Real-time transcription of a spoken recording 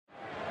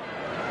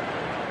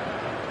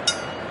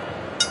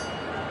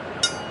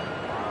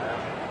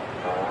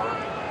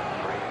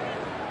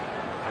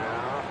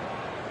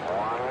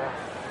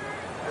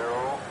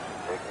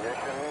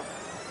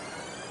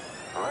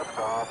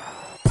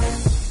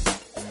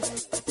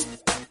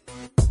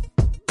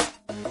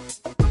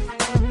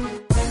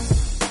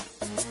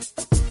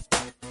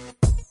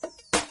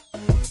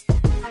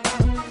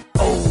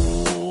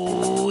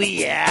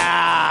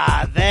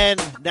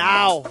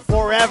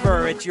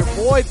ever. It's your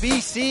boy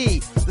BC.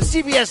 The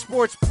CBS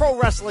Sports Pro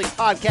Wrestling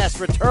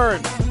Podcast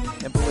returns.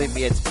 And believe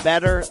me, it's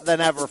better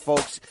than ever,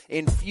 folks.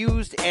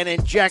 Infused and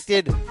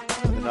injected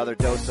with another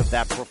dose of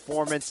that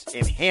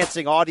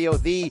performance-enhancing audio.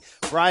 The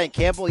Bryan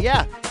Campbell,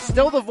 yeah,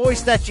 still the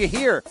voice that you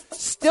hear.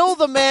 Still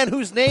the man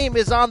whose name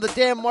is on the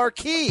damn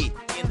marquee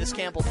in this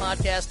Campbell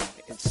podcast.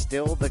 And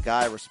still the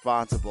guy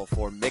responsible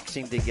for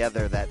mixing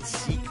together that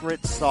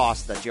secret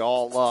sauce that you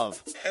all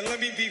love. And let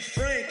me be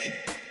frank,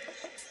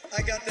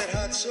 I got that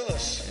hot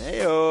sauce.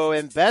 Heyo,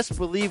 and best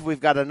believe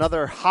we've got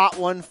another hot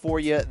one for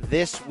you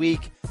this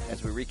week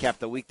as we recap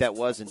the week that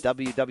was in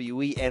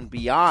WWE and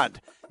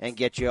beyond and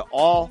get you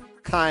all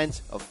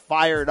kinds of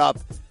fired up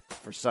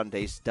for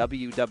Sunday's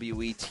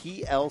WWE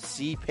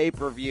TLC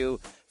pay-per-view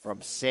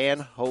from San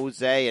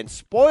Jose. And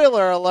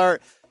spoiler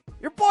alert,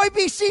 your boy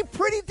BC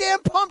pretty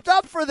damn pumped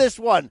up for this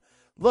one.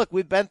 Look,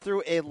 we've been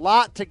through a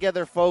lot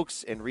together,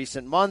 folks, in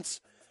recent months,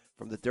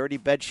 from the dirty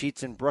bed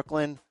sheets in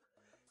Brooklyn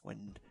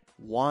when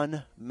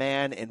one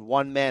man and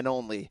one man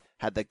only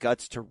had the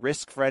guts to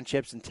risk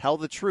friendships and tell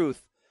the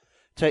truth,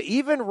 to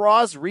even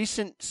Raw's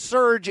recent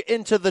surge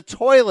into the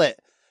toilet.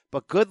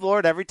 But good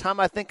Lord, every time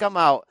I think I'm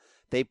out,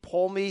 they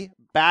pull me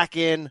back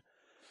in.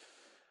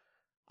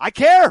 I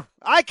care,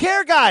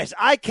 guys.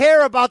 I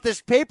care about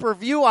this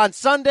pay-per-view on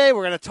Sunday.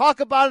 We're going to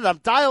talk about it. I'm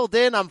dialed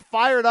in. I'm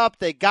fired up.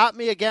 They got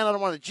me again. I don't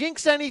want to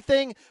jinx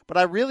anything, but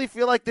I really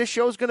feel like this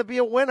show is going to be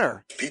a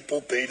winner. People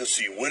pay to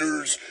see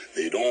winners.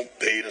 They don't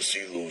pay to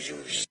see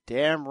losers.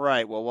 Damn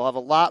right. Well, we'll have a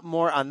lot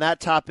more on that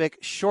topic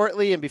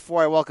shortly. And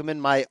before I welcome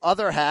in my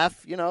other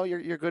half, you know,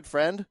 your good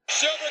friend,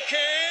 Silver King!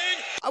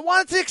 I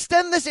wanted to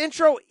extend this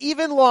intro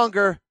even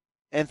longer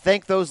and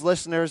thank those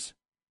listeners,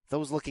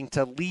 those looking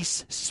to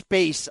lease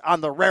space on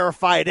the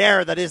rarefied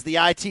air that is the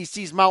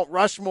ITC's Mount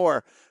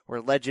Rushmore,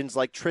 where legends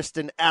like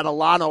Tristan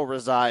Adelano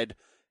reside,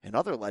 and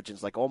other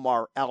legends like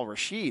Omar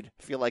Al-Rashid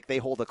feel like they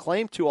hold a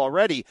claim to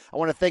already. I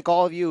want to thank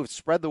all of you who've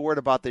spread the word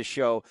about this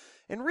show,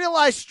 and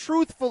realize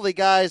truthfully,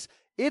 guys,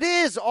 it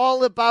is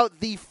all about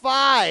the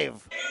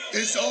five.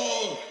 It's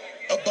all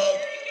about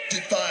the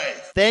five.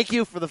 Thank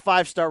you for the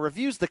 5-star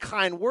reviews, the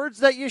kind words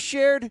that you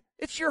shared.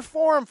 It's your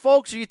forum,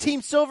 folks. Are you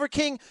Team Silver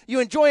King?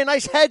 You enjoy a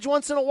nice hedge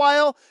once in a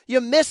while?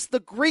 You miss the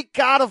Greek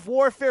god of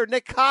warfare,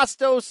 Nick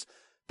Kostos?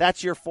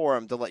 That's your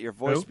forum to let your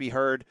voice be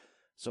heard.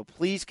 So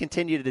please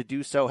continue to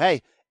do so.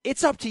 Hey,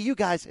 it's up to you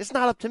guys. It's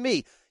not up to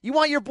me. You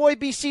want your boy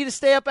BC to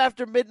stay up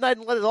after midnight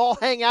and let it all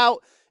hang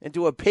out and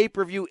do a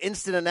pay-per-view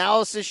instant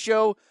analysis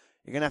show?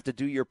 You're going to have to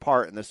do your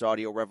part in this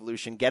audio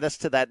revolution. Get us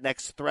to that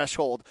next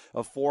threshold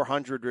of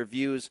 400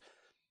 reviews.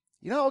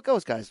 You know how it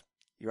goes, guys.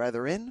 You're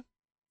either in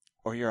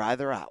or you're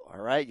either out,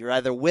 all right? You're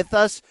either with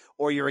us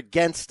or you're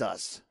against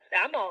us.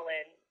 I'm all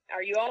in.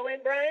 Are you all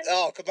in, Bryan?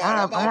 Oh, come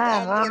on.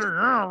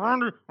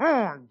 Randy.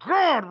 Oh,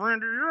 God,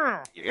 Randy,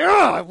 yeah.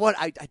 Yeah,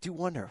 I do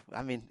wonder.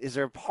 I mean, is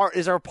there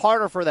a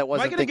partner for that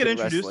wasn't thinking get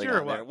introduced wrestling here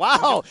or on there?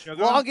 what? Wow,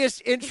 Sugar?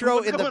 longest intro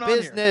What's in the going on here?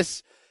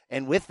 business.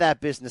 And with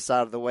that business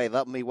out of the way,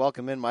 let me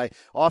welcome in my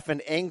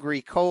often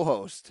angry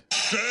co-host.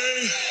 Say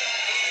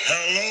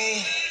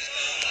hello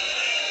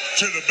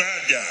to the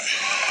bad guy.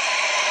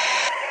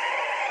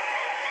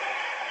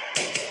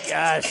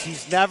 Yes,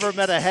 he's never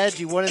met a hedge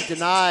he wouldn't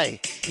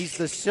deny. He's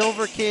the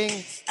Silver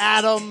King,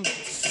 Adam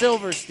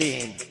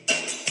Silverstein.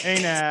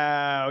 Hey,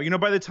 now, you know,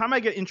 by the time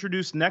I get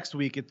introduced next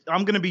week,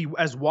 I'm going to be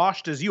as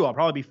washed as you. I'll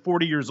probably be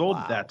 40 years old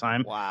at that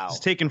time. Wow. It's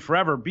taken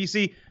forever.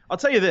 BC, I'll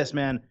tell you this,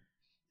 man.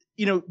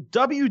 You know,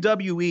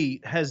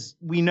 WWE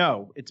we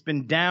know it's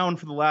been down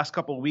for the last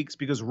couple of weeks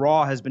because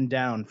Raw has been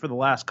down for the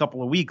last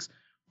couple of weeks.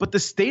 But the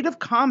state of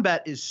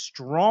combat is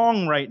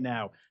strong right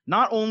now.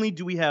 Not only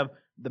do we have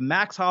the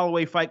Max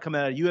Holloway fight coming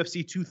out of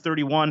UFC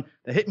 231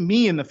 that hit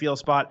me in the feel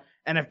spot.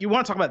 And if you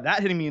want to talk about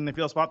that hitting me in the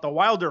feel spot, the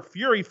Wilder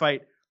Fury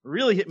fight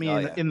really hit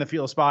me in the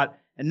feel spot.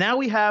 And now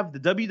we have the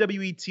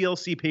WWE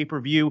TLC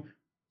pay-per-view.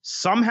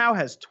 Somehow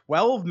has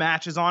 12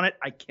 matches on it.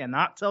 I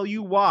cannot tell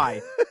you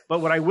why. But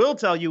what I will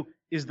tell you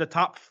is the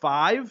top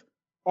 5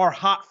 are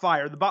hot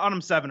fire. The bottom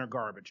 7 are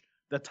garbage.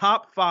 The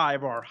top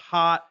 5 are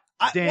hot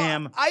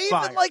damn I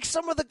fire. even like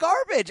some of the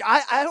garbage.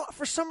 I don't,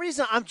 for some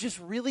reason, I'm just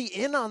really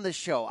in on this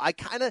show.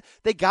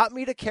 They got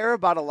me to care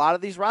about a lot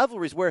of these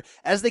rivalries where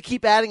as they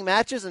keep adding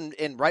matches,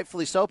 and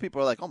rightfully so,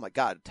 people are like, oh my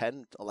God,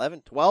 10,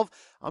 11, 12.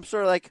 I'm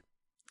sort of like,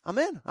 I'm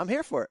in. I'm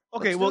here for it.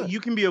 Okay, well,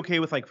 you can be okay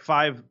with like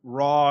 5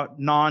 Raw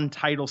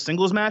non-title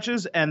singles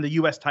matches and the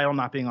U.S. title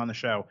not being on the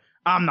show.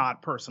 I'm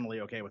not personally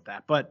okay with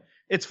that, but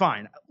it's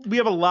fine. We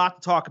have a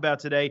lot to talk about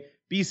today.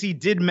 BC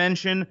did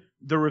mention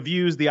the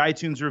reviews, the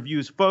iTunes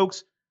reviews.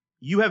 Folks,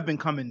 you have been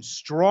coming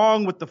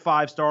strong with the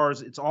 5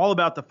 stars. It's all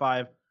about the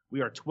 5.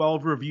 We are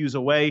 12 reviews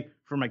away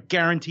from a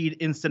guaranteed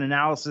instant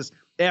analysis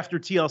after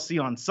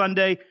TLC on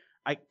Sunday.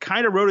 I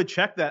kind of wrote a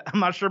check that I'm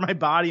not sure my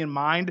body and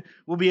mind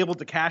will be able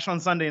to cash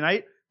on Sunday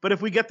night. But if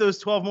we get those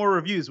 12 more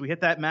reviews, we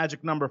hit that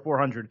magic number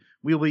 400.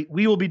 We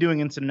will be doing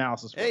instant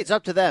analysis. Hey, it's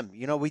up to them.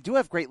 You know, we do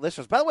have great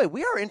listeners. By the way,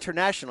 we are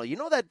international. You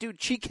know that dude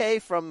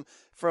Chike from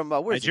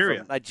where's Nigeria. He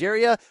from?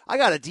 Nigeria. I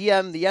got a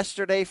DM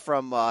yesterday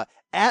from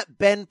At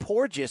Ben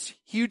Porges,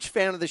 huge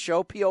fan of the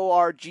show,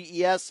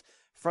 Porges,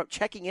 from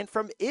checking in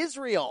from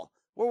Israel.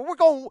 We're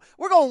going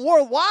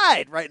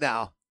worldwide right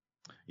now.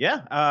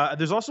 Yeah,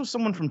 there's also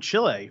someone from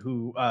Chile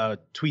who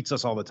tweets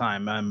us all the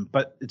time,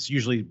 but it's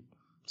usually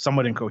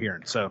somewhat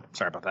incoherent. So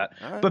sorry about that.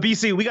 Right. But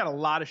BC, we got a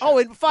lot of shows. Oh,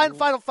 and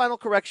final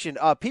correction.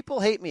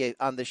 People hate me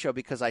on this show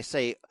because I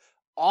say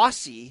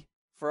Aussie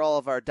for all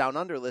of our Down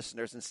Under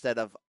listeners instead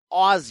of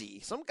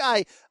Aussie. Some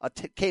guy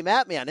came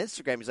at me on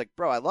Instagram. He's like,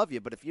 bro, I love you,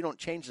 but if you don't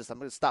change this, I'm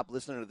going to stop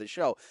listening to the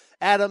show.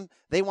 Adam,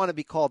 they want to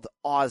be called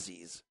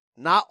Aussies,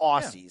 not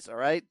Aussies, all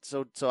right?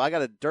 So I got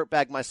to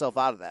dirtbag myself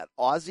out of that.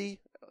 Aussie?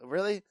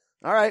 Really?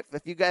 All right.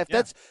 If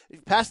that's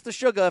pass the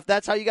sugar, if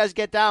that's how you guys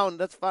get down,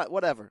 that's fine.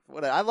 Whatever.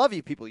 I love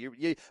you people.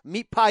 You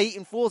meat pie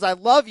eating fools. I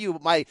love you,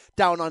 my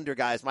Down Under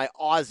guys, my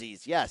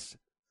Aussies. Yes.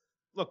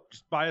 Look,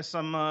 just buy us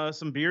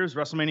some beers,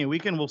 WrestleMania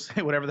weekend. We'll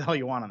say whatever the hell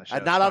you want on the show.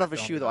 Not out of a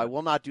shoe, though. I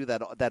will not do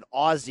that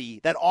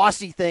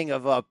Aussie thing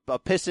of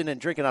pissing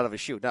and drinking out of a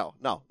shoe. No.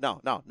 No,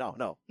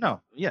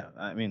 yeah.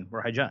 I mean,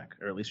 we're hygienic,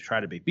 or at least try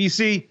to be.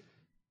 BC,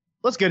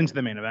 let's get into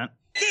the main event.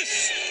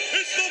 This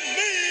is the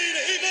main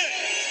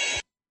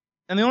event.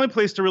 And the only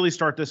place to really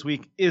start this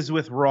week is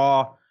with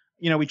Raw.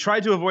 You know, we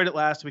tried to avoid it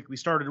last week. We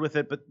started with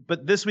it,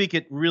 but this week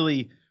it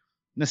really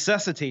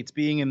necessitates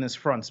being in this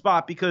front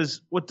spot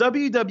because what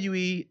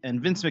WWE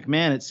and Vince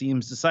McMahon, it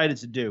seems, decided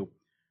to do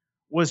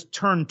was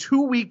turn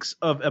 2 weeks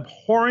of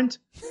abhorrent,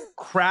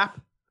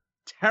 crap,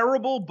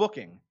 terrible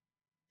booking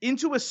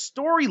into a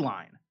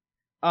storyline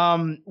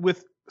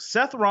with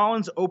Seth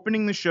Rollins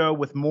opening the show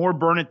with more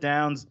burn it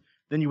downs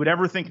than you would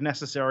ever think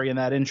necessary in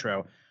that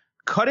intro,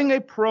 cutting a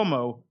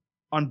promo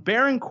on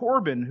Baron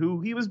Corbin,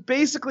 who he was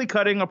basically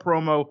cutting a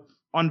promo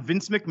on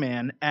Vince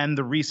McMahon and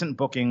the recent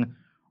booking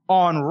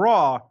on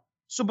Raw.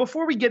 So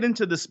before we get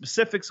into the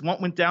specifics,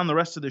 what went down the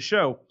rest of the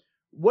show,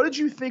 what did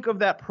you think of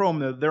that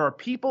promo? There are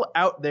people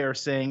out there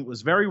saying it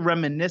was very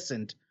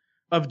reminiscent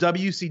of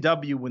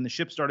WCW when the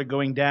ship started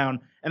going down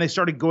and they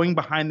started going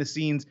behind the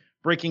scenes,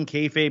 breaking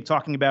kayfabe,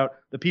 talking about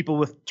the people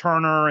with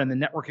Turner and the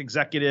network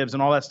executives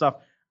and all that stuff.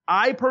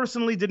 I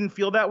personally didn't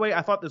feel that way.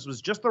 I thought this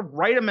was just the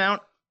right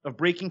amount of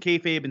breaking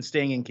kayfabe and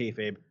staying in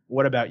kayfabe.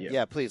 What about you?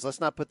 Yeah, please,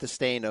 let's not put the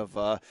stain of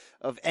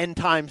end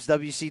times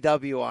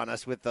WCW on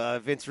us with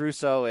Vince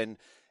Russo and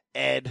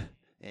Ed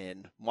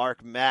and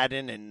Mark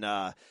Madden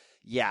and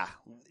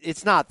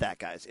it's not that,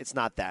 guys. It's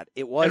not that.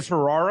 It was Ed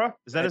Ferrara.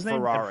 Is that Ed his name?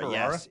 Ferrara, Ed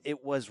Ferrara? yes.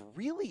 It was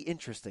really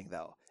interesting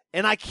though,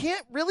 and I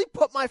can't really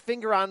put my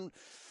finger on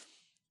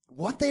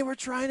what they were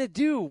trying to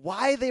do,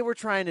 why they were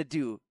trying to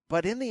do.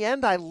 But in the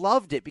end, I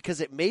loved it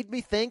because it made me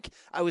think.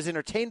 I was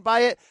entertained by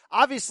it.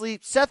 Obviously,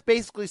 Seth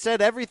basically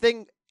said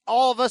everything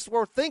all of us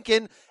were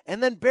thinking,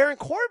 and then Baron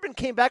Corbin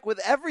came back with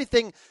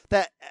everything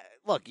that.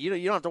 Look, you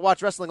don't have to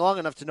watch wrestling long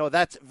enough to know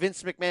that's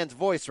Vince McMahon's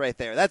voice right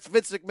there. That's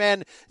Vince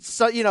McMahon,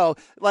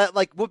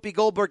 like Whoopi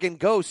Goldberg in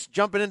Ghost,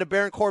 jumping into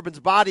Baron Corbin's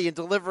body and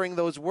delivering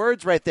those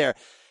words right there.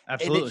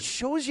 Absolutely. And it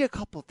shows you a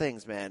couple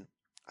things, man.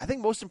 I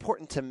think most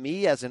important to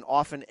me as an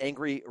often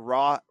angry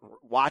Raw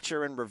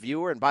watcher and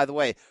reviewer, and by the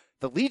way,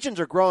 the legions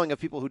are growing of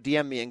people who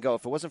DM me and go,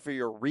 if it wasn't for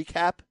your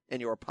recap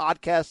and your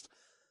podcast,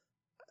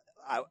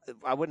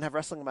 I wouldn't have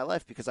wrestling in my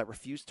life because I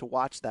refused to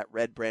watch that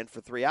red brand for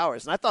 3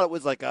 hours. And I thought it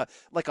was like,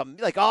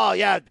 oh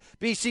yeah,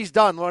 BC's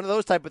done, one of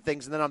those type of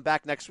things. And then I'm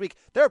back next week.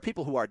 There are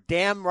people who are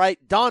damn right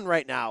done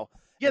right now.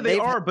 Yeah, they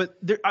are. But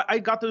I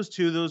got those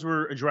too. Those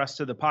were addressed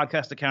to the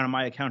podcast account and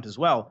my account as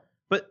well.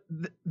 But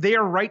they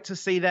are right to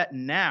say that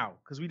now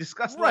because we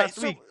discussed last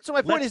week. So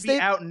my point is, they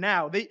out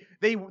now.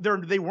 They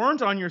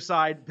weren't on your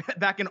side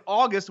back in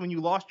August when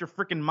you lost your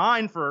freaking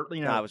mind for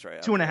I was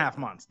right. 2.5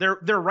 months. They're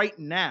right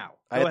now.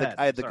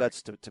 I had the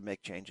guts to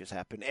make changes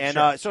happen. And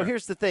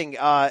here's the thing.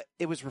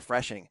 It was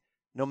refreshing.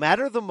 No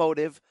matter the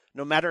motive,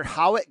 no matter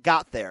how it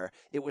got there,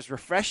 it was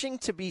refreshing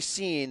to be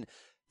seen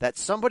that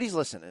somebody's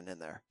listening in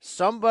there.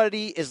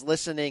 Somebody is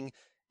listening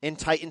in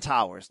Titan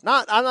Towers.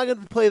 I'm not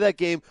going to play that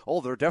game.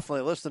 Oh, they're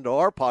definitely listening to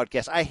our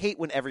podcast. I hate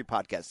when every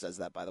podcast says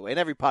that, by the way, and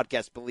every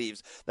podcast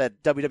believes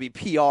that WWE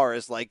PR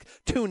is like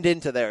tuned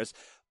into theirs.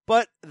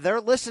 But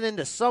they're listening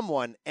to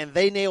someone, and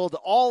they nailed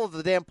all of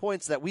the damn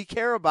points that we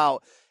care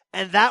about,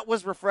 and that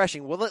was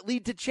refreshing. Will it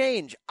lead to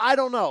change? I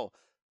don't know.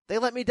 They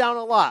let me down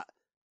a lot,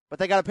 but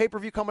they got a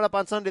pay-per-view coming up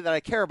on Sunday that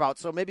I care about,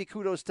 so maybe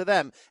kudos to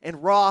them.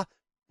 And Raw,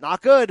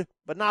 not good,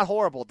 but not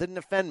horrible. Didn't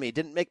offend me.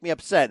 Didn't make me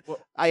upset. Well,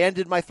 I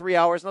ended my 3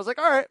 hours, and I was like,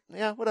 all right,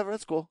 yeah, whatever,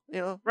 that's cool.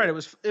 Right? It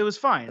was fine. It was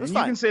fine.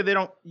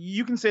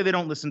 You can say they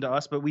don't listen to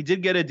us, but we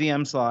did get a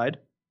DM slide.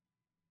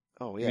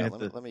 Oh yeah,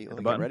 let me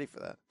get ready for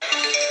that.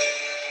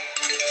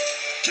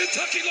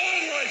 Kentucky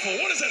Long Rifle.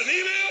 What is that? An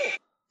email?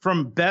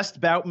 From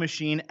Best Bout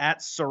Machine at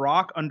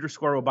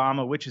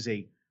Ciroc_Obama, which is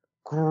a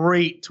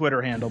great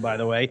Twitter handle, by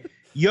the way.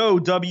 Yo,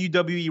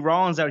 WWE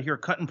Rollins out here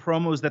cutting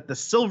promos that the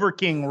Silver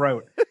King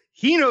wrote.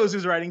 He knows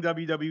who's writing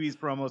WWE's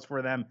promos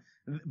for them,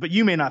 but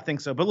you may not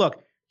think so. But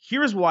look,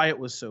 here's why it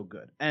was so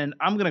good. And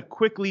I'm going to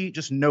quickly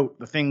just note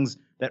the things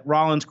that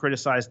Rollins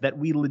criticized that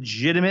we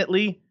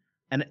legitimately,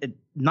 and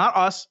not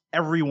us,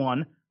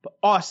 everyone, but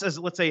us as,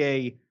 let's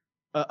say,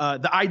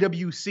 the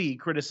IWC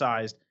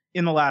criticized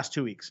in the last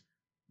 2 weeks.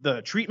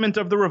 The treatment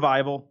of the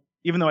Revival,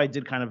 even though I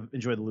did kind of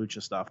enjoy the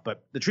Lucha stuff,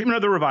 but the treatment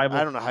of the Revival.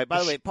 I don't know how.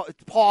 By the way,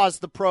 pause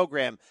the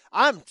program.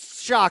 I'm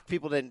shocked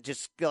people didn't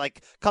just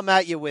come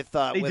at you with.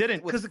 They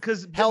didn't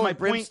because hell my and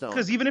point. brimstone.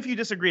 Because even if you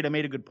disagreed, I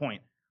made a good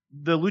point.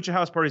 The Lucha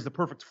House Party is the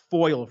perfect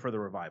foil for the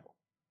Revival.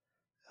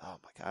 Oh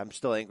my God, I'm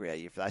still angry at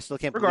you. I still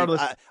can't.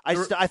 Regardless,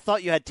 believe I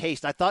thought you had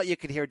taste. I thought you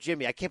could hear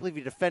Jimmy. I can't believe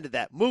you defended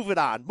that. Move it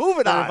on. Move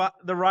it on.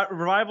 The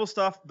Revival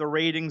stuff, the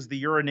ratings, the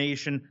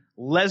urination,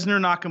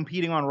 Lesnar not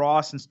competing on Raw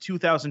since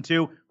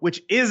 2002,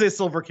 which is a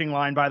Silver King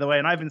line, by the way,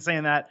 and I've been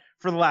saying that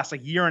for the last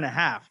year and a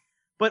half.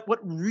 But what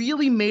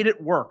really made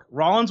it work,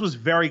 Rollins was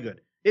very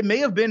good. It may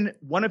have been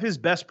one of his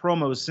best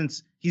promos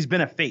since he's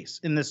been a face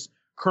in this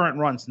current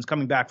run since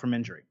coming back from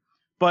injury.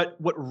 But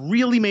what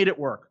really made it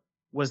work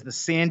was the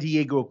San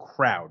Diego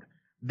crowd.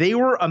 They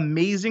were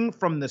amazing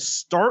from the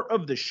start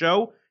of the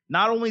show.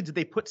 Not only did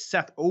they put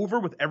Seth over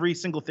with every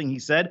single thing he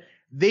said,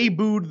 they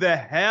booed the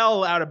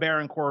hell out of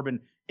Baron Corbin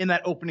in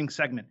that opening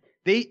segment.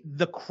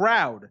 The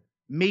crowd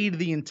made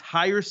the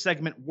entire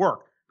segment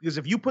work, because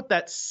if you put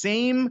that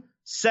same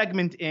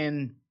segment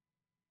in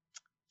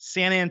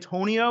San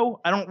Antonio,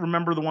 I don't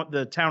remember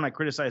the town I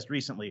criticized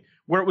recently,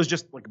 where it was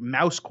just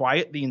mouse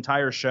quiet the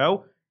entire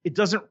show,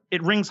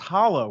 it rings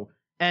hollow,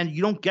 and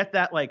you don't get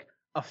that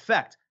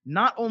effect.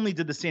 Not only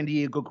did the San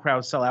Diego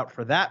crowd sell out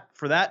for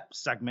that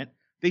segment,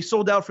 they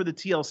sold out for the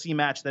TLC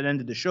match that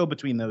ended the show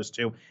between those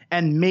two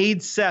and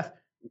made Seth,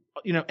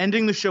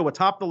 ending the show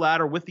atop the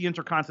ladder with the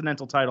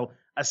Intercontinental title,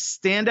 a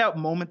standout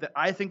moment that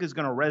I think is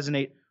going to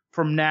resonate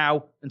from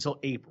now until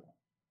April.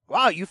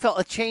 Wow, you felt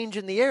a change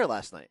in the air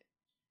last night.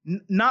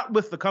 Not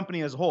with the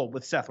company as a whole,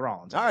 with Seth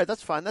Rollins. All right,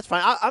 that's fine. That's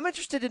fine. I'm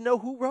interested to know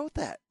who wrote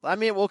that. I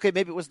mean, okay,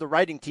 maybe it was the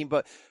writing team,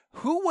 but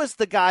who was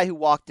the guy who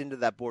walked into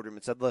that boardroom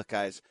and said, "Look,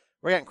 guys,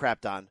 we're getting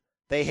crapped on.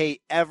 They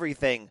hate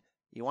everything.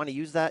 You want to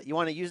use that? You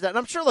want to use that?" And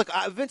I'm sure, look,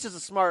 Vince is a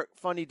smart,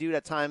 funny dude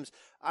at times.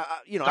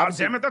 God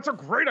damn it, that's a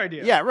great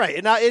idea. Yeah, right.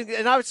 And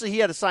obviously he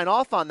had to sign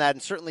off on that,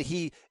 and certainly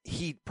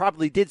he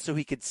probably did so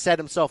he could set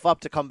himself up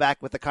to come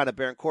back with the kind of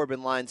Baron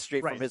Corbin line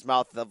straight from his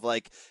mouth of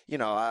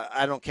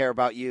I don't care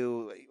about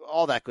you,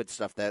 all that good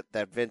stuff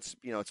that Vince,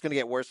 it's going to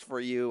get worse for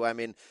you. I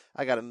mean,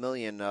 I got a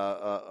million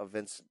of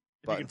Vince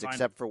buttons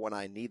except for when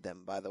I need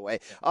them, by the way.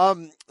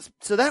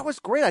 So that was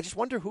great. I just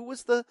wonder who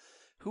was the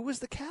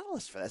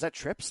catalyst for that? Is that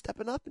Trips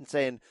stepping up and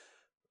saying,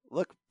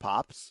 "Look,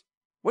 Pops,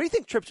 what do you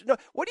think Trips? No,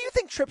 what do you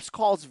think Trips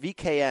calls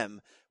VKM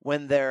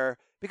when they're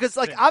because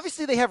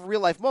obviously they have real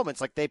life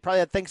moments. They probably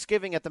had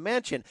Thanksgiving at the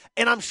mansion,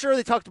 and I'm sure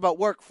they talked about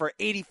work for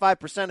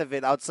 85% of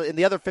it outside, and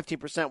the other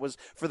 15% was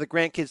for the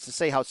grandkids to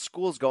say how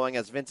school's going,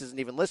 as Vince isn't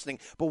even listening.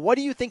 But what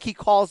do you think he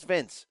calls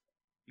Vince?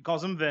 He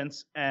calls him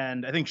Vince,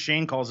 and I think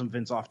Shane calls him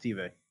Vince off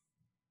TV.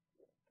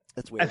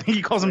 That's weird. I think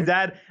he calls him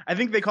Dad. I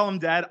think they call him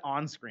Dad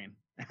on screen.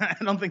 I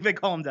don't think they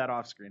call him Dad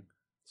off screen.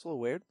 It's a little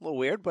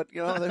weird, but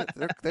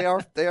they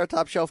are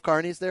top shelf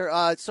carnies there.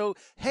 So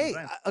hey,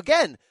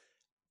 again,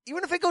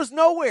 even if it goes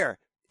nowhere,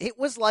 it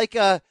was like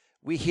a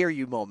 "we hear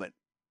you" moment,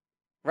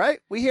 right?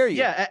 We hear you.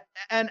 Yeah,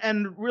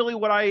 and really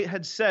what I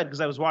had said,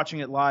 because I was watching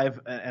it live,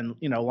 and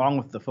along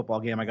with the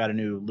football game, I got a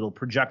new little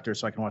projector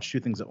so I can watch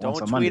two things at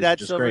once on Monday. Don't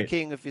tweet at Silver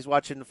King if he's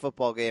watching the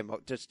football game.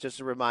 Just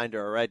a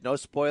reminder, all right? No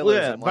spoilers.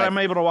 Yeah, but I'm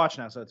able to watch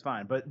now, so it's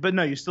fine. But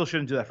no, you still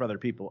shouldn't do that for other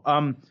people.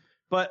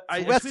 But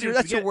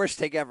that's your worst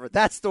take ever.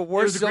 That's the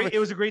worst. It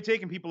was a great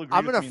take, and people agreed.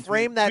 I'm going to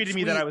frame that tweet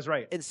me that I was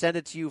right and send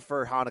it to you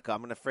for Hanukkah. I'm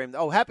going to frame.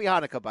 Oh, happy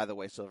Hanukkah, by the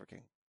way, Silver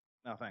King.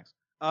 No, thanks.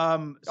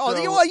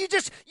 You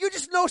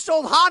just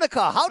no-sold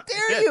Hanukkah. How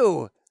dare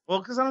you? Well,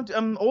 because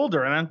I'm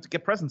older and I don't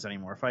get presents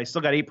anymore. If I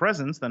still got 8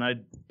 presents, then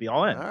I'd be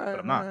all in. All right, but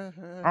I'm not. All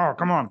right. Oh,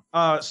 come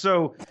on.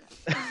 So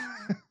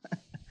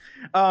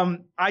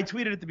I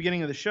tweeted at the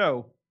beginning of the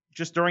show,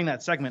 just during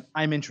that segment,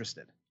 "I'm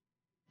interested,"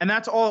 and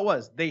that's all it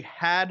was. They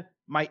had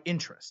my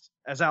interest,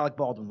 as Alec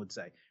Baldwin would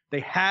say. They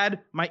had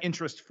my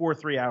interest for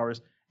 3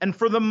 hours, and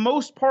for the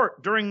most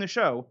part during the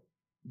show,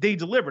 they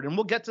delivered. And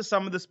we'll get to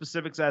some of the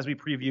specifics as we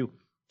preview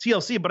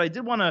TLC, but I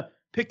did want to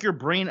pick your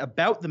brain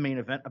about the main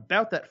event,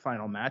 about that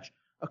final match.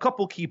 A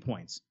couple key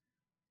points.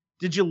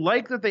 Did you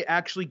like that they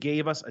actually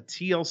gave us a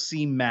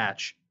TLC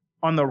match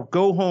on the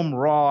Go Home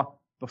Raw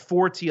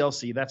before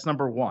TLC? That's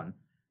number one.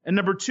 And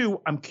number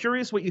two, I'm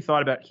curious what you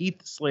thought about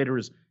Heath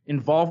Slater's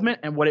involvement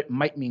and what it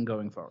might mean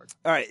going forward.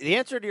 All right. The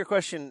answer to your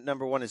question,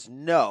 number one, is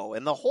no.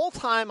 And the whole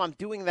time I'm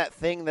doing that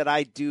thing that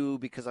I do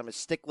because I'm a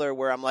stickler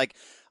where I'm like,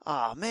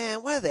 oh,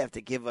 man, why do they have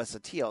to give us a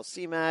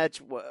TLC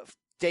match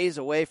days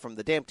away from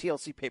the damn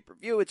TLC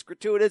pay-per-view? It's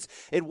gratuitous.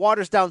 It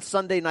waters down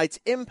Sunday night's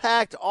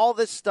impact, all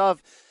this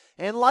stuff.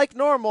 And like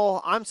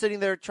normal, I'm sitting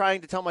there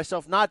trying to tell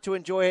myself not to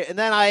enjoy it, and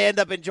then I end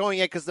up enjoying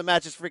it because the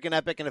match is freaking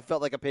epic and it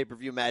felt like a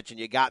pay-per-view match, and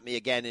you got me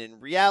again. In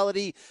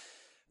reality,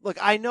 look,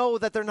 I know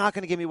that they're not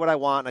going to give me what I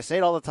want. I say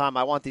it all the time.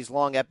 I want these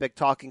long, epic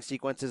talking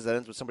sequences that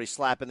ends with somebody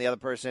slapping the other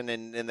person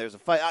and there's a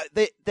fight.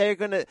 They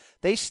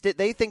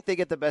think they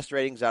get the best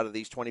ratings out of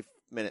these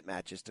 20-minute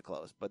matches to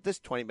close. But this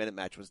 20-minute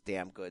match was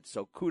damn good.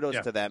 So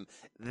kudos to them.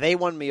 They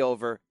won me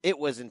over. It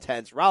was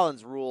intense.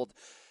 Rollins ruled.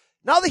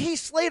 Now the Heath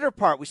Slater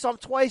part, we saw him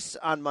twice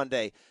on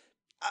Monday.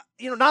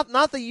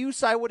 Not the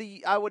use I would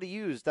have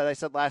used that I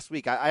said last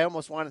week. I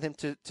almost wanted him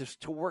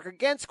to work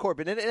against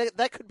Corbin, and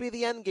that could be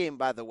the end game,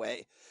 by the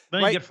way.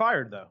 Then you get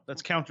fired, though.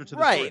 That's counter to the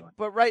right. storyline.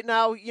 But right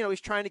now, he's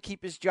trying to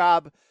keep his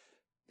job.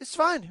 It's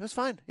fine. It was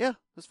fine. Yeah, it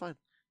was fine.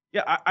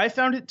 Yeah, I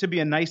found it to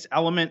be a nice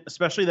element,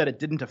 especially that it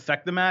didn't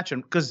affect the match,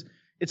 and because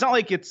it's not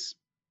like it's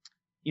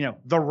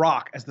The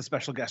Rock as the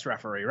special guest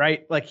referee,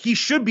 right? Like he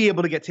should be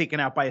able to get taken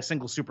out by a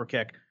single super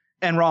kick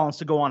and Rollins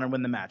to go on and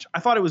win the match.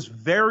 I thought it was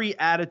very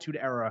Attitude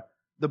Era.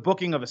 The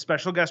booking of a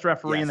special guest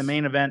referee in the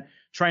main event,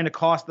 trying to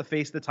cost the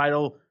face the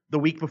title the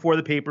week before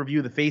the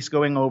pay-per-view, the face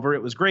going over.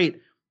 It was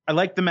great. I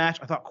liked the match.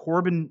 I thought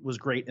Corbin was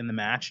great in the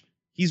match.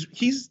 He's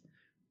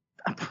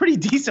a pretty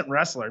decent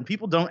wrestler, and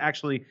people don't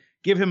actually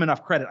give him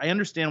enough credit. I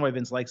understand why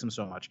Vince likes him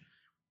so much.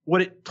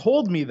 What it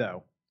told me,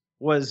 though,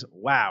 was,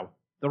 wow,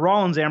 the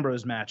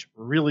Rollins-Ambrose match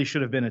really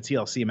should have been a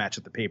TLC match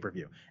at the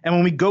pay-per-view. And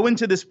when we go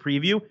into this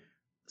preview,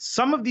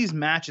 some of these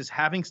matches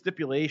having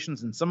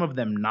stipulations and some of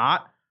them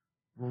not,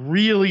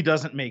 really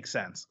doesn't make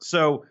sense.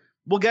 So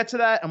we'll get to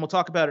that and we'll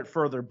talk about it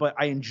further, but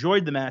I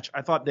enjoyed the match.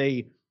 I thought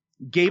they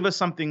gave us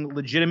something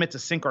legitimate to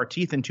sink our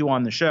teeth into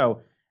on the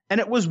show.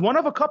 And it was one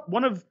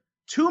of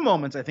two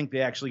moments I think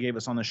they actually gave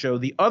us on the show.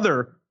 The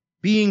other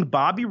being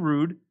Bobby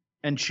Roode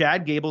and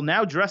Chad Gable,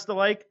 now dressed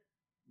alike.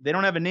 They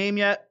don't have a name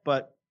yet,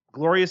 but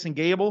Glorious and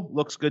Gable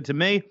looks good to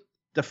me.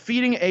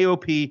 Defeating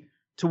AOP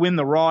to win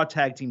the Raw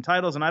tag team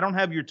titles. And I don't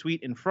have your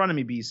tweet in front of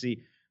me,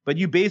 BC, but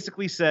you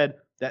basically said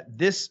that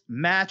this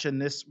match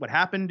and what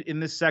happened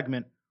in this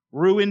segment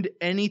ruined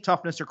any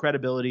toughness or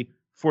credibility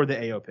for the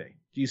AOP.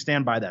 Do you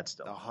stand by that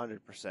still?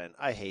 100%.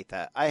 I hate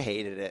that. I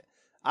hated it.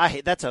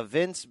 That's a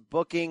Vince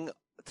booking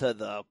to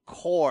the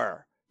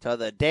core, to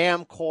the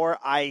damn core.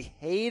 I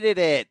hated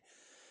it.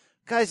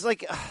 Guys,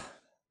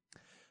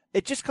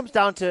 it just comes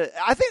down to,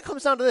 I think it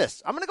comes down to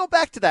this. I'm going to go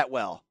back to that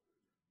well.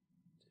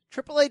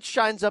 Triple H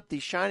shines up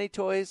these shiny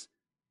toys,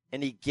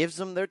 and he gives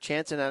them their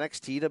chance in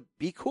NXT to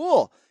be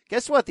cool.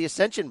 Guess what? The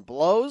Ascension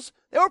blows.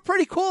 They were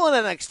pretty cool in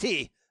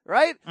NXT,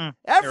 right?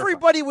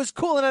 Everybody was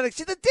cool in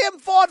NXT. The damn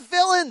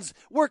Vaudevillains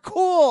were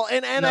cool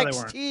in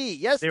NXT.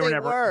 Yes, they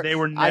were. They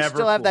were never I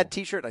still have cool. that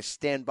T-shirt, and I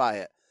stand by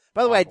it.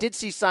 By the way, I did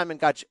see Simon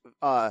Gotch.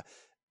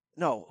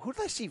 No, who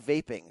did I see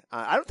vaping?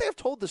 I don't think I've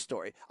told this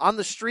story. On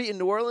the street in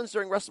New Orleans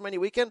during WrestleMania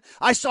weekend,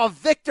 I saw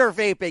Victor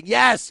vaping.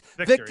 Yes,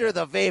 Victor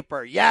the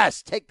Vapor.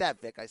 Yes, take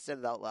that, Vic. I said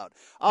it out loud.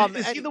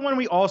 Is he the one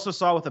we also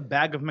saw with a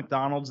bag of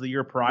McDonald's the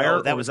year prior?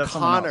 No, that was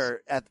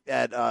Connor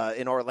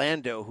in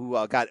Orlando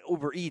who got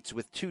Uber Eats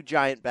with 2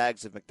 giant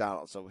bags of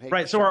McDonald's. So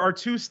hey, so our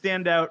 2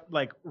 standout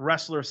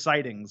wrestler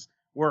sightings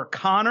were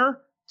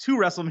Connor 2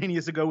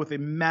 WrestleManias ago with a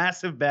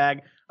massive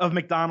bag of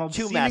McDonald's,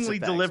 2 seemingly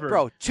massive delivered. Bags.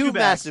 Bro, 2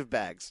 massive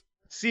bags.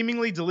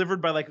 Seemingly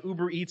delivered by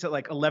Uber Eats at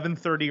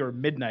 11:30 or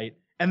midnight,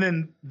 and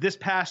then this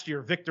past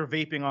year, Victor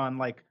vaping on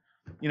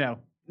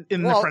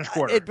in the French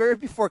Quarter.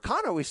 Before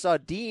Connor, we saw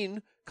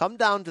Dean come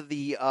down to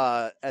the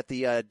at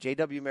the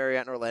JW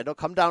Marriott in Orlando,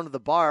 come down to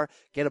the bar,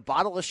 get a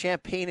bottle of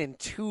champagne and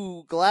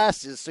 2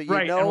 glasses, so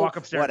you know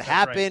what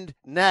happened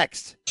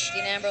next.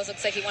 Dean Ambrose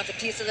looks like he wants a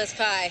piece of this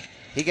pie.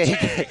 He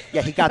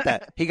got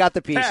that. He got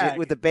the piece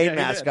with the Bane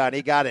mask on.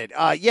 He got it.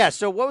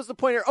 So what was the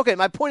point here? Okay,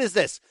 my point is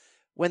this.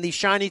 When these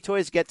shiny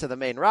toys get to the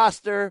main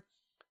roster,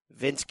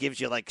 Vince gives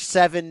you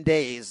 7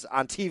 days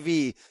on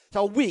TV. It's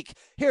a week.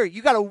 Here,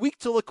 you got a week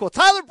to look cool.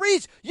 Tyler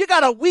Breeze, you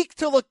got a week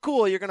to look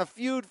cool. You're going to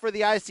feud for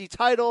the IC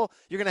title.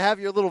 You're going to have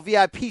your little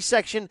VIP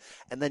section.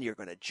 And then you're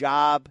going to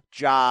job,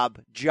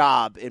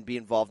 and be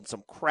involved in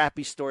some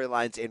crappy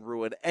storylines and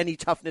ruin any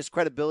toughness,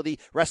 credibility,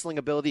 wrestling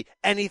ability,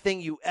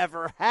 anything you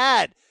ever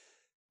had.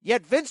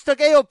 Yet Vince took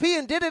AOP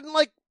and did it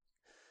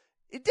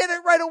it did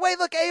it right away.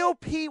 Look,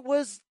 AOP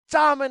was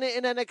dominant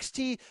in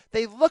NXT.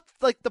 They looked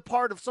like the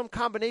part of some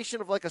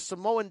combination of a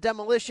Samoan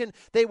Demolition.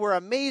 They were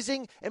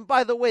amazing. And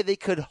by the way, they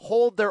could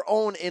hold their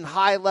own in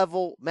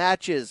high-level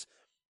matches.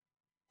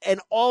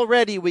 And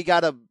already we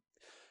got a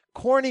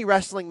corny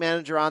wrestling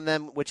manager on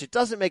them, which it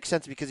doesn't make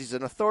sense because he's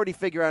an authority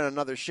figure on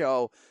another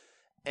show.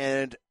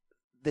 And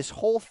this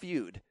whole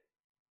feud,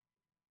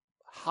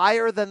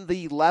 higher than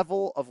the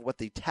level of what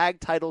the tag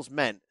titles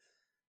meant,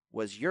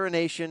 was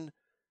urination,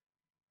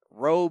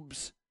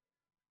 robes,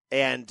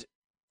 and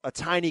a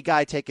tiny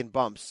guy taking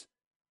bumps,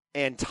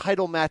 and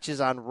title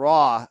matches on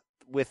Raw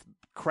with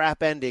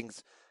crap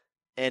endings,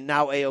 and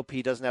now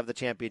AOP doesn't have the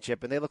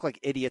championship, and they look like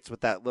idiots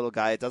with that little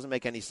guy. It doesn't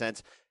make any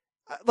sense.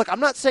 Look, I'm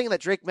not saying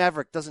that Drake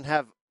Maverick doesn't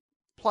have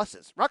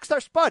pluses.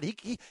 Rockstar Spud,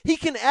 he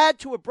can add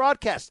to a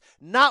broadcast,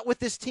 not with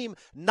this team,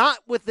 not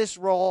with this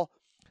role.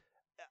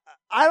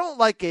 I don't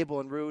like Gable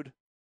and Roode.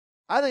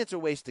 I think it's a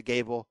waste of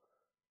Gable.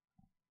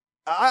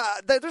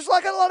 There's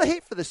a lot of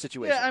hate for this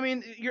situation. Yeah, I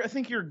mean, I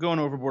think you're going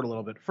overboard a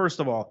little bit. First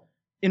of all,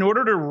 in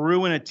order to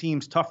ruin a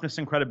team's toughness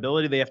and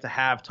credibility, they have to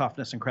have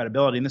toughness and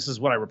credibility. And this is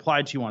what I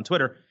replied to you on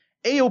Twitter.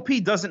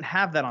 AOP doesn't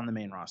have that on the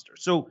main roster.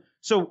 So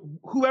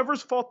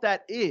whoever's fault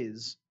that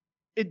is,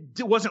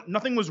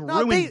 nothing was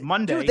ruined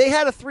Monday. Dude, they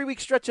had a 3-week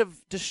stretch of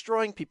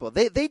destroying people.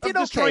 They did okay.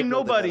 Destroying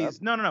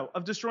nobodies. No.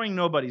 Of destroying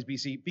nobodies,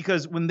 BC.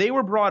 Because when they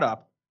were brought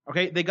up,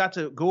 okay, they got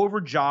to go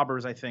over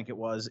jobbers, I think it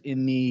was,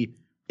 in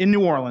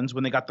New Orleans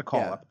when they got the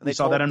call up. We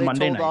saw that on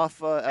Monday night. They told off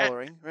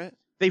Ellering, right?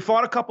 They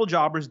fought a couple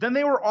jobbers. Then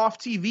they were off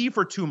TV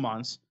for 2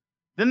 months.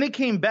 Then they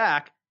came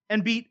back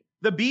and beat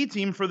the B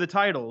team for the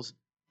titles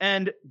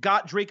and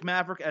got Drake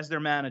Maverick as their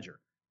manager.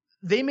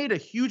 They made a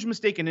huge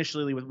mistake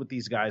initially with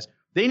these guys.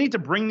 They need to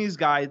bring these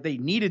guys. They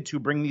needed to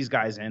bring these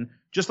guys in,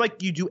 just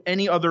like you do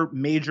any other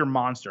major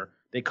monster.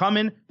 They come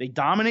in, they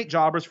dominate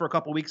jobbers for a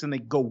couple weeks, and they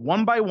go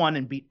one by one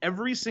and beat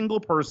every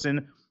single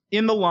person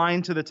in the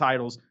line to the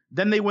titles.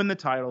 Then they win the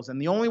titles. And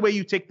the only way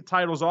you take the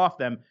titles off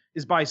them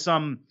is by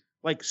some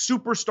like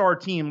superstar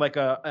team, like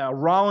a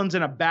Rollins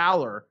and a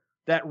Balor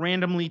that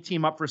randomly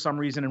team up for some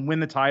reason and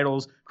win the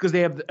titles because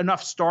they have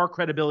enough star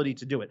credibility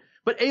to do it.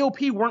 But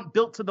AOP weren't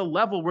built to the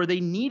level where they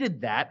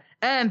needed that,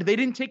 and they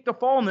didn't take the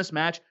fall in this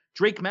match.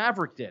 Drake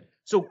Maverick did.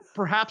 So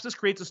perhaps this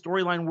creates a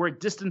storyline where it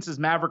distances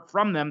Maverick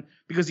from them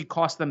because he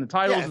cost them the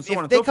titles and so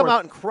on and so forth. If they come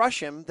out and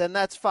crush him, then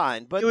that's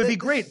fine. But it would be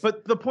great.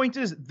 But the point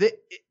is that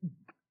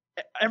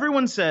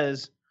everyone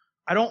says,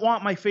 I don't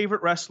want my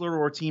favorite wrestler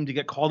or team to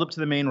get called up to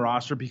the main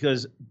roster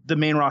because the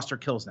main roster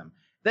kills them.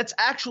 That's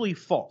actually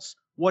false.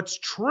 What's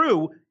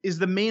true is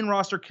the main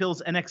roster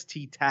kills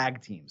NXT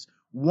tag teams.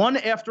 One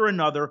after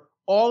another,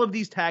 all of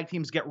these tag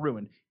teams get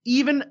ruined.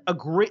 Even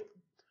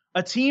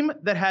a team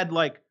that had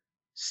like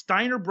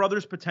Steiner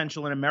Brothers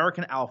potential in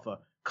American Alpha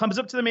comes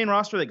up to the main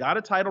roster. They got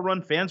a title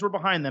run. Fans were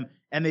behind them,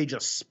 and they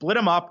just split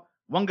them up.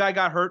 One guy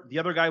got hurt. The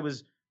other guy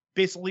was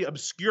basically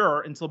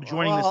obscure until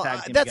joining this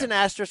tag team. That's an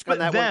asterisk on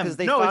that one because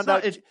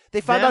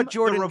they found out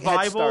Jordan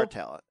had star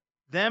talent.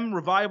 Them,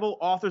 Revival,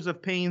 Authors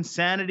of Pain,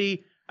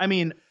 Sanity. I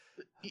mean,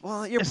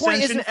 well, your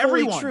point isn't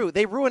fully true.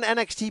 They ruin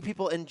NXT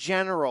people in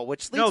general,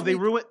 which leads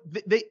ruin.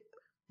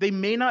 They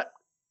may not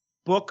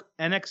book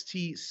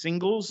NXT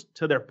singles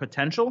to their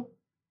potential,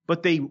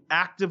 but they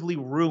actively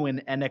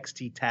ruin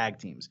NXT tag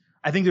teams.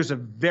 I think there's a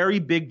very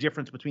big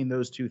difference between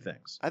those two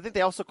things. I think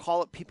they also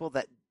call it people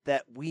that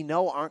we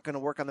know aren't going to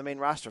work on the main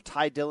roster.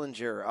 Ty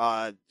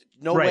Dillinger,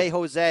 No Way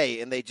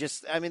Jose, and they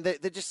just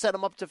set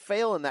them up to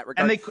fail in that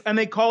regard. And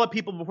they call up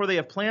people before they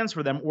have plans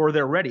for them or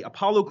they're ready.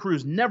 Apollo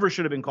Crews never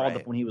should have been called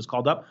up when he was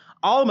called up.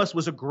 Almas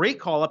was a great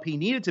call up. He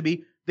needed to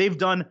be. They've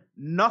done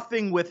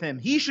nothing with him.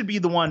 He should be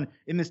the one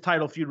in this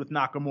title feud with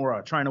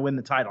Nakamura trying to win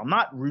the title,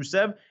 not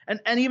Rusev.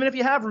 And even if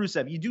you have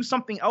Rusev, you do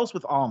something else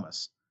with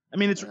Almas. I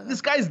mean,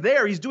 this guy's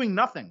there. He's doing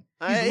nothing.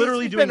 He's literally doing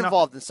nothing. He's been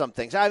involved in some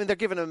things. I mean, they're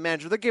giving him a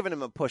manager. They're giving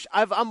him a push.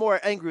 I'm more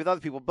angry with other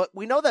people, but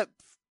we know that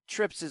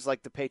Trips is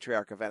like the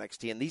patriarch of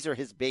NXT, and these are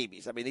his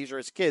babies. I mean, these are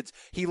his kids.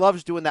 He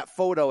loves doing that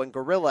photo and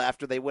gorilla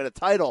after they win a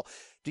title.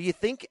 Do you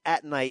think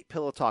at night,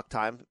 pillow talk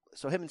time,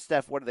 so him and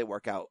Steph, what do they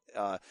work out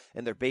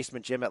in their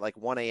basement gym at like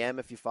 1 a.m.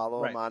 if you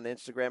follow them on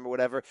Instagram or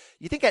whatever?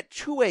 You think at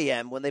 2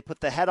 a.m. when they put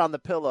the head on the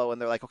pillow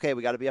and they're like, okay,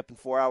 we got to be up in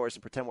 4 hours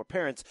and pretend we're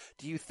parents,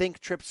 do you think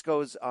Trips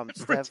goes,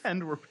 Steph,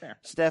 pretend we're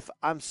parents. Steph,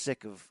 I'm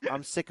sick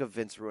of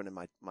Vince ruining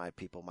my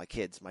people, my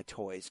kids, my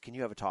toys. Can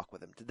you have a talk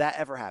with him? Did that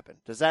ever happen?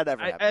 Does that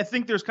ever happen? I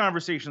think there's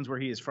conversations where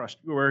he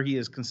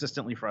is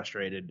consistently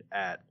frustrated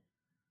at,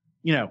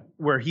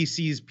 where he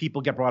sees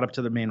people get brought up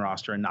to the main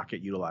roster and not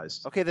get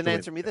utilized. Okay, then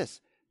answer me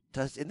this.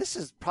 And this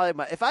is probably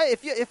my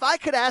if I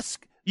could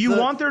ask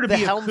want there to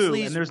be a coup,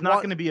 and there's not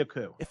going to be a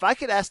coup. If I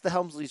could ask the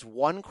Helmsleys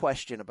one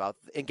question about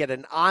and get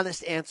an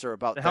honest answer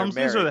about the their Helmsleys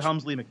marriage, or the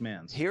Helmsley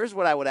McMahons. Here's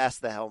what I would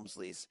ask the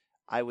Helmsleys.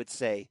 I would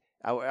say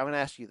I'm going to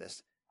ask you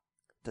this: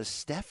 does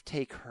Steph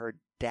take her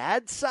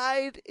dad's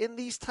side in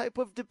these type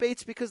of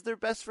debates because they're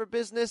best for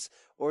business,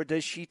 or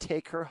does she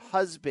take her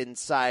husband's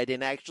side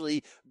and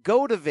actually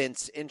go to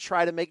Vince and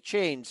try to make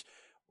change,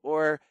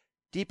 or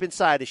deep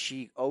inside is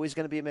she always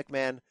going to be a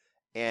McMahon?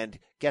 And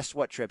guess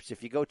what, Trips?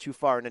 If you go too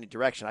far in any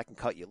direction, I can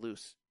cut you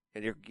loose,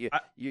 and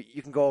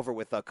you can go over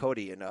with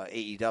Cody and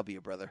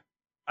AEW, brother.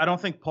 I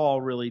don't think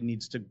Paul really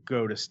needs to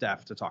go to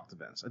Steph to talk to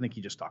Vince. I think he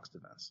just talks to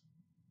Vince.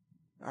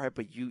 All right,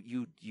 but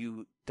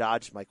you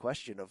dodged my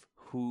question of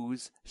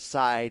whose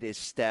side is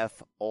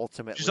Steph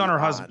ultimately? She's on her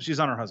husband. She's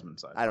on her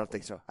husband's side. I don't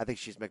think so. I think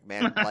she's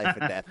McMahon, life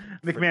and death.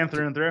 McMahon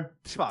through and through.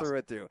 Through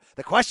and through.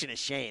 The question is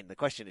Shane.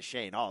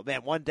 Oh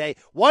man, one day.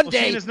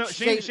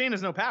 Shane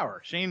has no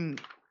power.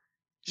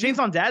 Shane's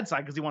on Dad's side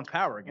because he wants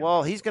power again.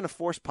 Well, he's going to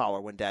force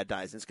power when Dad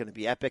dies. It's going to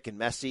be epic and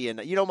messy. And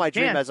my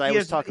dream, as I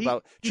always talk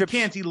about, he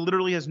can't. He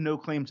literally has no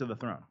claim to the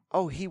throne.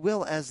 Oh, he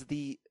will as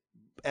the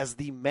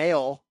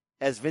male,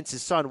 as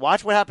Vince's son.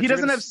 Watch what happens. He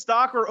doesn't have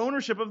stock or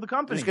ownership of the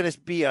company. There's going to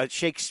be a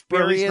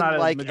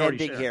Shakespearean-like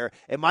ending here.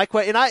 And my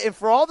question, and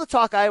for all the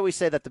talk, I always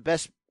say that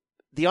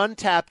the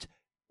untapped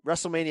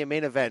WrestleMania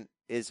main event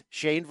is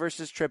Shane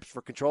versus Trips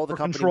for control of the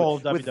company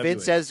with WWE.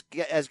 Vince as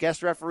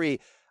guest referee.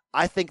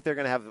 I think they're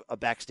going to have a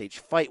backstage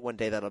fight one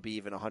day that'll be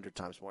even 100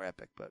 times more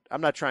epic. But I'm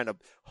not trying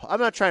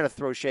to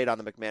throw shade on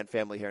the McMahon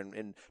family here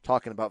in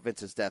talking about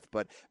Vince's death.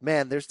 But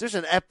man, there's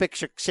an epic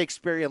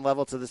Shakespearean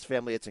level to this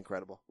family. It's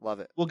incredible. Love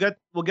it. We'll get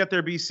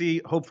there,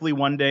 BC, hopefully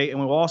one day, and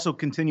we'll also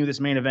continue this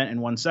main event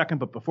in 1 second.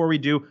 But before we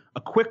do, a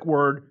quick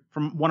word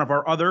from one of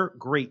our other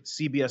great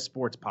CBS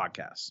Sports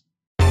podcasts.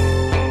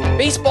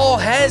 Baseball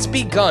has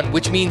begun,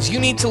 which means you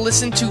need to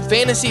listen to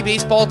Fantasy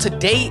Baseball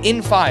Today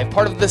in 5,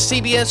 part of the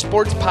CBS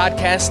Sports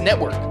Podcast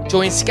Network.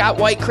 Join Scott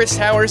White, Chris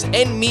Towers,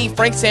 and me,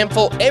 Frank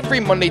Samfel, every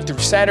Monday through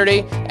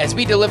Saturday as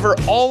we deliver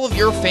all of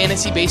your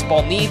fantasy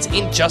baseball needs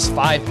in just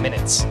 5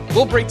 minutes.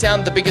 We'll break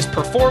down the biggest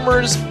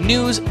performers,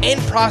 news, and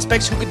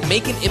prospects who could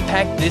make an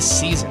impact this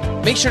season.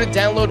 Make sure to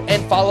download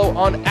and follow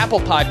on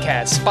Apple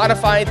Podcasts,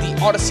 Spotify,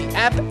 the Odyssey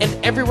app, and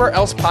everywhere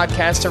else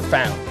podcasts are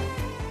found.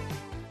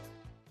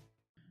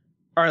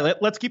 All right,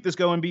 let's keep this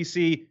going,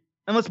 BC,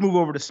 and let's move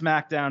over to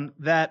SmackDown.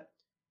 That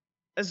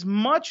as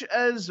much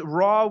as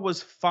Raw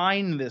was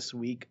fine this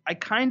week, I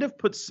kind of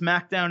put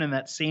SmackDown in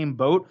that same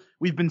boat.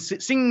 We've been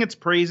singing its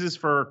praises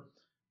for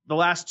the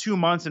last 2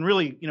 months, and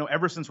really,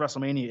 ever since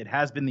WrestleMania, it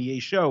has been the A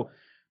show.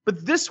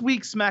 But this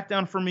week's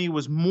SmackDown for me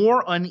was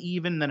more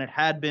uneven than it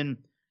had been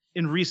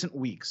in recent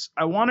weeks.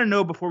 I want to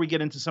know, before we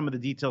get into some of the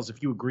details,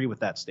 if you agree with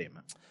that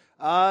statement.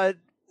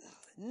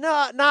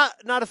 No,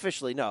 not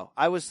officially. No,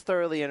 I was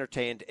thoroughly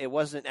entertained. It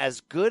wasn't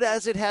as good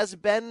as it has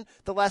been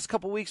the last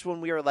couple weeks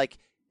when we were like,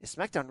 is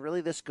SmackDown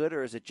really this good,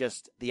 or is it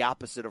just the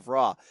opposite of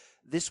Raw?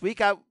 This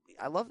week, I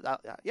loved.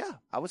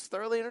 I was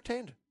thoroughly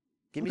entertained.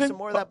 Give me some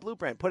more of that Blue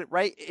Brand.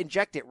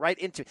 Inject it right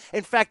into.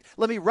 In fact,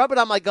 let me rub it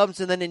on my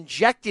gums and then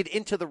inject it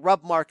into the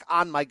rub mark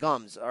on my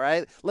gums. All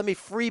right, let me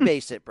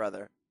freebase it,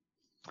 brother.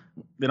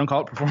 They don't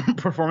call it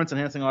performance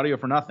enhancing audio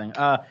for nothing.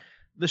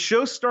 The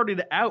show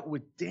started out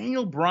with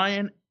Daniel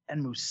Bryan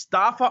and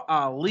Mustafa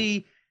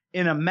Ali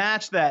in a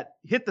match that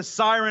hit the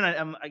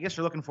siren. I guess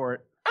you're looking for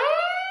it.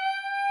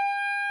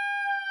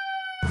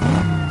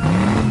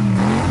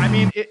 I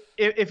mean,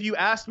 if you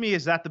asked me,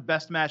 is that the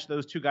best match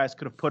those two guys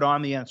could have put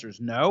on? The answer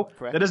is no.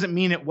 Correct. That doesn't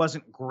mean it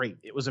wasn't great.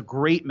 It was a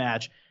great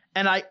match.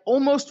 And I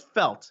almost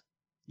felt,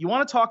 you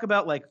want to talk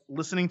about like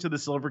listening to the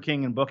Silver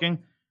King and booking?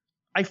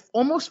 I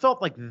almost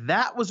felt like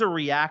that was a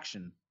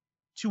reaction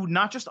to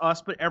not just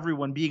us, but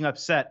everyone being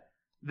upset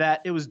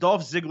that it was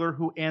Dolph Ziggler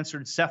who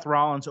answered Seth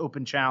Rollins'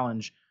 open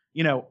challenge,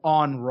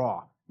 on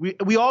Raw.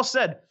 We all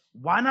said,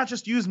 why not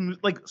just use,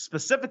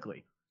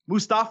 specifically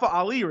Mustafa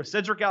Ali or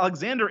Cedric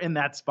Alexander in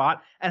that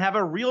spot and have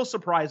a real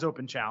surprise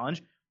open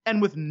challenge? And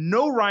with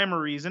no rhyme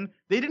or reason,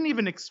 they didn't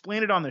even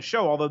explain it on the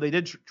show, although they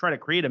did try to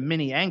create a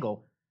mini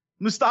angle.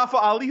 Mustafa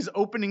Ali's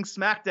opening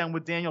SmackDown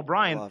with Daniel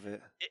Bryan. Love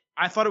it.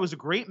 I thought it was a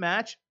great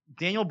match.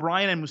 Daniel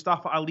Bryan and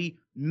Mustafa Ali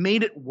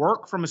made it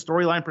work from a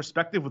storyline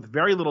perspective with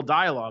very little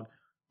dialogue.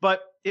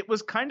 But it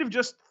was kind of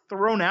just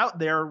thrown out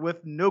there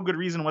with no good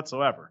reason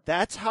whatsoever.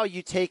 That's how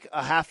you take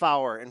a half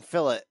hour and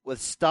fill it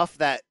with stuff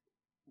that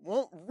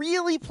won't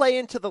really play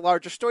into the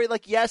larger story.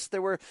 Like, yes, they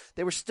were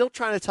still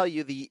trying to tell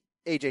you the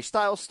AJ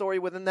Styles story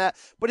within that,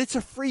 but it's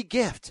a free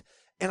gift.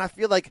 And I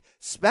feel like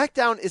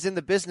SmackDown is in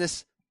the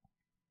business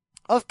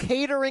of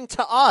catering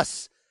to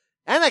us.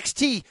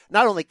 NXT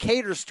not only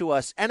caters to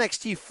us,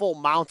 NXT full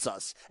mounts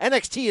us.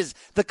 NXT is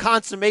the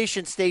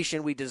consummation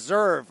station we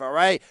deserve, all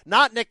right?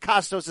 Not Nick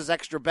Costos'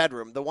 extra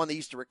bedroom, the one they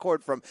used to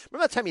record from.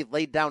 Remember that time he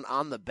laid down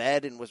on the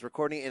bed and was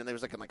recording it, and there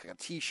was like a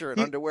T-shirt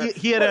and underwear?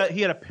 He had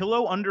a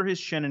pillow under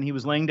his chin, and he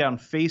was laying down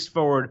face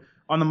forward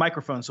on the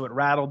microphone, so it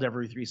rattled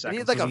every 3 seconds. He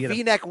had like a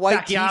V-neck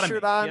white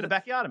T-shirt on. He had a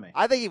bacchiotomy.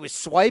 I think he was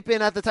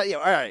swiping at the time. Yeah,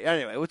 all right,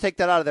 anyway, we'll take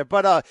that out of there.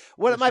 But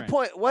what was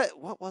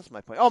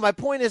my point? Oh, my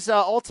point is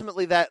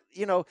ultimately that,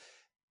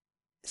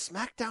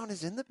 SmackDown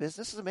is in the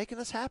business of making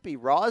us happy.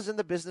 Raw is in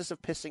the business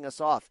of pissing us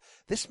off.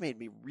 This made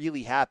me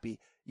really happy.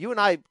 You and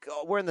I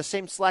were in the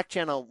same Slack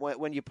channel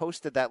when you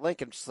posted that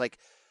link. I'm just like,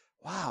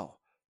 wow,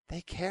 they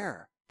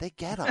care. They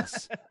get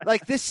us.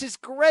 Like, this is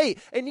great.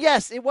 And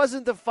yes, it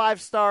wasn't the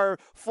 5-star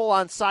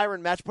full-on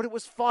siren match, but it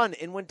was fun.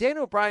 And when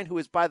Daniel Bryan, who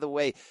is, by the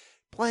way,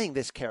 playing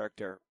this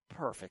character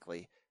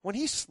perfectly, when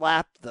he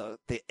slapped the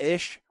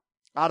ish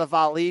out of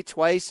Ali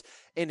twice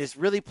and is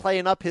really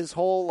playing up his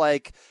whole,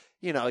 like,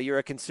 you're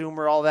a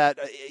consumer, all that,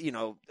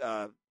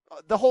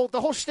 the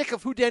whole shtick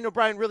of who Daniel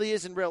Bryan really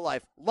is in real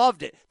life.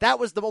 Loved it. That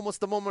was almost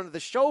the moment of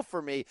the show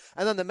for me.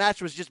 And then the match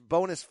was just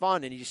bonus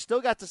fun. And you still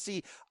got to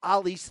see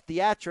Ali's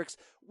theatrics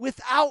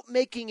without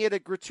making it a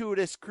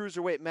gratuitous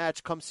cruiserweight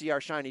match. Come see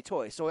our shiny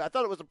toy. So I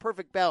thought it was a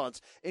perfect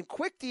balance. And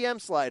quick DM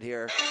slide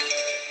here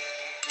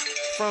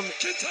from,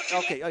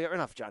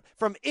 enough, John.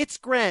 From It's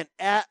Grant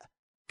at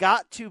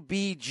Got to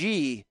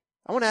BG.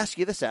 I want to ask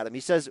you this, Adam. He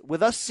says,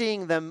 with us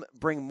seeing them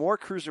bring more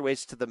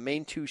cruiserweights to the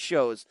main 2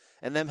 shows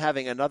and them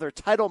having another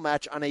title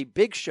match on a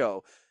big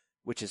show,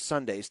 which is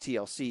Sunday's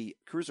TLC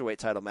cruiserweight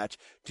title match,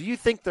 do you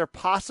think they're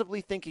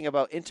possibly thinking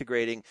about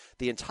integrating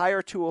the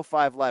entire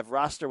 205 Live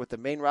roster with the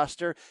main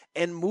roster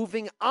and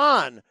moving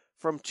on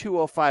from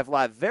 205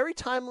 Live? Very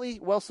timely,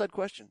 well-said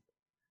question.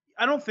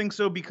 I don't think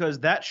so, because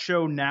that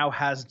show now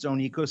has its own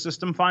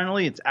ecosystem.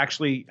 Finally, it's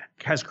actually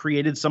has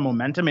created some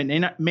momentum.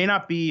 It may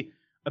not be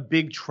a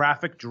big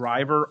traffic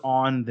driver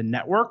on the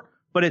network,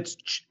 but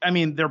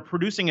they're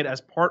producing it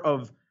as part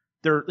of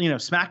their,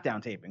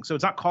 SmackDown taping. So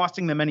it's not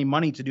costing them any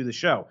money to do the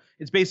show.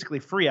 It's basically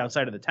free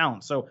outside of the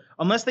talent. So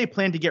unless they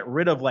plan to get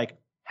rid of like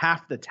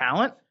half the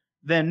talent,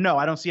 then no,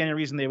 I don't see any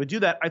reason they would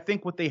do that. I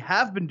think what they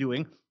have been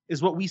doing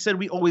is what we said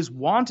we always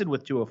wanted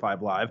with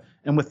 205 Live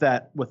and with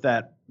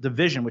that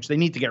division, which they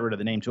need to get rid of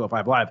the name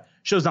 205 Live.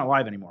 Show's not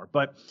live anymore,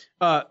 but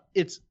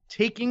it's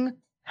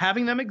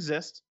having them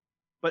exist,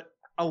 but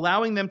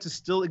allowing them to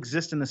still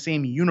exist in the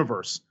same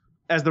universe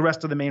as the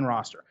rest of the main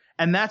roster.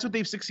 And that's what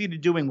they've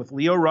succeeded doing with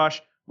Lio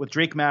Rush, with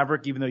Drake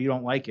Maverick, even though you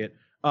don't like it.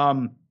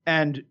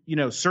 And,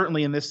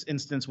 certainly in this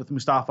instance with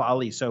Mustafa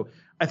Ali. So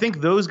I think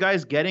those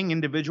guys getting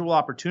individual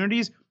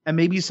opportunities, and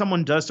maybe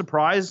someone does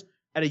surprise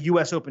at a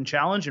U.S. Open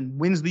Challenge and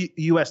wins the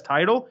U.S.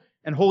 title,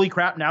 and holy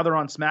crap, now they're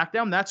on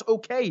SmackDown. That's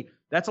okay.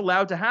 That's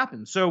allowed to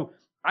happen. So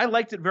I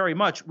liked it very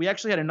much. We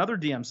actually had another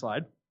DM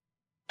slide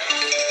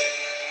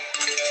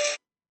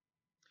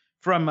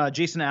from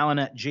Jason Allen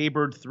at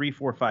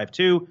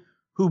Jaybird3452,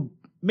 who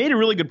made a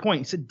really good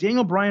point. He said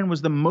Daniel Bryan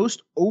was the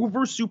most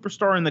over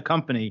superstar in the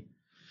company.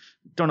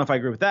 Don't know if I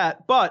agree with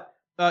that, but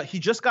he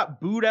just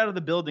got booed out of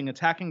the building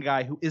attacking a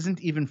guy who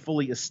isn't even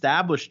fully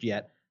established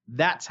yet.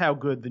 That's how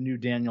good the new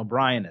Daniel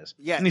Bryan is.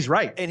 Yeah, and he's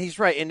right. And he's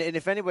right. And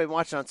if anybody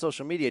watching on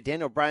social media,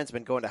 Daniel Bryan's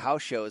been going to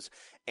house shows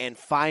and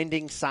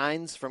finding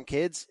signs from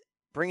kids,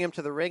 bring him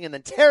to the ring, and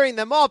then tearing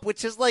them up,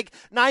 which is like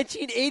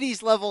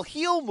 1980s level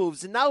heel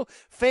moves. And now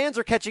fans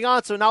are catching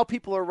on, so now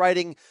people are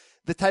writing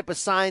the type of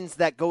signs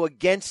that go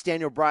against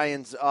Daniel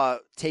Bryan's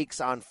takes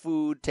on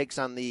food, takes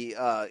on the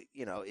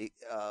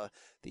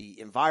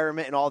the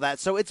environment and all that.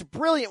 So it's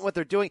brilliant what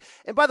they're doing.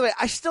 And by the way,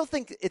 I still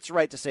think it's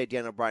right to say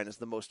Daniel Bryan is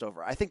the most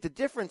over. I think the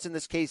difference in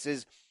this case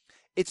is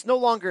it's no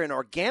longer an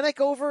organic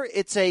over,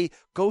 it's a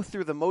go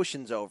through the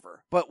motions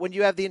over. But when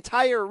you have the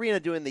entire arena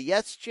doing the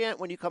yes chant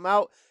when you come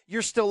out,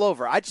 you're still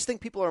over. I just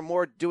think people are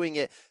more doing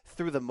it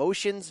through the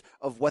motions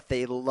of what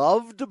they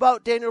loved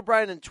about Daniel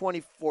Bryan in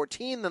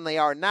 2014 than they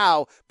are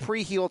now.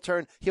 Pre-heel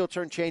turn, heel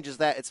turn changes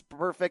that. It's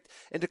perfect.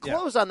 And to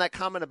close on that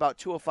comment about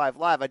 205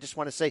 Live, I just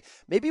want to say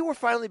maybe we're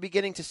finally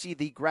beginning to see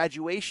the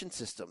graduation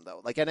system,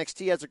 though. Like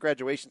NXT has a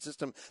graduation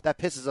system that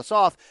pisses us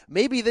off.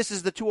 Maybe this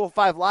is the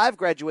 205 Live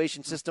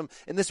graduation system,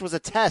 and this was a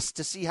test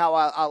to see how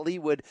Ali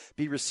would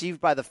be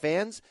received by the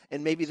fans,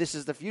 and maybe this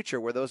is the future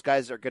where those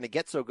guys are going to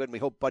get so good, and we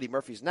hope Buddy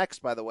Murphy's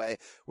next, by the way,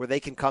 where they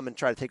can come and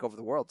try to take over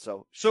the world.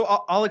 So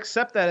I'll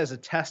accept that as a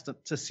test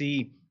to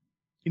see,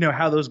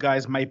 how those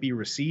guys might be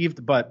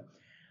received. But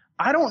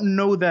I don't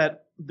know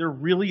that there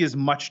really is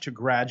much to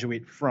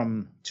graduate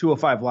from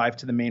 205 Live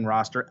to the main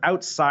roster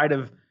outside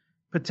of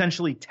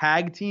potentially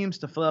tag teams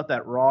to fill out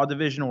that Raw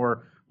division,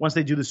 or once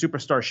they do the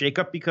superstar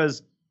shakeup,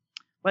 because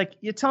like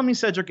you tell me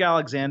Cedric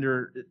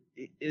Alexander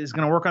is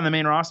going to work on the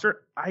main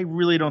roster. I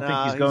really don't think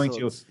he's going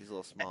to. He's a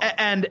little small.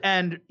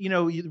 And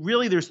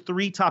really there's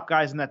three top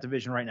guys in that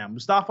division right now.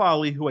 Mustafa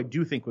Ali, who I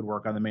do think would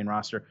work on the main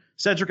roster.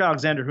 Cedric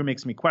Alexander, who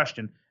makes me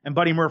question. And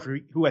Buddy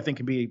Murphy, who I think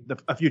can be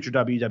a future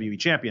WWE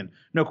champion.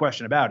 No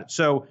question about it.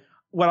 So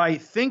what I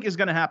think is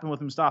going to happen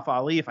with Mustafa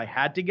Ali, if I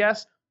had to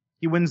guess,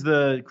 he wins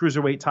the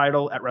Cruiserweight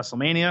title at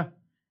WrestleMania.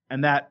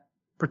 And that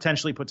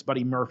potentially puts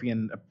Buddy Murphy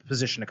in a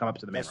position to come up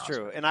to the main roster. That's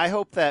true. And I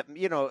hope that,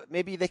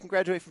 maybe they can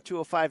graduate from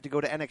 205 to go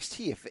to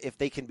NXT if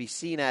they can be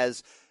seen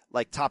as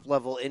like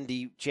top-level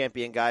indie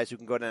champion guys who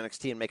can go to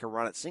NXT and make a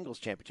run at singles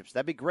championships.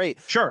 That'd be great.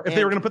 Sure. If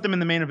they were going to put them in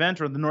the main event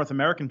or the North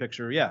American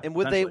picture, yeah. And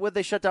would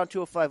they shut down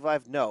 205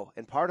 Live? No.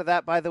 And part of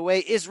that, by the way,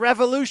 is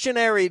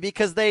revolutionary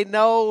because they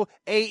know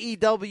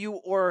AEW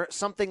or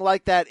something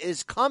like that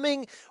is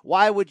coming.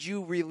 Why would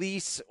you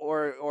release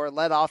or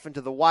let off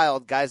into the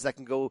wild guys that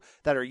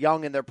are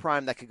young in their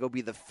prime that could go be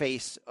the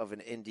face of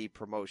an indie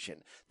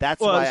promotion?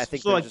 That's why I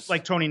think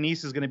like Tony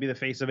Nese is going to be the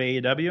face of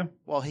AEW?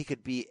 Well, he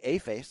could be a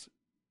face.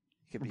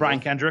 Brian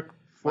Kendrick.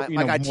 My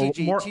guy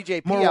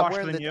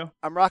TJP.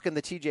 I'm rocking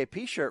the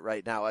TJP shirt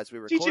right now as we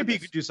record.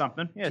 TJP could do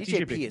something. Yeah,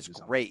 TJP is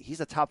great.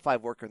 He's a top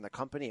 5 worker in the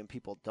company, and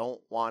people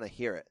don't want to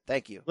hear it.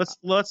 Thank you.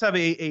 Let's have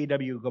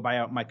AEW go buy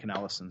out Mike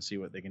Kanellis and see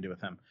what they can do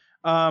with him.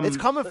 It's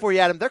coming for you,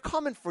 Adam. They're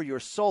coming for your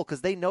soul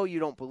because they know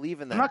you don't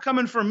believe in that. They're not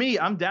coming for me.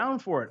 I'm down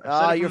for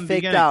it. You're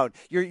fake down.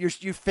 You're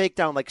fake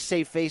down, like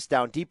save face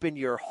down, deep in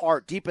your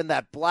heart, deep in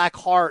that black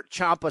heart,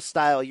 Ciampa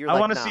style. I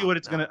want to see what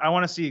it's gonna. I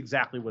want to see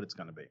exactly what it's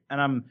gonna be,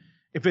 and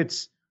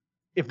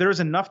if there's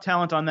enough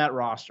talent on that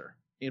roster,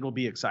 it'll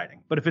be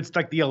exciting. But if it's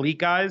like the elite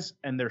guys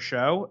and their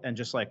show and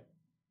just like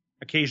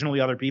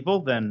occasionally other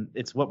people, then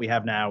it's what we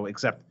have now,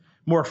 except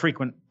more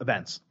frequent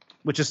events,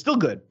 which is still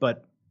good.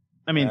 But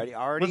I mean,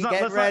 already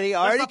getting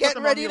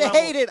ready to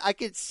hate it. I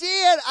can see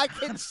it.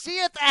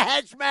 The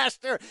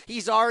Hedgemaster.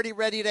 He's already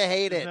ready to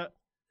hate it.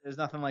 There's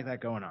nothing like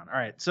that going on. All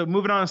right. So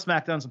moving on to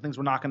SmackDown, some things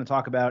we're not going to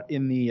talk about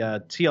in the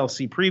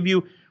TLC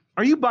preview.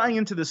 Are you buying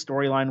into this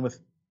storyline with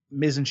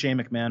Miz and Shane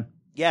McMahon?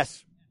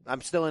 Yes.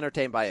 I'm still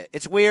entertained by it.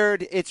 It's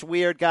weird,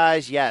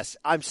 guys. Yes,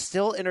 I'm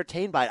still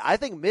entertained by it. I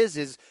think Miz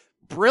is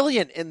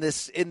brilliant in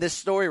this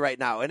story right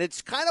now, and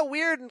it's kind of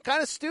weird and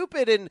kind of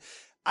stupid, and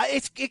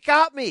it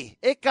got me.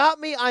 It got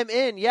me. I'm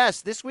in.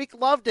 Yes, this week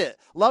loved it.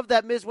 Loved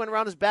that Miz went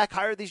around his back,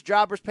 hired these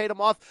jobbers, paid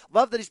them off.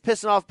 Love that he's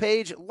pissing off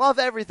Paige. Love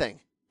everything.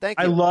 Thank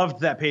you. I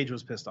loved that Paige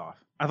was pissed off.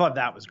 I thought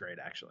that was great,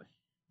 actually.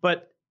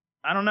 But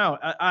I don't know.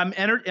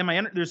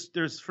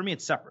 There's for me,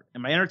 it's separate.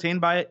 Am I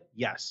entertained by it?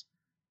 Yes.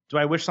 Do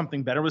I wish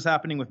something better was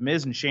happening with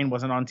Miz and Shane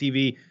wasn't on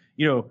TV,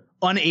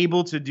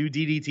 unable to do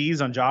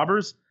DDTs on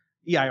jobbers?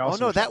 Yeah, I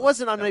also. Oh, no, that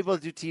wasn't unable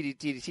to do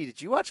DDT.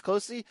 Did you watch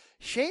closely?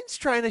 Shane's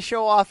trying to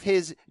show off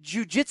his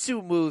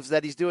jiu-jitsu moves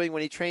that he's doing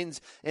when he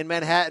trains in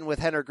Manhattan with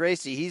Henner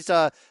Gracie. He's,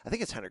 I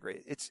think it's Henner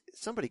Gracie. It's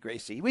somebody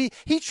Gracie.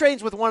 He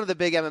trains with one of the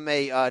big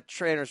MMA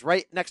trainers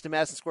right next to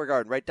Madison Square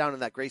Garden, right down in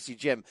that Gracie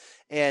gym.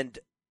 And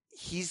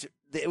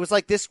it was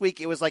like this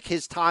week, it was like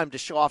his time to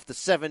show off the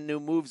 7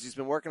 new moves he's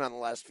been working on the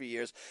last few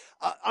years.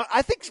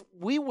 I think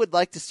we would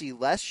like to see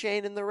less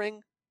Shane in the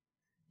ring.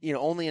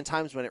 Only in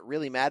times when it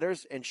really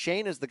matters. And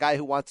Shane is the guy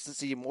who wants to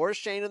see more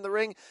Shane in the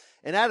ring.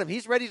 And Adam,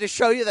 he's ready to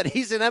show you that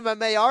he's an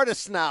MMA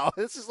artist now.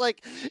 This is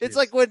like, it's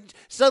like when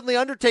suddenly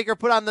Undertaker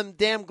put on them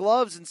damn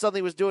gloves and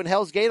suddenly was doing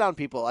Hell's Gate on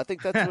people. I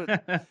think that's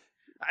what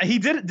he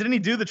did. Didn't he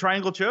do the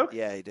triangle choke?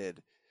 Yeah, he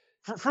did.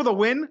 For the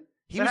win?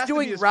 He was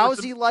doing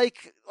Rousey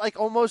like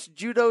almost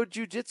judo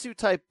jiu-jitsu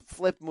type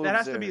flip moves. That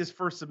has to be his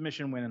first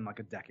submission win in like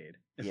a decade,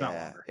 if not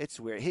longer. It's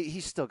weird.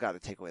 He's still got to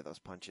take away those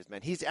punches,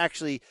 man. He's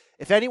actually,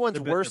 if anyone's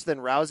worse than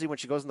Rousey when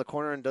she goes in the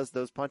corner and does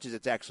those punches,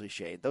 it's actually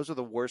Shane. Those are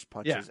the worst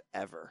punches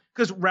ever.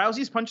 Because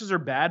Rousey's punches are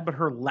bad, but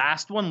her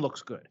last one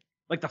looks good.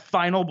 Like the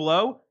final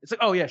blow, it's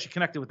like, oh yeah, she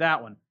connected with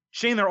that one.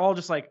 Shane, they're all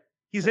just like,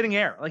 he's hitting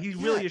air. Like he's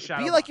really a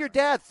shadow. Be like your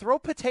dad. Throw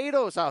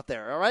potatoes out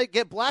there, all right?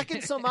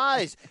 Blacken some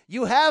eyes.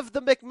 You have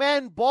the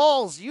McMahon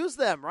balls. Use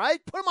them,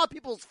 right? Put them on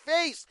people's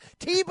face.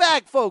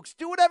 Teabag, folks.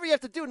 Do whatever you have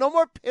to do. No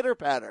more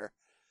pitter-patter.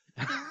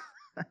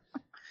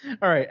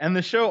 All right, and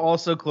the show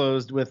also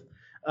closed with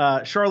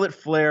Charlotte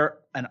Flair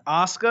and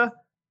Asuka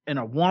in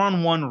a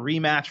one-on-one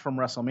rematch from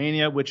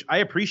WrestleMania, which I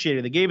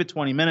appreciated. They gave it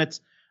 20 minutes.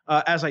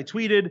 As I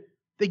tweeted,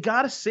 they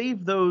got to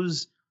save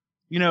those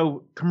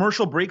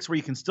commercial breaks where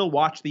you can still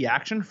watch the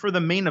action for the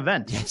main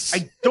event. Yes.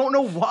 I don't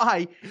know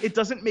why it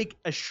doesn't make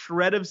a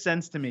shred of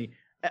sense to me,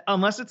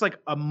 unless it's like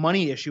a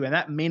money issue, and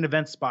that main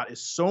event spot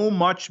is so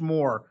much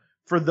more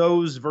for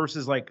those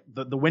versus like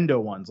the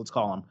window ones, let's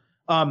call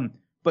them.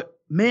 But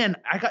man,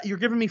 you're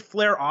giving me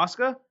Flair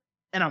Asuka,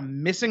 and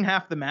I'm missing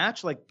half the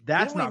match. Like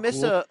that's not cool.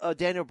 Didn't we miss a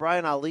Daniel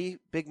Bryan Ali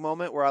big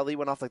moment where Ali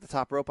went off like the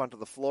top rope onto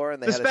the floor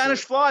and they the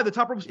Spanish Fly, the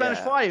top rope Spanish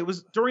Fly? It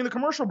was during the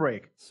commercial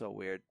break. So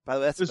weird. By the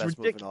way, that's the best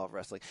move in all of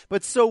wrestling.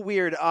 But so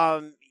weird.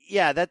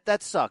 Yeah,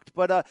 that sucked.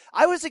 But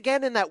I was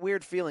again in that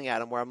weird feeling,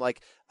 Adam, where I'm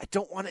like, I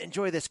don't want to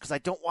enjoy this because I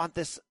don't want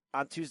this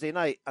on Tuesday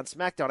night on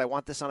SmackDown. I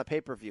want this on a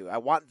pay-per-view. I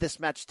want this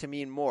match to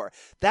mean more.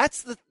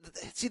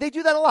 See, they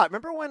do that a lot.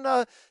 Remember when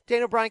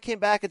Daniel Bryan came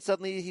back and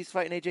suddenly he's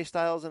fighting AJ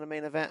Styles in a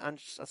main event on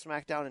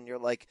SmackDown, and you're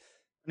like,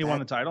 he won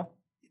the title?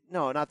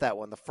 No, not that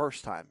one. The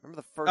first time.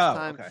 Remember the first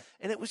time? Okay.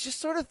 And it was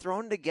just sort of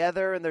thrown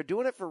together, and they're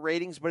doing it for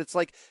ratings, but it's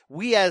like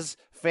we as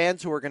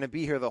fans who are going to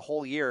be here the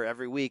whole year,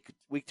 every week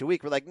to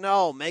week, we're like,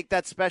 no, make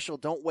that special.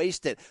 Don't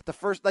waste it. The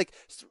first, like,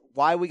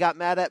 why we got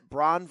mad at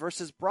Braun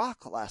versus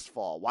Brock last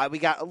fall. Why we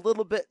got a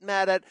little bit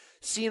mad at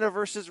Cena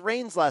versus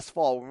Reigns last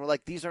fall when we're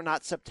like, these are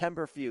not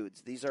September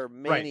feuds. These are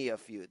Mania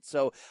feuds.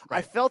 So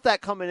I felt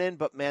that coming in,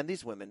 but man,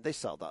 these women, they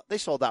sold out. They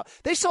sold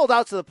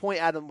out to the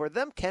point, Adam, where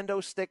them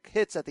kendo stick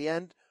hits at the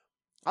end,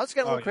 I was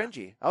getting a little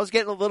cringy. I was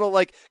getting a little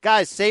like,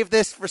 guys, save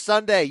this for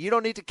Sunday. You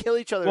don't need to kill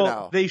each other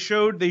now. They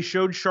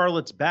showed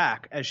Charlotte's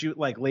back as she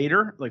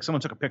later,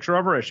 someone took a picture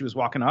of her as she was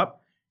walking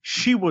up.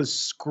 She was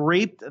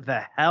scraped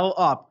the hell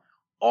up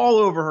all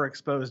over her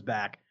exposed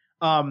back.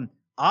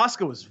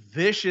 Asuka was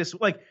vicious.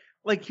 Like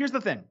here's the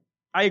thing.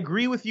 I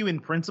agree with you in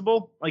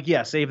principle.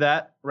 Save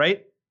that,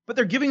 right? But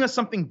they're giving us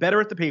something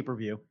better at the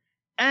pay-per-view.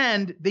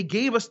 And they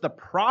gave us the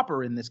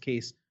proper, in this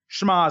case,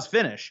 schmaz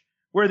finish,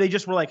 where they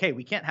just were like, hey,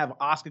 we can't have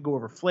Asuka go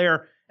over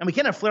Flair, and we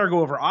can't have Flair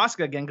go over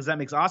Asuka again because that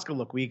makes Asuka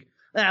look weak.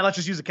 Let's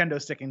just use a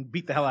kendo stick and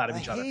beat the hell out of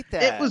each other. I hate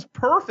that. It was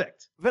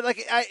perfect. But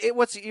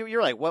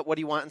you're like, what do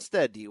you want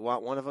instead? Do you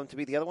want one of them to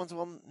be the other ones?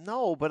 Well,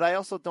 no, but I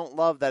also don't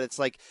love that it's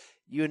like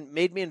you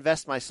made me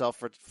invest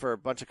myself for a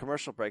bunch of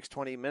commercial breaks,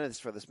 20 minutes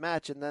for this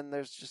match, and then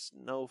there's just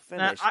no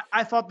finish.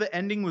 I thought the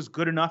ending was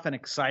good enough and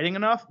exciting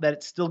enough that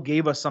it still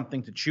gave us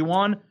something to chew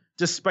on,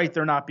 despite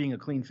there not being a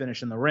clean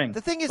finish in the ring.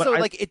 The thing is,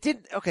 it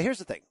didn't. Okay, here's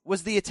the thing: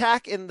 was the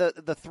attack in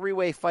the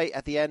three-way fight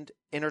at the end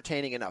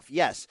entertaining enough?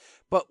 Yes,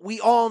 but we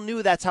all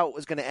knew that's how it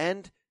was going to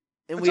end,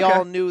 and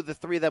all knew the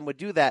three of them would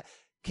do that.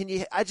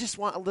 I just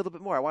want a little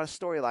bit more. I want a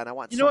storyline. I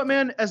want You know what,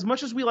 man? As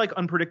much as we like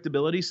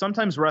unpredictability,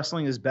 sometimes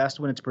wrestling is best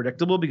when it's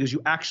predictable because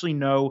you actually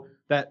know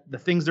that the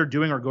things they're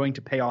doing are going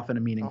to pay off in a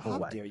meaningful way.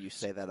 How dare you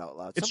say that out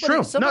loud? It's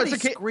true. Somebody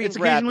it's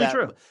occasionally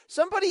true.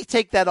 Somebody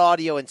take that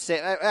audio and say,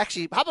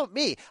 actually, how about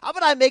me? How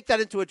about I make that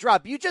into a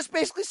drop? You just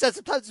basically said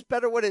sometimes it's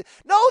better when it.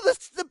 No,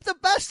 the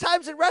best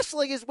times in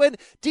wrestling is when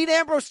Dean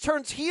Ambrose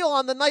turns heel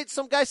on the night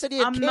some guy said he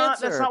had cancer.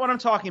 That's not what I'm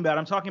talking about.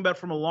 I'm talking about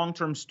from a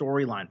long-term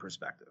storyline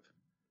perspective.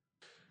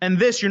 And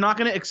this, you're not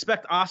going to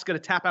expect Asuka to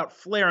tap out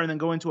Flair and then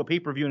go into a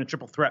pay-per-view in a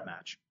triple threat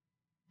match.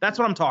 That's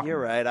what I'm talking about.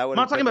 You're right. I'm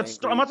not talking about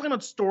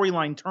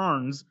storyline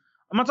turns.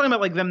 I'm not talking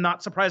about like them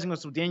not surprising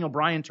us with Daniel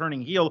Bryan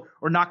turning heel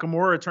or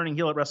Nakamura turning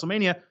heel at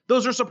WrestleMania.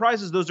 Those are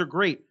surprises. Those are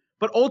great.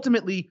 But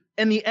ultimately,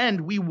 in the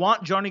end, we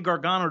want Johnny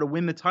Gargano to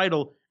win the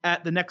title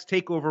at the next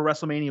TakeOver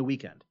WrestleMania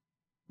weekend.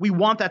 We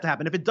want that to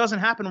happen. If it doesn't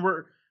happen,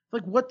 we're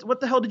like, what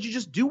the hell did you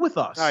just do with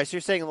us? All right, so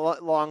you're saying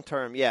long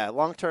term,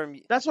 long term.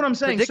 That's what I'm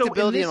saying. Predictability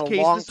So in this in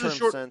a long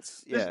term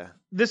sense,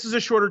 this is a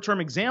shorter term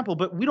example.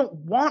 But we don't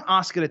want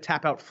Asuka to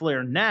tap out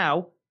Flair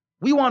now.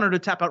 We want her to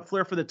tap out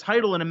Flair for the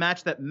title in a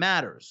match that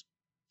matters.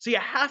 So you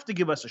have to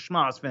give us a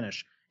schmoz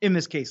finish in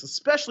this case,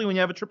 especially when you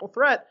have a triple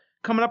threat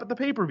coming up at the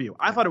pay-per-view.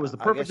 I thought it was the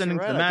perfect ending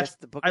to the match.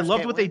 I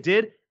loved what they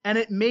did, and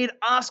it made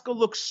Asuka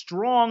look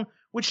strong,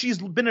 which she's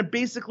been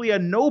basically a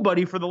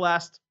nobody for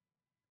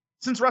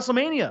since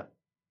WrestleMania.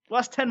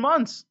 Last 10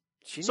 months.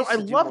 So I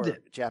loved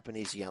it.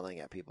 Japanese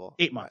yelling at people.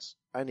 8 months.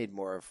 I need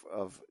more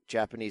of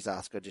Japanese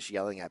Asuka just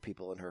yelling at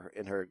people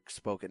in her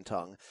spoken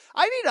tongue.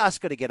 I need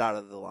Asuka to get out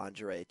of the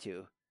lingerie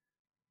too.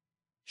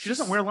 She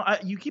doesn't wear.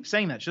 You keep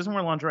saying that she doesn't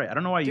wear lingerie. I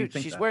don't know why you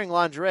think she's that. wearing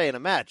lingerie in a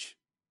match.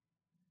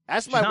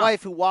 Ask my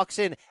wife who walks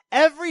in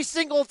every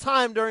single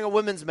time during a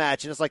women's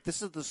match and it's like,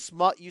 this is the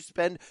smut you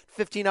spend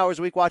 15 hours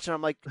a week watching.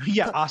 I'm like,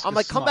 Asuka's I'm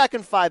like, come back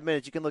in 5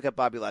 minutes. You can look at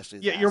Bobby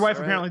Lashley's ass, your wife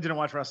right? apparently didn't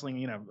watch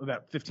wrestling,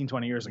 about 15,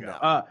 20 years ago.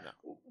 No.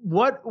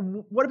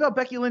 What about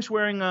Becky Lynch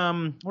wearing,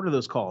 what are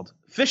those called?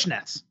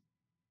 Fishnets.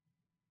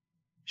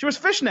 She wears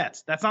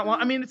fishnets. That's not,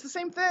 I mean, it's the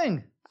same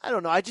thing. I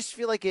don't know. I just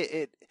feel like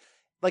it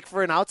like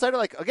for an outsider,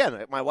 like,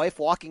 again, my wife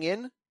walking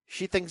in,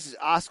 she thinks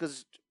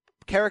Asuka's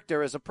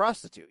character as a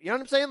prostitute. You know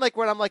what I'm saying? Like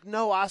when I'm like,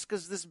 no,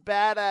 Asuka's this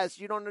badass.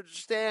 You don't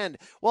understand.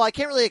 Well, I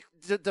can't really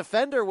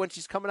defend her when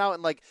she's coming out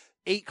in like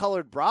 8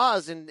 colored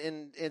bras and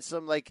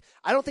some like.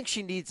 I don't think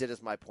she needs it.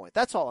 Is my point.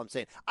 That's all I'm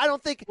saying. I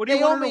don't think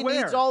Naomi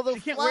needs all the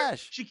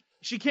flash.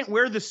 She can't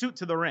wear the suit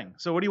to the ring.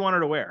 So what do you want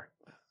her to wear?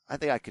 I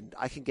think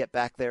I can get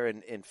back there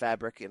in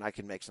fabric and I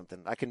can make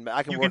something. I can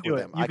work with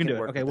them. You can do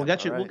it. Okay, we'll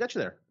get you. We'll get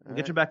you there. We'll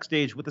get you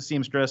backstage with the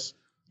seamstress.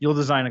 You'll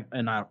design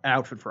an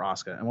outfit for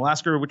Asuka, and we'll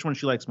ask her which one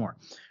she likes more.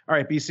 All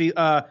right, BC.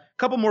 A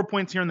couple more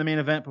points here in the main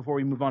event before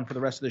we move on for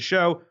the rest of the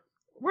show.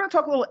 We're going to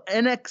talk a little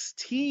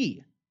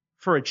NXT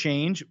for a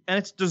change, and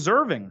it's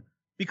deserving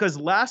because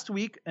last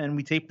week, and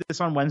we taped this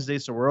on Wednesday,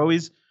 so we're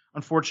always,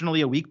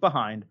 unfortunately, a week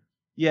behind.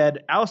 You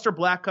had Aleister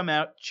Black come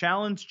out,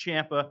 challenge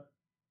Ciampa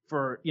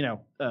for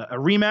a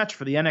rematch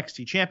for the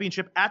NXT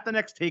Championship at the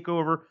next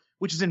TakeOver,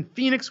 which is in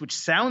Phoenix, which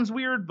sounds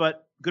weird,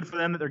 but good for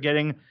them that they're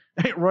getting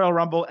Royal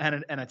Rumble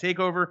and a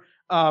TakeOver.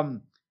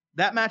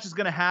 That match is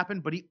going to happen,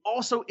 but he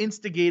also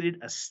instigated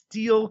a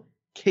steel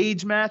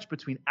cage match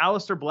between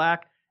Aleister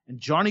Black and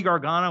Johnny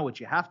Gargano, which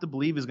you have to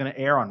believe is going to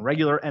air on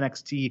regular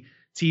NXT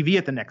TV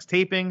at the next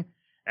taping.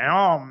 And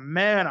oh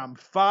man, I'm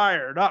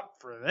fired up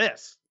for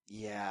this.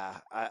 Yeah,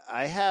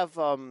 I have.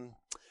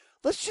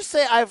 Let's just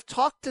say I've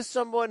talked to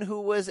someone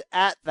who was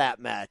at that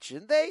match,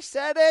 and they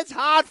said it's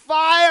hot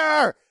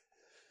fire.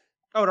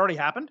 Oh, it already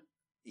happened?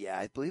 Yeah,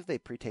 I believe they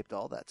pre-taped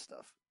all that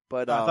stuff.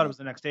 But I thought it was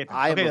the next taping.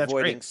 I am that's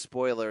avoiding great.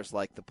 Spoilers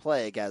like the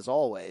plague, as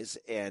always,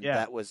 and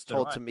that was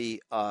told to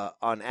me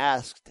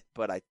unasked,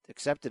 but I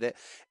accepted it.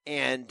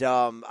 And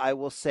I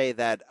will say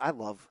that I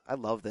love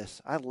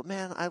this. I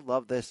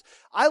love this.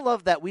 I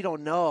love that we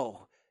don't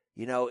know.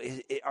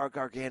 Are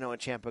Gargano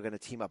and Ciampa going to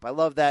team up? I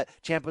love that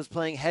Ciampa's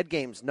playing head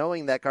games,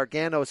 knowing that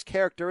Gargano's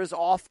character is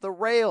off the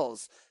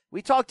rails.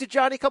 We talked to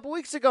Johnny a couple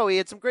weeks ago. He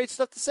had some great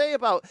stuff to say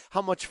about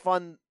how much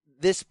fun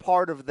this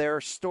part of their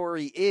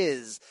story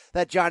is,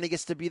 that Johnny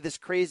gets to be this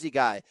crazy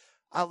guy.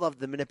 I love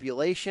the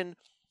manipulation.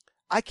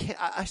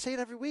 I say it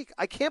every week.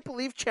 I can't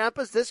believe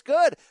Ciampa's this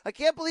good. I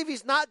can't believe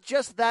he's not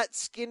just that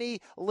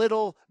skinny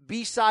little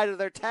B-side of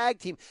their tag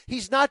team.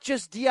 He's not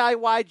just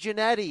DIY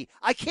Jannetty.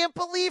 I can't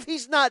believe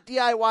he's not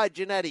DIY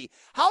Jannetty.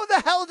 How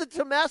the hell did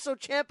Tommaso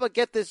Ciampa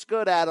get this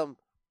good, Adam?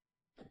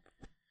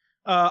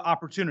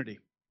 Opportunity.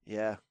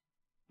 Yeah.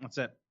 That's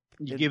it.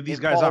 You give these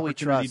guys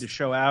opportunity to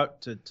show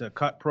out, to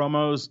cut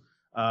promos,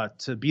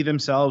 to be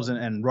themselves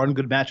and run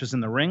good matches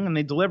in the ring, and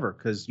they deliver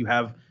because you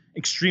have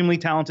extremely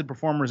talented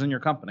performers in your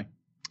company.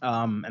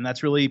 And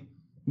that's really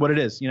what it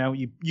is.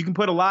 You can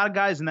put a lot of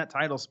guys in that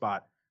title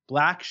spot.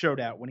 Black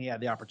showed out when he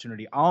had the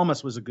opportunity.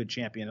 Almas was a good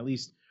champion, at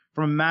least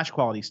from a match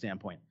quality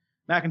standpoint.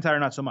 McIntyre,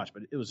 not so much,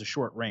 but it was a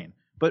short reign.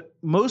 But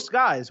most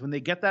guys, when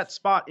they get that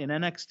spot in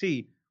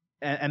NXT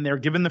and they're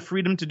given the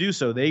freedom to do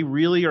so, they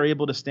really are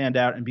able to stand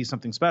out and be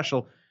something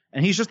special.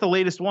 And he's just the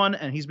latest one,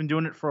 and he's been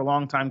doing it for a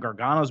long time.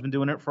 Gargano's been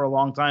doing it for a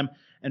long time.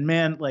 And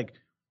man, like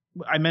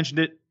I mentioned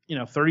it,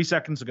 30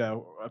 seconds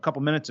ago, a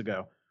couple minutes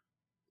ago,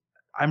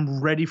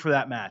 I'm ready for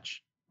that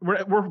match.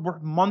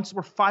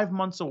 We're 5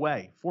 months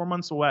away, 4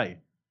 months away.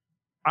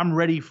 I'm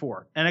ready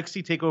for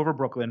NXT TakeOver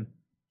Brooklyn,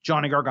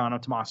 Johnny Gargano,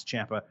 Tommaso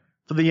Ciampa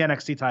for the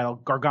NXT title,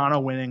 Gargano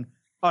winning,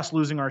 us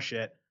losing our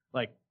shit.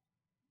 Like,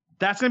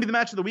 that's going to be the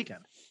match of the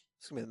weekend.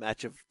 It's going to be the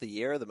match of the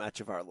year, the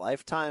match of our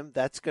lifetime.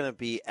 That's going to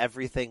be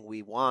everything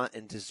we want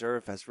and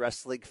deserve as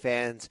wrestling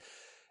fans.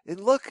 And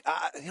look,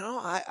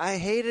 I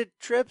hated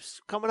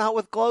Trips coming out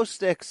with glow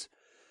sticks.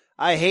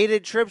 I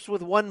hated Trips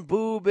with one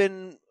boob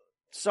in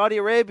Saudi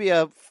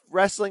Arabia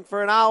wrestling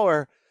for an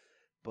hour.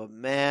 But,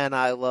 man,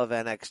 I love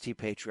NXT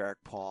Patriarch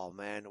Paul,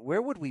 man.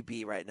 Where would we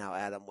be right now,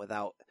 Adam,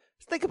 without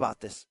 – think about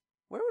this.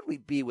 Where would we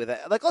be with it?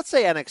 Like, let's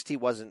say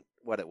NXT wasn't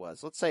what it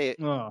was. Let's say –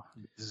 oh,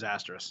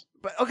 disastrous.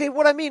 But, okay,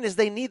 what I mean is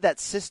they need that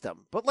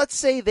system. But let's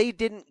say they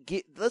didn't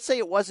get – let's say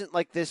it wasn't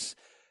like this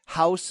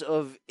house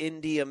of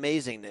indie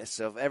amazingness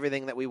of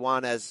everything that we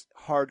want as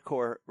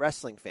hardcore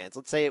wrestling fans.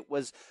 Let's say it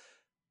was,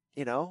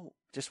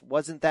 just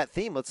wasn't that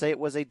theme. Let's say it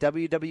was a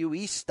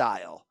WWE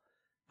style.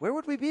 Where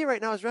would we be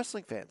right now as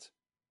wrestling fans?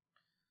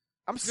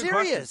 I'm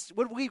serious.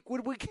 Would we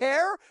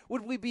care?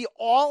 Would we be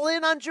all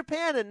in on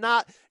Japan and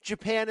not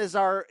Japan is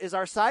our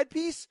side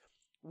piece?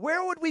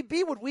 Where would we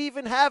be? Would we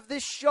even have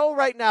this show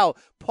right now?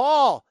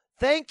 Paul,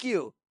 thank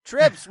you.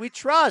 Trips, we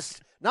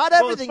trust. Not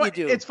everything you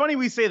do. It's funny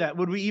we say that.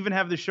 Would we even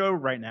have the show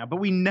right now? But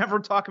we never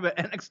talk about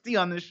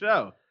NXT on this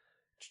show.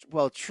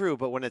 Well, true,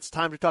 but when it's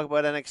time to talk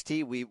about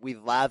NXT, we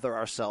lather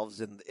ourselves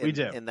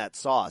in that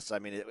sauce. I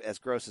mean, as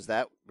gross as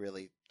that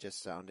really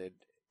just sounded,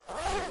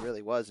 it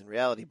really was in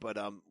reality. But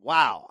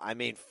wow, I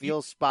mean,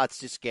 feel spots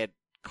just get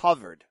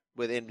covered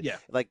within,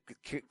 like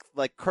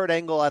Kurt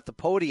Angle at the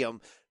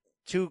podium,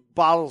 2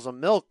 bottles of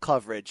milk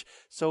coverage.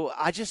 So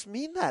I just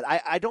mean that.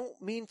 I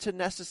don't mean to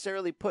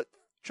necessarily put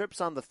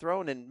Trips on the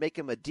throne and make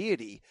him a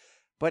deity,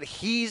 but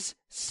he's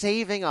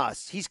saving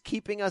us. He's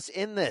keeping us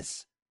in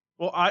this.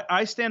 Well,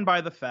 I stand by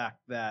the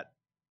fact that,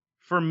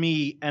 for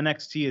me,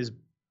 NXT is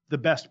the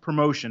best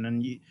promotion.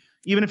 And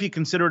even if you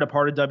consider it a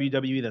part of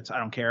WWE, I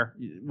don't care,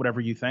 whatever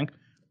you think.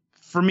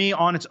 For me,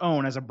 on its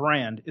own, as a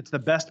brand, it's the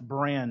best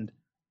brand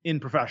in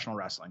professional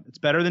wrestling. It's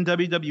better than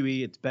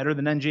WWE. It's better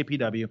than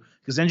NJPW.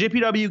 Because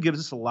NJPW gives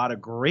us a lot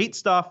of great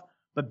stuff.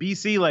 But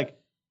BC,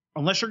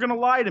 unless you're going to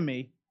lie to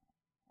me,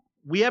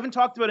 we haven't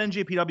talked about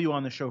NJPW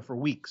on the show for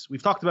weeks.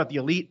 We've talked about the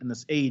Elite and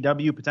this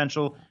AEW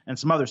potential and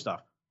some other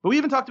stuff. But we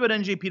haven't talked about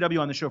NJPW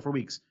on the show for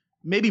weeks.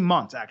 Maybe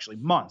months, actually.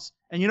 Months.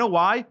 And you know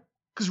why?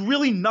 Because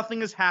really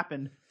nothing has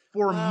happened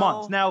for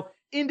months. Now,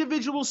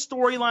 individual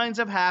storylines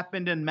have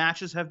happened and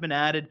matches have been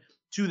added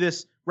to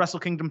this Wrestle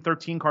Kingdom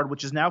 13 card,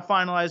 which is now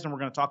finalized, and we're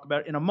going to talk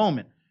about it in a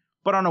moment.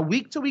 But on a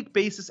week-to-week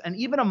basis and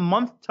even a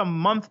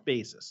month-to-month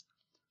basis,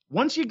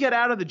 once you get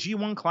out of the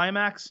G1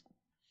 Climax,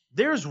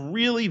 there's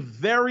really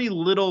very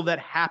little that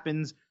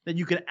happens that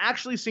you can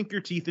actually sink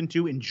your teeth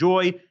into,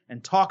 enjoy,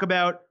 and talk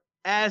about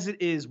as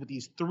it is with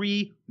these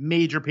 3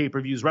 major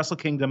pay-per-views, Wrestle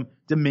Kingdom,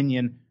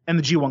 Dominion, and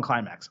the G1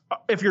 Climax.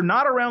 If you're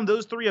not around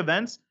those 3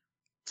 events,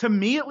 to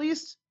me at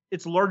least,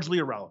 it's largely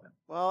irrelevant.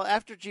 Well,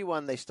 after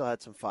G1, they still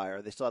had some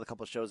fire. They still had a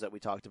couple of shows that we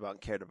talked about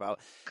and cared about.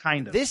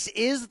 Kind of. This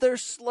is their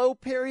slow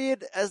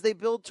period as they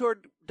build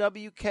toward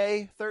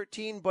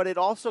WK13, but it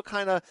also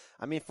kind of,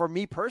 for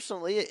me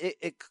personally,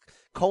 it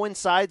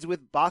coincides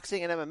with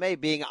boxing and MMA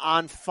being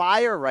on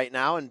fire right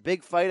now and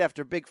big fight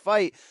after big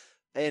fight.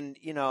 And,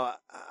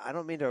 I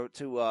don't mean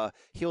to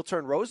heel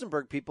turn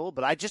Rosenberg people,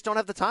 but I just don't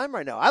have the time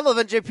right now. I love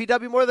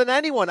NJPW more than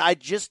anyone. I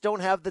just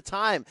don't have the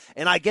time.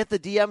 And I get the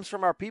DMs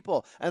from our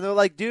people. And they're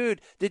like, dude,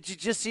 did you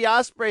just see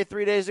Ospreay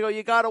 3 days ago?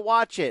 You got to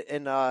watch it.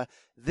 And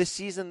this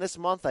season, this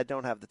month, I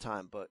don't have the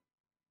time. But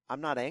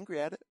I'm not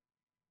angry at it.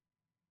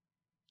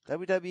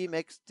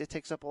 WWE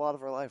takes up a lot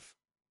of our life.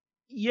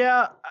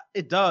 Yeah,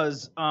 it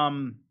does.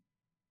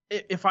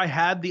 If I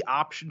had the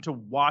option to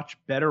watch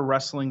better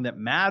wrestling that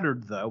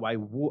mattered, though,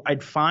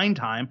 I'd find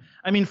time.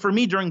 For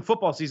me, during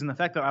football season, the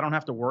fact that I don't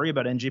have to worry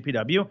about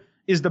NJPW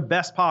is the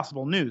best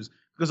possible news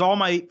because all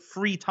my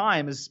free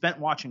time is spent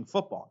watching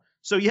football.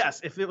 So, yes,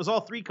 if it was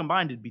all 3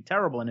 combined, it'd be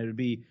terrible and it would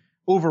be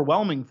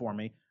overwhelming for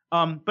me.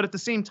 But at the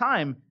same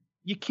time,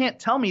 you can't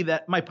tell me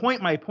that my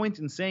point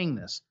in saying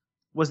this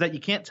was that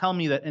you can't tell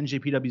me that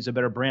NJPW is a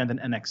better brand than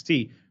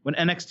NXT when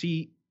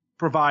NXT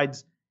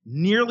provides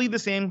nearly the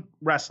same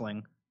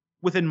wrestling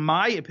with, in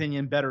my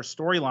opinion, better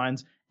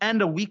storylines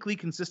and a weekly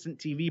consistent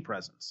TV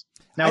presence.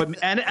 Now,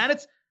 and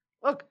it's,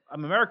 look,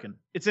 I'm American.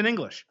 It's in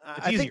English.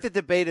 It's I think the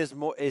debate is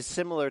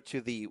similar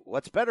to the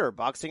what's better,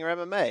 boxing or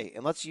MMA,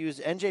 and let's use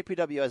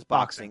NJPW as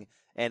boxing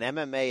and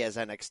MMA as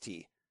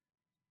NXT.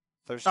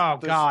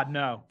 God,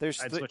 no.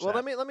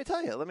 Let me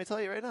tell you. Let me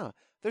tell you right now.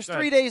 There's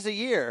 3 days a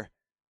year.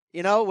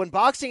 When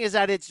boxing is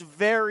at its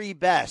very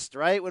best,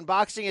 right? When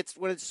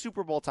it's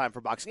Super Bowl time for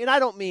boxing. And I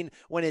don't mean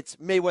when it's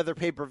Mayweather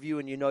pay-per-view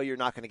and you're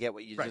not going to get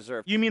what you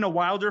deserve. You mean a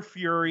Wilder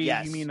Fury.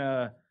 Yes. You mean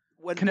a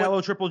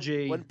Canelo Triple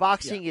G. When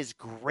boxing is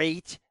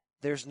great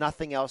there's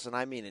nothing else, and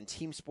I mean in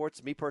team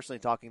sports, me personally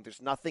talking,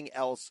 there's nothing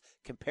else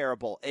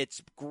comparable.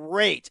 It's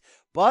great.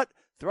 But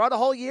throughout a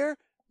whole year,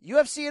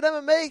 UFC and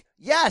MMA,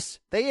 yes,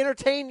 they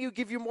entertain you,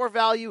 give you more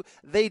value.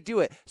 They do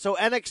it. So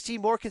NXT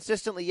more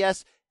consistently,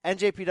 yes.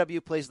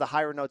 NJPW plays the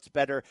higher notes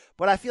better.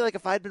 But I feel like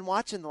if I had been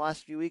watching the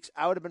last few weeks,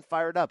 I would have been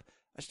fired up.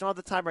 I just don't have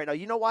the time right now.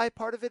 You know why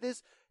part of it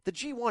is? The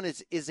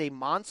G1 is a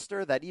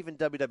monster that even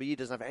WWE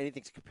doesn't have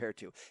anything to compare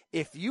to.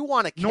 If you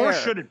want to care, nor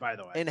should it, by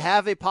the way, and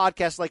have a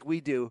podcast like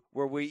we do,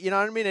 where we, you know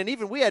what I mean, and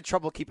even we had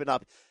trouble keeping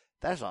up.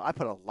 I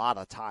put a lot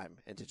of time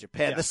into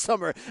Japan this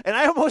summer, and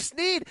I almost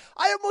need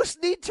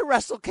to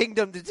Wrestle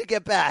Kingdom to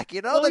get back.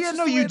 You know,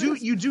 you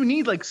do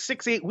need like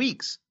 6-8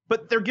 weeks,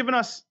 but they're giving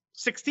us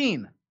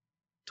 16,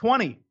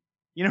 20.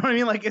 You know what I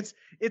mean? Like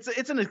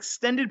it's an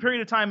extended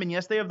period of time, and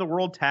yes, they have the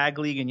World Tag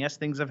League, and yes,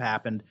 things have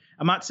happened.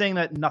 I'm not saying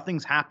that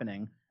nothing's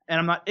happening, and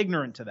I'm not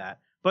ignorant to that.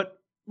 But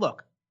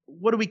look,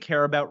 what do we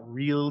care about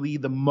really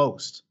the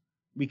most?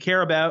 We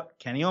care about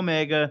Kenny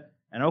Omega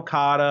and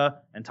Okada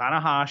and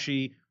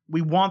Tanahashi.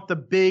 We want the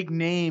big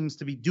names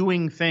to be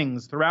doing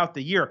things throughout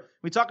the year.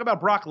 We talk about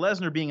Brock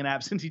Lesnar being an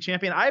absentee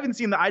champion. I haven't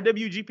seen the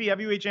IWGP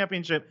Heavyweight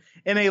Championship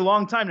in a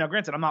long time. Now,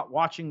 granted, I'm not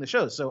watching the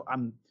shows, so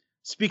I'm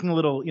speaking a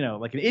little,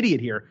 like an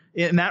idiot here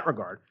in that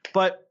regard.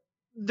 But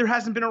there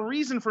hasn't been a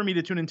reason for me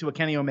to tune into a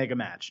Kenny Omega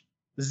match.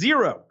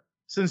 Zero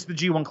since the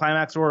G1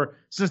 Climax or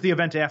since the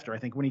event after. I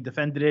think when he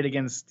defended it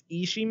against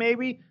Ishii,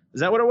 maybe? Is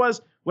that what it was?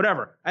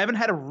 Whatever. I haven't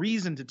had a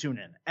reason to tune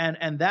in,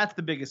 and that's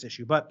the biggest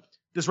issue. But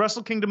this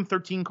Wrestle Kingdom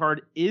 13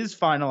 card is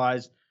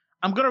finalized.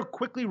 I'm going to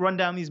quickly run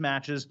down these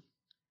matches.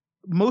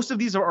 Most of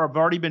these have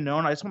already been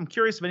known. I'm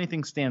curious if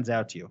anything stands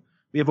out to you.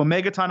 We have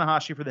Omega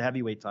Tanahashi for the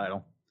heavyweight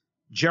title.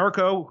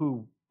 Jericho,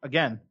 who,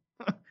 again,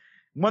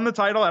 won the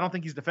title. I don't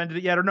think he's defended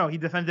it yet. Or no, he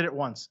defended it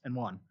once and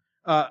won.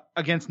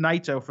 Against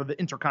Naito for the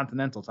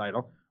Intercontinental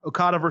title.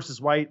 Okada versus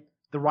White,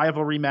 the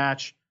rivalry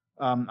match,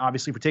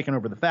 obviously for taking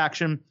over the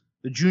faction.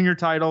 The junior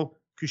title,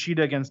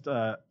 Kushida against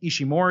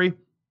Ishimori.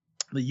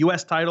 The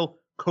U.S. title,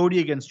 Cody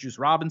against Juice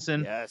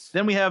Robinson. Yes.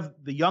 Then we have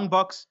the Young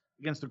Bucks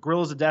against the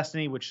Guerrillas of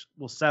Destiny, which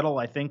will settle,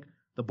 I think,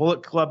 the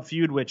Bullet Club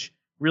feud, which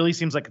really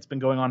seems like it's been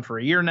going on for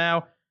a year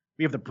now.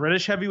 We have the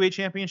British Heavyweight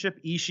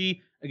Championship,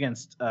 Ishii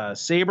against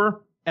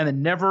Sabre, and the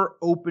Never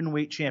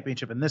Openweight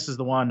Championship. And this is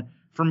the one,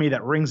 for me,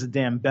 that rings a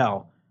damn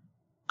bell.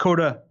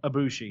 Kota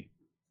Ibushi.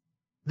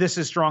 This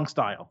is strong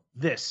style.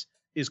 This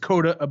is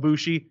Kota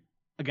Ibushi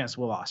against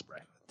Will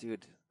Ospreay.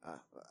 Dude,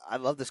 I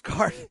love this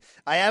card.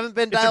 I haven't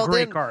been dialed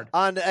in card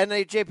on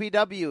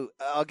NJPW.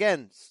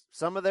 Again,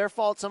 some of their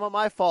fault, some of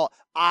my fault.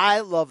 I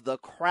love the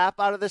crap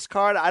out of this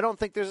card. I don't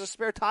think there's a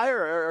spare tire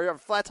or a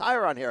flat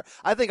tire on here.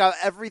 I think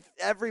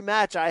every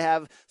match I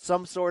have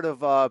some sort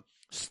of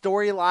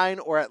storyline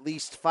or at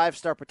least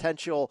 5-star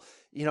potential,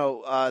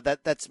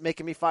 that's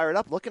making me fired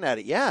up looking at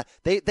it. Yeah,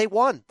 they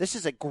won. This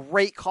is a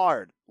great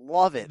card.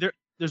 Love it.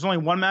 There's only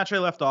one match I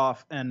left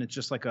off, and it's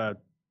just like a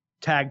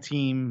tag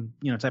team,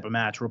 type of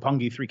match,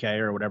 Roppongi 3K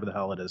or whatever the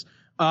hell it is.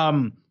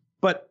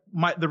 But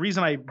the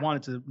reason I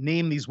wanted to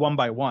name these one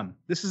by one,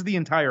 this is the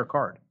entire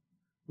card.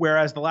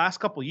 Whereas the last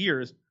couple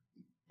years,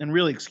 and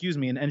really, in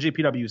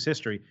NJPW's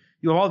history,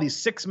 you have all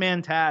these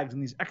 6-man tags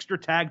and these extra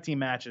tag team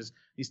matches,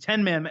 these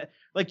 10-man,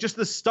 like just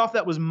the stuff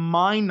that was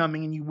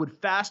mind-numbing, and you would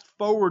fast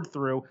forward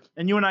through,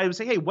 and you and I would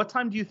say, hey, what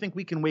time do you think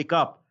we can wake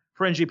up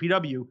for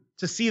NJPW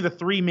to see the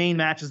 3 main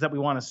matches that we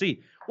want to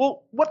see?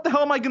 Well, what the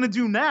hell am I going to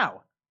do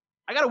now?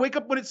 I got to wake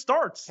up when it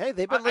starts. Hey,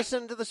 they've been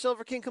listening to the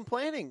Silver King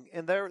complaining,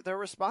 and they're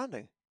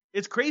responding.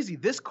 It's crazy.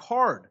 This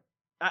card,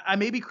 I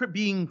may be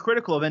being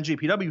critical of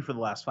NJPW for the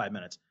last 5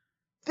 minutes.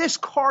 This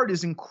card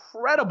is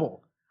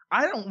incredible.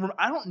 I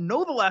don't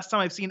know the last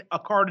time I've seen a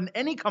card in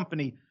any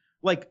company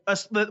like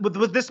us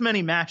with this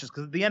many matches,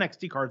 because the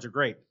NXT cards are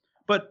great.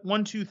 But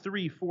 1, 2,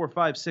 3, 4,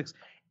 5, 6,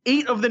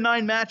 8 of the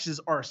 9 matches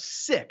are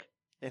sick.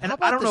 And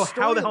I don't know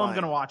how the hell I'm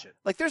going to watch it.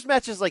 Like, there's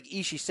matches like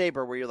Ishii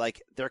Sabre where you're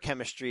like, their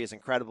chemistry is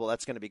incredible.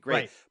 That's going to be great.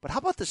 Right. But how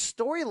about the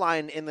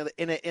storyline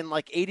in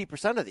like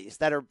 80% of these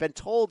that have been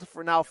told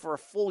for a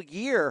full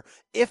year,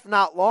 if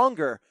not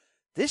longer?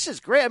 This is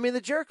great. I mean,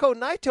 the Jericho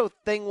Naito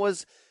thing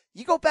was,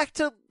 you go back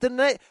to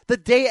the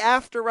day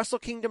after Wrestle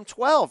Kingdom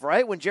 12,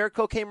 right? When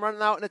Jericho came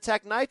running out and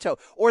attacked Naito.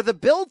 Or the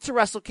build to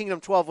Wrestle Kingdom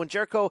 12 when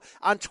Jericho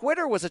on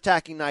Twitter was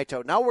attacking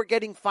Naito. Now we're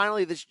getting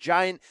finally this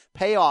giant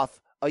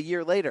payoff a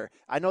year later.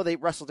 I know they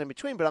wrestled in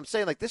between, but I'm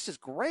saying, like, this is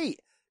great.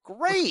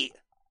 Great.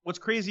 What's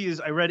crazy is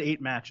I read 8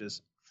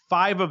 matches.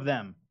 5 of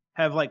them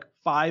have like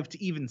 5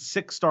 to even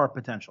 6-star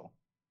potential.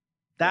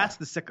 That's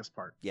the sickest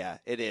part. Yeah,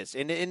 it is.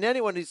 And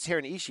anyone who's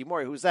hearing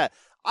Ishimori, who's that?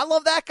 I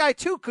love that guy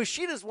too.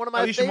 Kushida's one of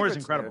my favorites. Ishimori's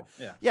incredible.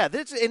 There. Yeah.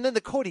 And then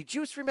the Cody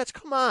Juice rematch.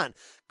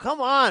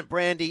 Come on,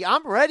 Brandy.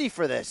 I'm ready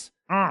for this.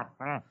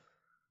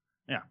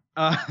 Yeah, Yeah.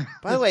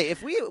 By the way,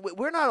 if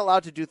we're not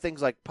allowed to do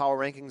things like power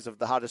rankings of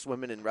the hottest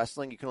women in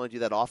wrestling. You can only do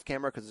that off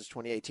camera because it's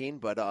 2018.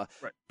 But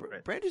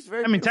right. Brandy's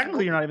very. I mean,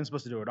 technically, you're not even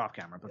supposed to do it off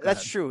camera. But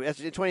that's true. In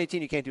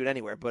 2018, you can't do it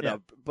anywhere. But yeah.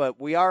 But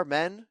we are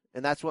men,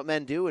 and that's what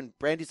men do. And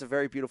Brandy's a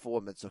very beautiful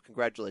woman. So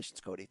congratulations,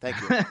 Cody. Thank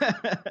you.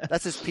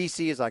 That's as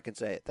PC as I can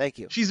say it. Thank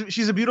you.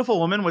 She's a beautiful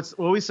woman. What's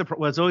always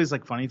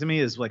like funny to me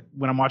is like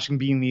when I'm watching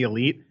Being the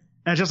Elite,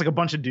 and it's just like a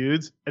bunch of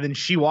dudes, and then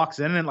she walks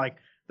in and like.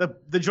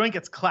 The joint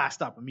gets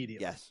classed up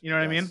immediately. Yes. You know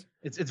what I mean?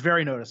 It's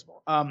very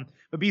noticeable. But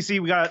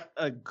BC, we got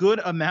a good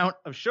amount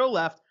of show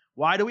left.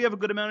 Why do we have a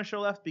good amount of show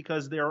left?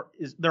 Because there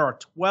are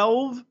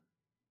 12.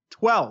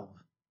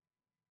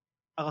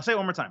 I'll say it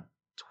one more time.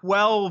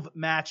 12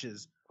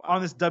 matches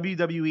on this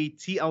WWE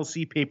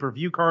TLC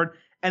pay-per-view card.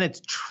 And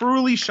it's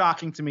truly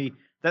shocking to me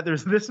that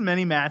there's this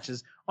many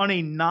matches on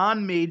a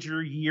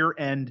non-major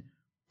year-end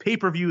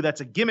pay-per-view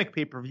that's a gimmick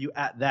pay-per-view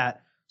at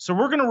that. So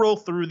we're going to roll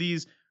through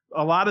these.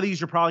 A lot of these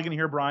you're probably going to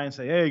hear Bryan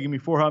say, hey, give me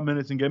 4 hot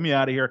minutes and get me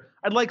out of here.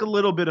 I'd like a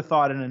little bit of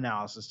thought and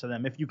analysis to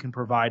them if you can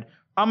provide.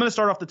 I'm going to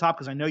start off the top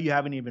because I know you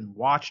haven't even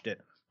watched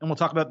it. And we'll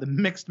talk about the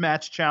Mixed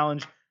Match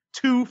Challenge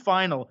 2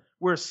 final,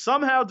 where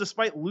somehow,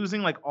 despite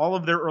losing like all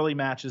of their early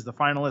matches, the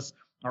finalists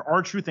are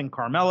R-Truth and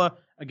Carmella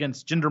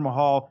against Jinder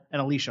Mahal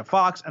and Alicia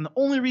Fox. And the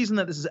only reason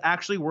that this is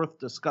actually worth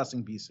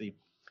discussing, BC,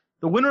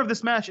 the winner of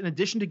this match, in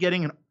addition to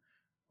getting an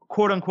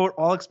quote-unquote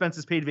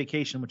all-expenses-paid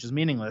vacation, which is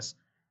meaningless,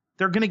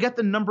 they're going to get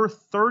the number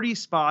 30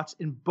 spots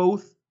in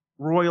both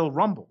Royal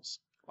Rumbles.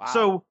 Wow.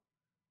 So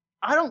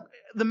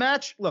the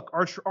match, look,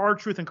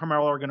 R-Truth and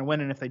Carmella are going to win.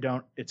 And if they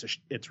don't,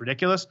 it's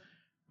ridiculous.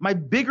 My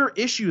bigger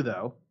issue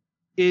though,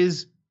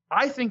 is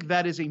I think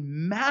that is a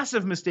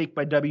massive mistake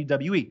by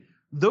WWE.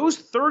 Those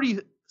 30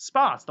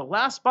 spots, the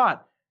last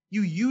spot,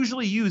 you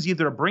usually use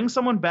either to bring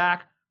someone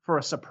back for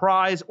a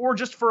surprise or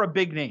just for a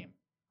big name,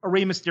 a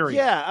Rey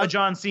Mysterio, a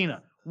John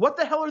Cena. What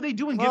the hell are they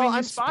doing giving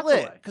these spots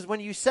away? Because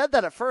when you said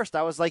that at first,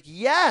 I was like,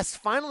 yes,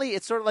 finally.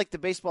 It's sort of like the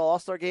baseball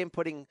all-star game,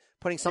 putting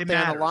something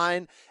on the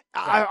line.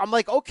 Right. I'm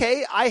like,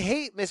 okay, I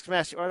hate mixed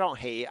match. Or I don't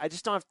hate. I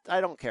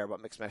don't care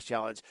about mixed match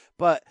challenge.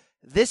 But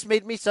this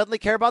made me suddenly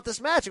care about this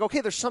match. Like,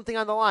 okay, there's something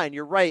on the line.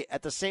 You're right.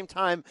 At the same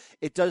time,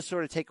 it does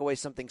sort of take away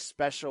something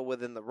special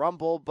within the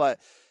Rumble. But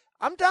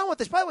I'm down with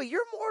this. By the way,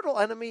 your mortal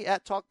enemy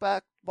at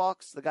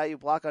TalkBackBox, the guy you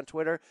block on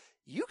Twitter,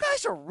 you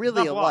guys are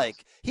really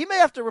alike. He may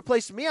have to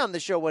replace me on the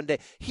show one day.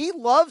 He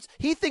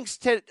thinks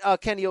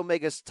Kenny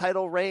Omega's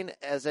title reign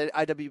as an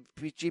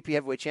IWGP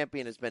Heavyweight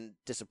Champion has been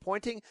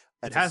disappointing.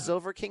 That's a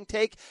Silver King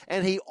take.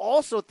 And he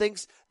also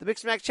thinks the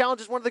Mixed Match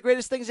Challenge is one of the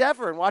greatest things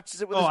ever and watches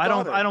it with his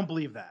daughter. I don't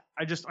believe that.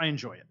 I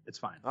enjoy it. It's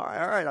fine. All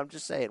right. I'm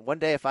just saying. One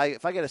day if I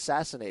get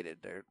assassinated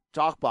or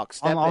TalkBox,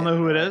 I'll know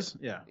who it is.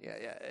 Yeah.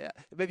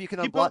 Maybe you can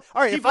unblock.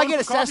 All right, if I get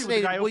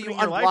assassinated, will you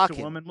unblock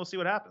him? We'll see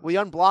what happens. Will you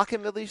unblock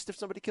him at least if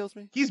somebody kills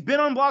me? He's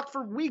been unblocked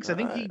for weeks. I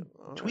think he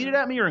tweeted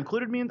at me or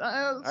included me.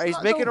 All right,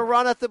 he's making a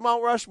run at the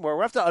Mount Rushmore.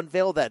 We'll have to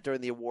unveil that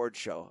during the award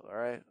show. All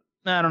right.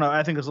 I don't know.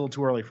 I think it's a little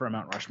too early for a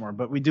Mount Rushmore,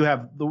 but we do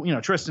have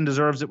Tristan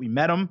deserves it. We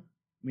met him.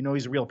 We know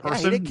he's a real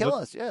person. Yeah, he didn't kill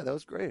us. Yeah, that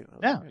was great.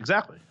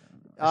 Exactly.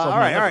 All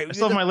right. I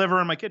still have my liver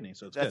and my kidney,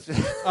 so it's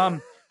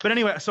good. But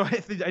anyway, so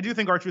I do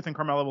think R-Truth and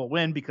Carmella will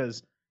win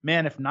because,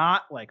 man, if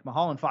not, like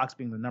Mahal and Fox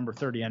being the number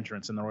 30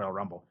 entrants in the Royal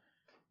Rumble,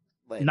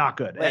 not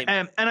good.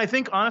 And I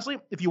think, honestly,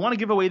 if you want to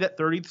give away that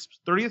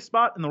 30th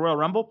spot in the Royal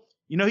Rumble,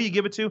 you know who you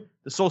give it to?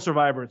 The sole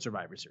survivor at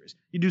Survivor Series.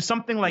 You do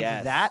something like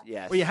that,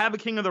 where you have a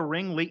King of the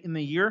Ring late in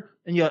the year,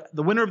 and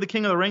the winner of the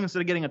King of the Ring, instead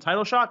of getting a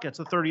title shot, gets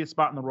the 30th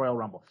spot in the Royal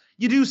Rumble.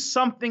 You do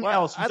something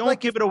else. You don't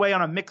give it away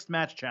on a mixed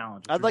match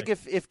challenge. I'd like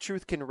if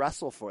Truth can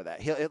wrestle for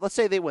that. Let's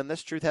say they win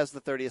this. Truth has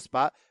the 30th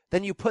spot.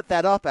 Then you put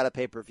that up at a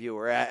pay-per-view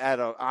or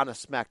on a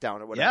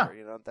SmackDown or whatever.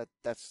 You know,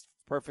 that's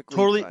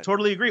perfectly fine.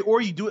 Totally agree. Or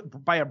you do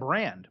it by a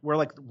brand, where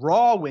like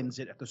Raw wins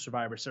it at the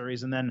Survivor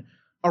Series, and then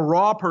a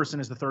Raw person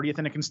is the 30th,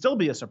 and it can still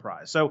be a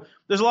surprise. So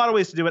there's a lot of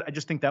ways to do it. I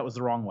just think that was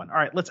the wrong one. All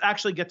right, let's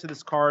actually get to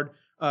this card,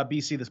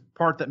 BC, this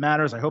part that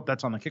matters. I hope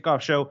that's on the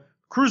kickoff show.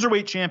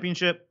 Cruiserweight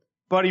Championship,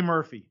 Buddy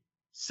Murphy,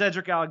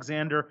 Cedric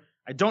Alexander.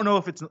 I don't know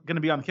if it's going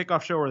to be on the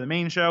kickoff show or the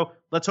main show.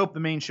 Let's hope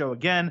the main show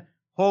again.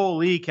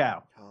 Holy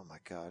cow. Oh, my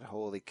God.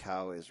 Holy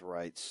cow is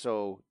right.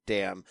 So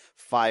damn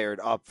fired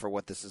up for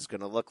what this is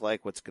going to look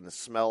like, what's going to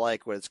smell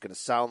like, what it's going to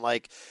sound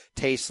like,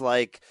 taste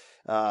like.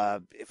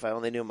 If I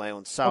only knew my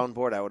own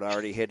soundboard, I would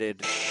already hit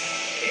it.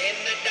 In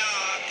the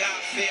dark, I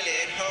feel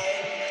it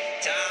home.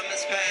 Time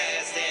has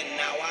passed and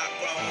now I've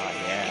grown.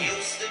 Oh, yeah.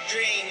 Used to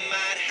dream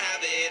I'd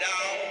have it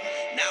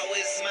all. Now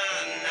it's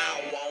mine,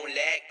 I won't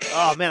let go.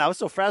 Oh, man, I was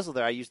so frazzled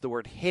there. I used the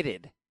word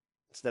hitted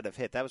instead of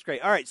hit. That was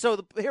great. All right,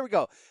 so here we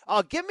go.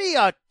 Give me.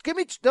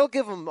 They'll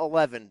give him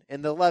 11,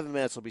 and the 11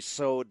 minutes will be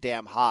so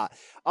damn hot.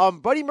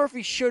 Buddy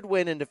Murphy should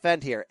win and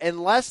defend here,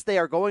 unless they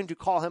are going to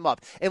call him up,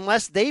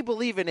 unless they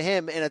believe in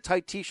him in a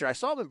tight T-shirt. I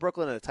saw him in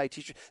Brooklyn in a tight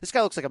T-shirt. This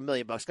guy looks like $1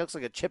 million. This guy looks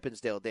like a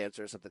Chippensdale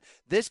dancer or something.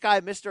 This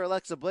guy, Mr.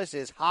 Alexa Bliss,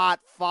 is hot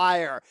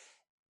fire.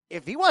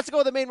 If he wants to go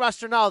to the main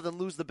roster now, then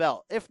lose the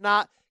belt. If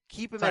not,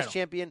 keep him as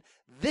champion.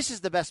 This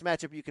is the best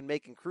matchup you can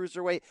make in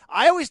Cruiserweight.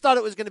 I always thought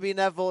it was going to be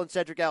Neville and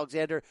Cedric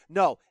Alexander.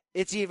 No,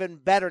 it's even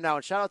better now.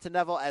 And shout out to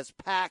Neville as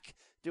Pac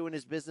doing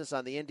his business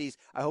on the Indies.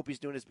 I hope he's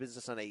doing his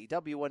business on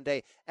AEW one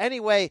day.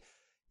 Anyway,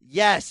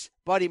 yes,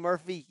 Buddy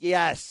Murphy,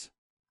 yes.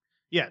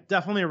 Yeah,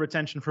 definitely a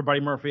retention for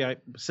Buddy Murphy. I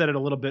said it a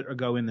little bit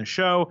ago in the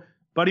show.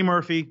 Buddy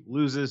Murphy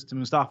loses to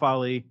Mustafa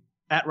Ali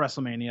at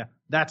WrestleMania.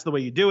 That's the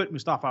way you do it.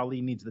 Mustafa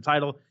Ali needs the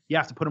title. You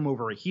have to put him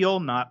over a heel,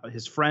 not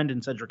his friend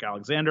in Cedric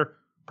Alexander.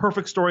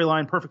 Perfect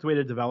storyline, perfect way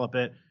to develop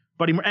it.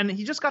 And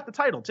he just got the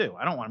title too.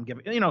 I don't want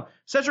him giving,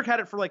 Cedric had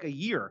it for like a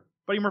year.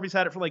 Buddy Murphy's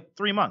had it for like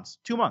 3 months,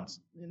 2 months.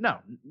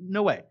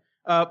 No way.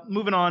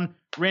 Moving on,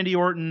 Randy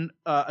Orton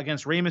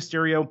against Rey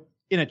Mysterio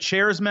in a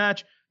chairs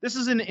match. This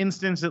is an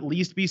instance, at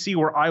least, BC,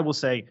 where I will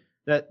say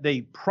that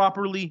they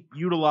properly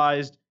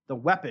utilized the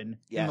weapon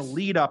in the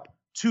lead up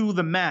to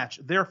the match.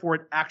 Therefore,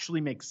 it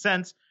actually makes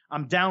sense.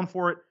 I'm down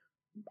for it.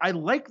 I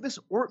like this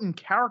Orton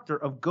character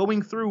of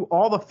going through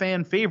all the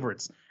fan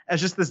favorites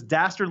as just this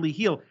dastardly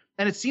heel.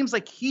 And it seems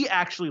like he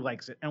actually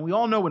likes it. And we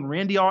all know when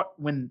Randy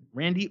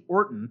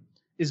Orton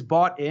is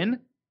bought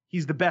in,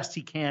 he's the best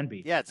he can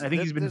be. Yeah, and I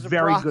think he's been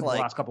very good the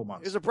last couple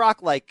months. There's a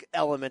Brock-like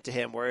element to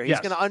him where he's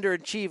going to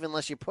underachieve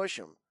unless you push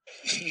him.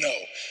 No.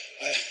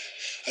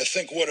 I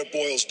think what it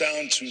boils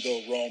down to,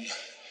 though, Rome,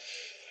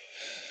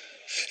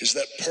 is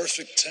that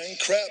perfect 10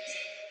 crap.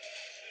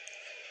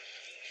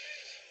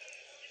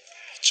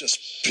 It just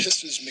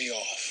pisses me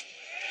off.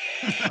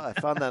 I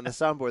found that on the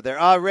soundboard there.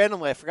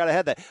 Randomly, I forgot I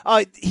had that.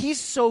 He's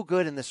so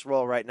good in this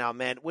role right now,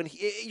 man.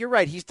 You're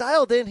right. He's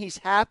dialed in. He's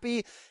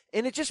happy.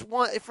 And it just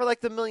for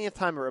like the millionth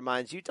time, it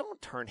reminds you, don't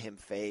turn him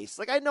face.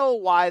 Like, I know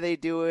why they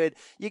do it.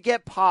 You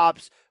get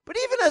pops. But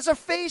even as a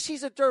face,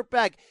 he's a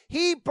dirtbag.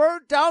 He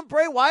burnt down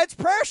Bray Wyatt's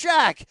prayer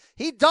shack.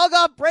 He dug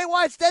up Bray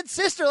Wyatt's dead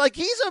sister. Like,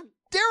 he's a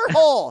dirt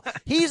hole.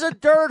 He's a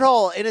dirt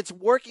hole. And it's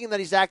working that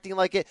he's acting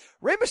like it.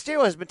 Rey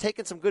Mysterio has been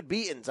taking some good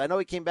beatings. I know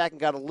he came back and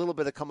got a little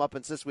bit of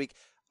comeuppance this week.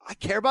 I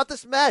care about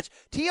this match.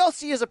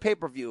 TLC is a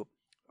pay-per-view.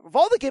 Of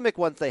all the gimmick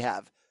ones they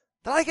have,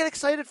 that I get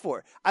excited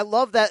for. I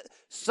love that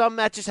some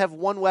matches have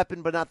one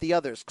weapon but not the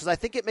others, because I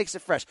think it makes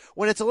it fresh.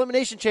 When it's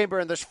Elimination Chamber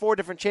and there's 4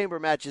 different chamber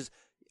matches,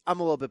 I'm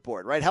a little bit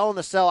bored, right? Hell in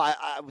a Cell,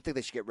 I would think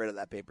they should get rid of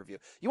that pay-per-view.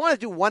 You want to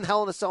do one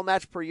Hell in a Cell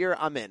match per year?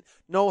 I'm in.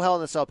 No Hell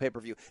in a Cell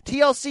pay-per-view.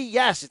 TLC,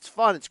 yes, it's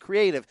fun, it's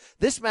creative.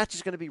 This match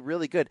is going to be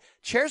really good.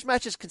 Chairs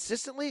matches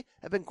consistently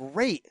have been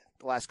great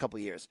the last couple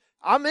of years.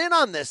 I'm in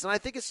on this, and I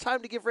think it's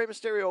time to give Rey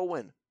Mysterio a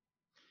win.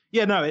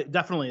 Yeah, no, it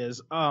definitely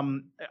is.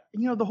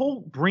 The whole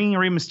bringing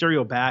Rey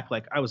Mysterio back,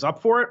 like, I was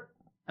up for it,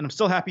 and I'm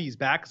still happy he's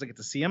back because I get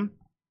to see him.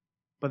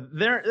 But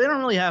they don't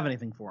really have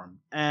anything for him.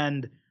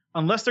 And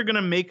unless they're going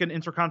to make an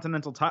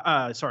intercontinental,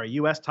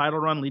 U.S. title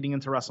run leading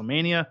into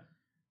WrestleMania,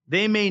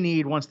 they may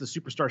need, once the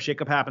Superstar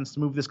shakeup happens, to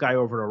move this guy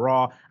over to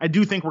Raw. I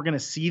do think we're going to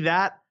see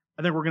that.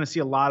 I think we're going to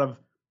see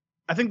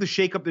I think the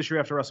shakeup this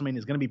year after WrestleMania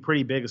is going to be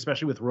pretty big,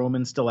 especially with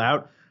Roman still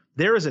out.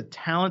 There is a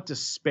talent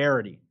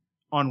disparity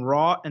on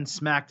Raw and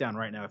SmackDown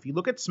right now. If you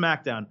look at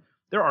SmackDown,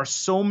 there are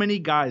so many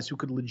guys who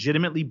could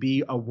legitimately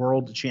be a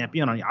world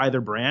champion on either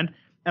brand.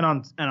 And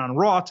on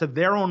Raw, to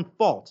their own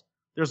fault,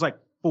 there's like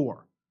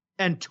 4.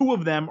 And 2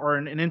 of them are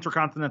in an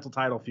intercontinental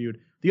title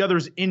feud. The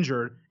other's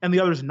injured, and the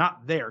other's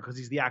not there because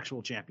he's the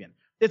actual champion.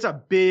 It's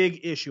a big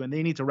issue, and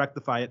they need to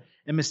rectify it.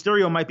 And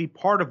Mysterio might be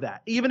part of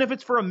that. Even if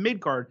it's for a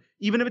mid-card,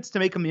 even if it's to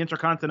make him the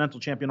intercontinental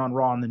champion on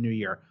Raw in the new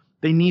year.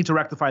 They need to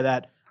rectify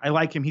that. I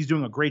like him. He's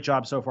doing a great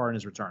job so far in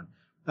his return.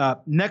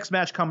 Next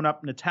match coming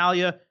up,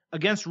 Natalya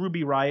against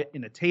Ruby Riott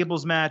in a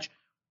tables match.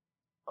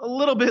 A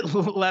little bit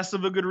less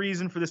of a good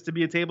reason for this to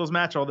be a tables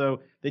match,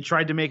 although they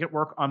tried to make it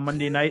work on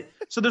Monday night.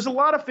 So there's a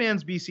lot of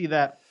fans, BC,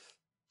 that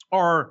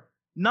are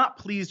not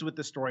pleased with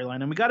the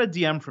storyline. And we got a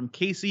DM from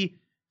Casey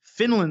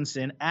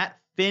Finlinson at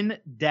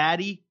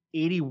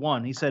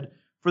FinDaddy81. He said,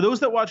 for those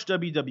that watch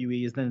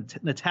WWE, is the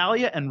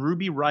Natalya and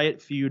Ruby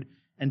Riott feud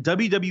and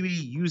WWE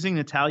using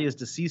Natalya's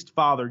deceased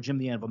father, Jim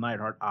the Anvil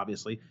Neidhart,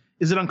 obviously.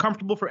 Is it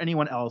uncomfortable for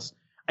anyone else?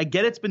 I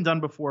get it's been done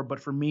before, but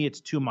for me,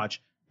 it's too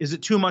much. Is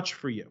it too much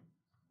for you?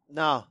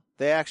 No,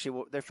 they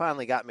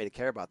finally got me to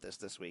care about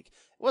this week.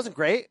 It wasn't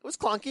great. It was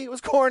clunky. It was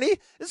corny.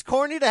 It's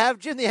corny to have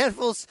Jim the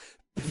Anvil's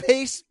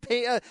face,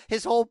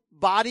 his whole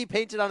body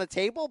painted on a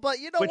table, but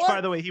you know what? Which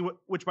by the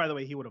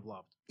way, he would have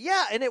loved.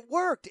 Yeah, and it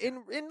worked. And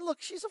look,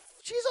 she's a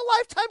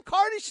lifetime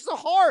Cardi. She's a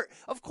heart.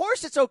 Of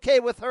course, it's okay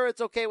with her.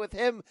 It's okay with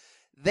him.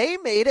 They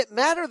made it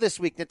matter this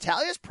week.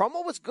 Natalya's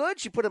promo was good.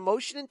 She put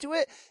emotion into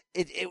it.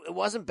 It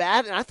wasn't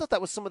bad, and I thought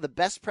that was some of the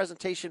best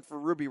presentation for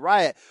Ruby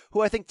Riott,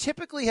 who I think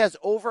typically has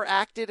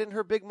overacted in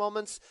her big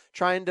moments,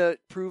 trying to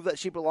prove that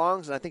she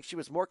belongs, and I think she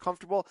was more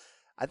comfortable.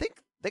 I think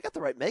they got the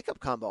right makeup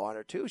combo on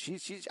her too.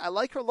 I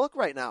like her look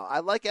right now. I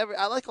like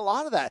a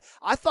lot of that.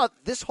 I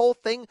thought this whole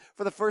thing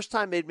for the first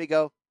time made me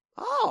go,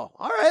 oh,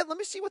 all right, let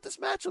me see what this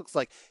match looks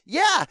like.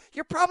 Yeah,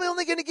 you're probably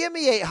only going to give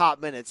me 8 hot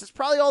minutes. It's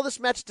probably all this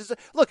match does.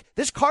 Look,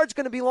 this card's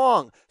going to be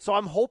long, so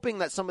I'm hoping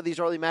that some of these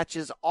early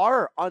matches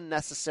are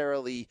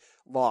unnecessarily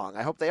long.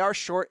 I hope they are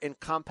short and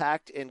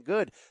compact and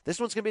good. This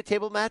one's going to be a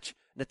table match.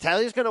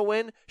 Natalia's going to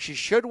win. She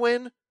should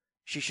win.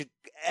 She should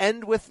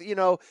end with,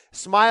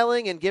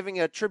 smiling and giving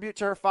a tribute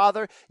to her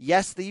father.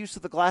 Yes, the use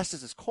of the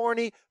glasses is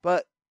corny,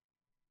 but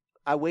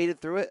I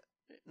waded through it.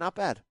 Not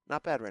bad.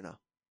 Not bad right now.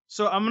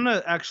 So I'm going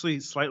to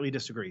actually slightly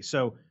disagree.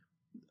 So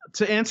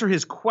to answer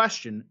his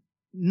question,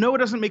 no, it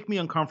doesn't make me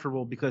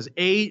uncomfortable because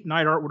A,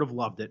 Neidhart would have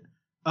loved it.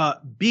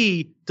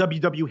 B,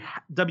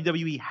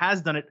 WWE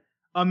has done it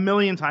a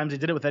million times. They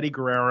did it with Eddie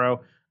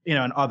Guerrero,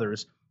 and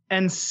others.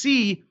 And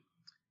C,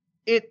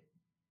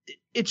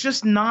 it's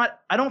just not,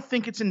 I don't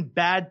think it's in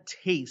bad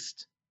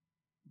taste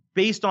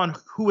based on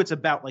who it's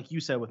about, like you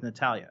said with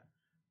Natalya.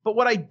 But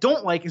what I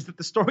don't like is that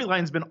the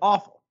storyline's been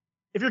awful.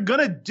 If you're going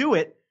to do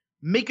it,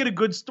 make it a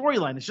good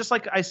storyline. It's just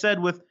like I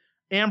said with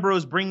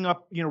Ambrose bringing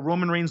up,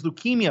 Roman Reigns'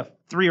 leukemia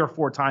 3 or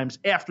 4 times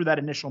after that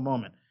initial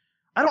moment.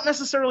 I don't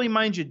necessarily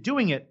mind you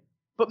doing it,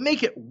 but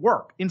make it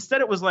work.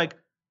 Instead, it was like,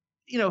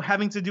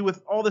 having to do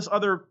with all this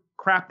other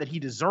crap that he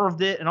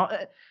deserved it and all.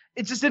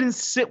 It just didn't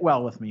sit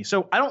well with me.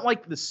 So I don't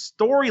like the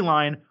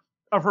storyline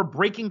of her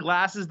breaking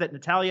glasses that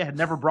Natalya had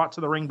never brought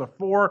to the ring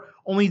before,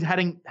 only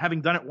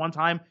having done it one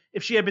time.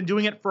 If she had been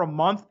doing it for a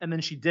month and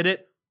then she did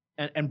it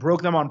and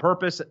broke them on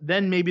purpose,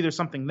 then maybe there's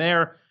something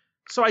there.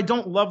 So I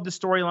don't love the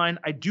storyline.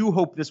 I do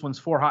hope this one's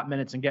 4 hot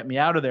minutes and get me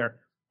out of there.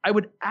 I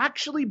would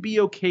actually be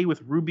okay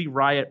with Ruby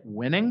Riott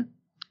winning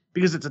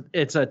because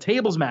it's a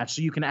tables match,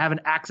 so you can have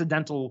an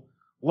accidental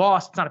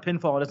loss. It's not a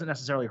pinfall. It doesn't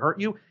necessarily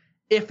hurt you.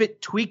 If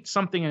it tweaked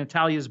something in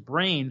Natalya's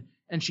brain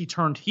and she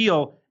turned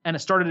heel and it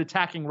started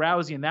attacking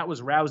Rousey, and that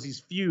was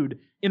Rousey's feud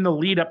in the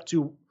lead up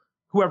to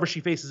whoever she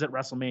faces at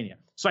WrestleMania.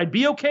 So I'd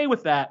be okay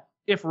with that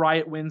if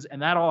Riott wins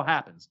and that all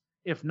happens.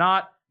 If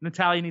not,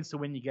 Natalya needs to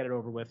win. You get it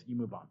over with. You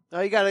move on.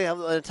 No, you got to have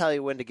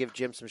Natalya win to give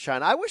Jim some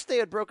shine. I wish they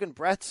had broken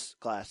Brett's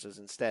glasses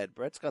instead.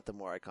 Brett's got the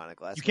more iconic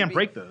glasses. You can't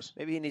break those.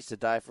 Maybe he needs to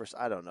die first.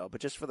 I don't know.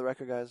 But just for the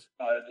record, guys.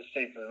 Just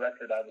say for the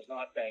record, I was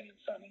not banging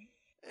Sonny.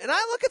 And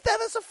I look at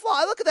that as a flaw.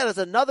 I look at that as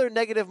another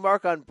negative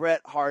mark on Bret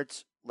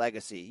Hart's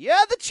legacy.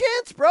 Yeah, the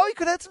chance, bro. You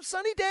could have had some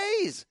sunny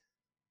days.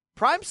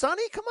 Prime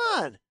Sonny? Come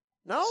on.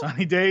 No?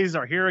 Sunny days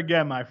are here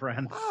again, my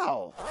friend.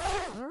 Wow.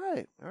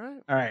 All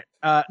right.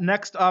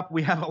 Next up,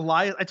 we have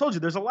Elias. I told you,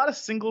 there's a lot of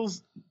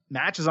singles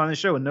matches on this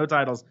show and no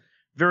titles.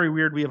 Very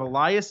weird. We have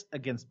Elias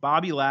against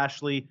Bobby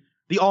Lashley,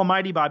 the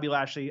almighty Bobby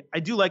Lashley. I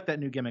do like that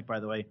new gimmick,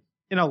 by the way,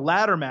 in a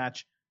ladder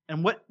match.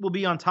 And what will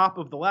be on top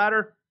of the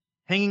ladder?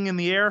 Hanging in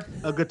the air,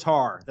 a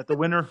guitar that the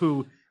winner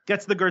who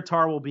gets the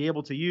guitar will be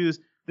able to use.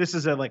 This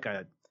is like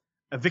a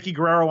Vicky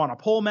Guerrero on a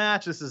pole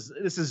match. This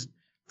is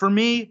for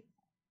me,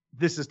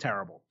 this is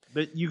terrible.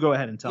 But you go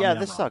ahead and tell me. Yeah,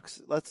 this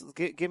sucks. Let's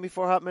give me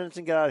 4 hot minutes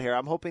and get out of here.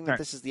 I'm hoping that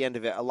this is the end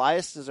of it.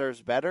 Elias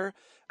deserves better.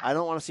 I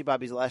don't want to see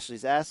Bobby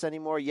Lashley's ass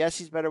anymore. Yes,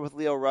 he's better with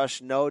Leo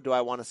Rush. No, do I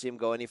want to see him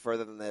go any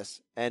further than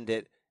this? End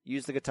it.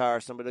 Use the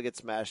guitar. Somebody will get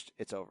smashed.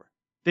 It's over.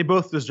 They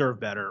both deserve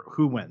better.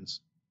 Who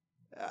wins?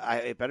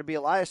 It better be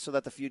Elias so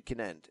that the feud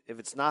can end. If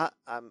it's not,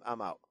 I'm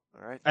out.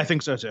 All right. I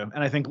think so too,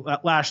 and I think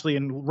Lashley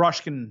and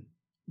Rush can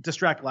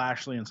distract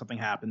Lashley, and something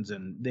happens,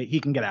 and he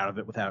can get out of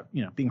it without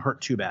being hurt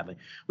too badly.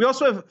 We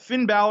also have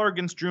Finn Balor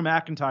against Drew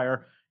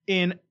McIntyre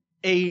in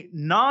a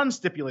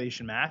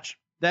non-stipulation match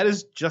that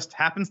just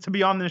happens to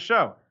be on this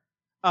show.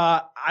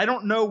 I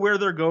don't know where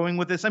they're going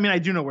with this. I mean, I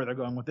do know where they're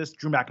going with this.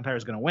 Drew McIntyre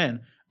is going to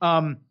win,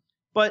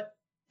 but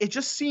it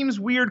just seems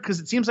weird because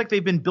it seems like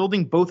they've been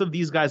building both of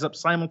these guys up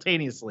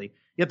simultaneously,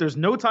 yet there's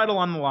no title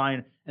on the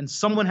line and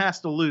someone has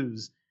to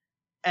lose.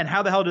 And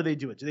how the hell do they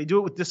do it? Do they do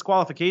it with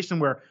disqualification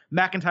where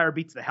McIntyre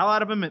beats the hell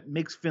out of him? It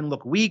makes Finn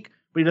look weak,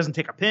 but he doesn't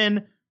take a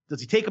pin.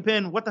 Does he take a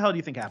pin? What the hell do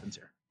you think happens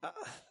here?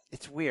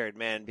 It's weird,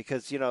 man,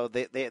 because,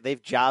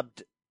 they've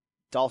jobbed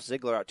Dolph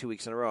Ziggler out 2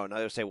 weeks in a row. And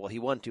they'll say, well, he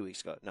won 2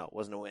 weeks ago. No, it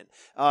wasn't a win.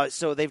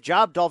 So they've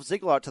jobbed Dolph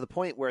Ziggler out to the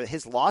point where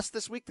his loss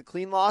this week, the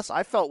clean loss,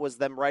 I felt was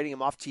them writing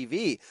him off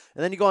TV.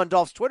 And then you go on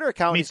Dolph's Twitter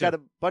account, he's got a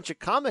bunch of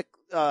comic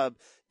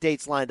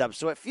dates lined up.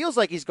 So it feels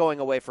like he's going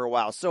away for a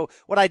while. So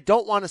what I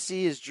don't want to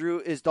see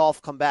is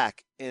Dolph come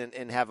back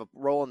and have a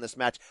role in this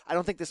match. I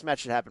don't think this match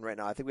should happen right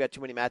now. I think we got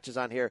too many matches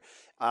on here.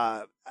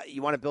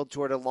 You want to build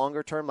toward a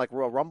longer term, like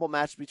Royal Rumble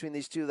match between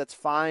these two. That's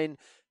fine.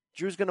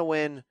 Drew's going to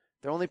win.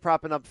 They're only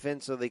propping up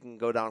Finn so they can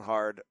go down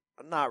hard.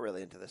 I'm not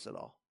really into this at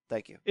all.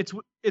 Thank you.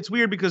 It's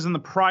weird because in the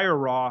prior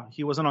Raw,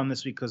 he wasn't on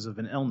this week because of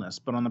an illness,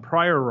 but on the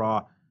prior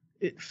Raw,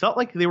 it felt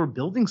like they were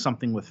building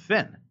something with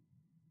Finn.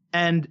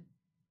 And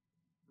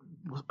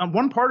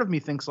one part of me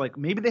thinks like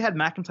maybe they had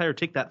McIntyre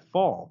take that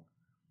fall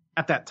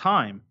at that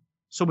time.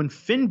 So when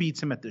Finn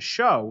beats him at the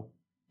show,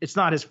 it's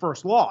not his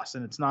first loss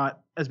and it's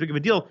not as big of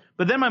a deal.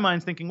 But then my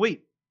mind's thinking,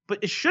 wait,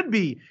 but it should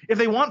be, if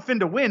they want Finn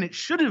to win, it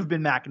should have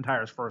been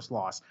McIntyre's first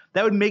loss.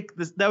 That would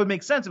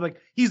make sense. Like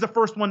he's the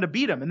first one to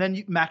beat him, and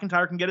then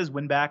McIntyre can get his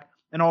win back,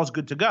 and all's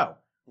good to go.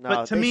 No,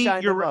 but to me,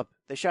 you're up.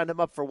 They shined him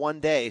up for one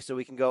day, so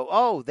we can go,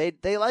 oh,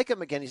 they like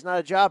him again. He's not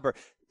a jobber,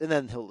 and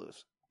then he'll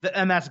lose.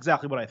 And that's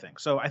exactly what I think.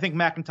 So I think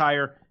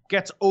McIntyre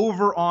gets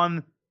over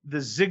on the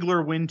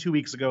Ziggler win 2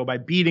 weeks ago by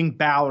beating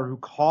Balor, who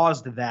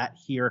caused that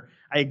here.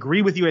 I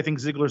agree with you. I think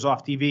Ziggler's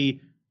off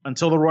TV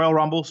until the Royal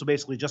Rumble. So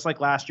basically, just like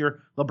last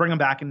year, they'll bring him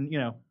back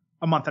in,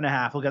 a month and a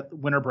half. We'll get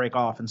winter break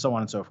off and so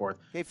on and so forth.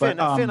 Hey, Finn,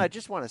 I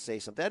just want to say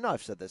something. I know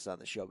I've said this on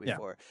the show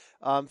before.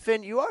 Yeah.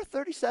 Finn, you are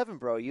 37,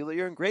 bro.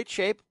 You're in great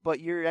shape, but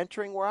you're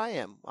entering where I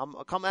am.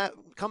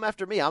 Come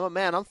after me. I'm a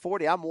man. I'm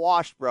 40. I'm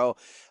washed, bro.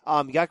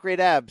 You got great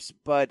abs,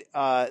 but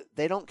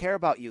they don't care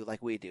about you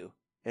like we do.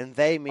 And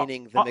they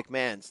meaning the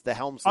McMahons, the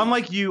Helmsley.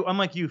 Unlike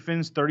you,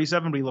 Finn's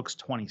 37, but he looks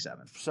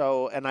 27.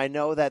 So, and I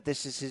know that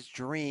this is his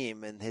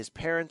dream, and his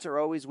parents are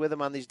always with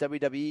him on these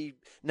WWE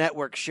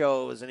network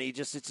shows, and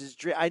it's his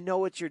dream. I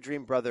know it's your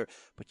dream, brother,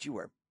 but you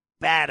were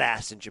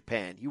badass in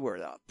Japan. You were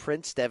the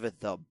Prince Devitt,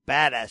 the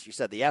badass. You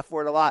said the F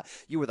word a lot.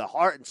 You were the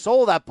heart and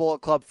soul of that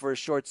Bullet Club for a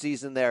short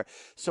season there.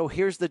 So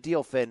here's the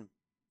deal, Finn.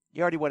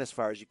 You already went as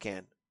far as you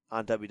can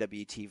on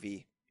WWE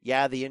TV.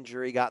 Yeah, the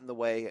injury got in the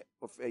way.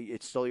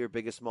 It's still your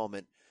biggest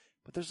moment.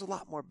 But there's a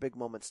lot more big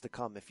moments to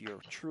come if you're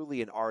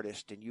truly an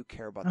artist and you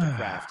care about the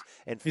craft.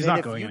 And Finn,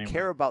 if you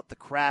care about the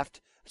craft,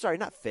 sorry,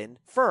 not Finn,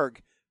 Ferg,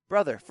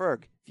 brother,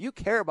 Ferg, if you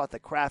care about the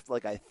craft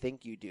like I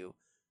think you do,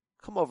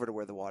 come over to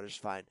Where the Water's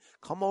Fine.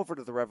 Come over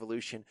to the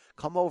Revolution.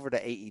 Come over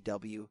to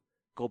AEW.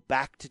 Go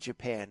back to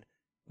Japan.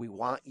 We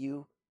want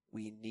you.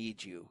 We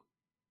need you.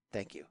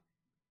 Thank you.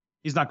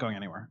 He's not going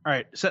anywhere. All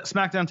right,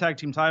 SmackDown Tag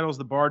Team titles,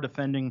 The Bar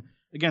defending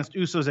against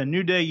Usos and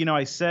New Day. You know,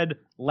 I said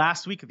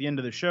last week at the end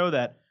of the show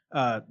that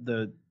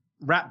the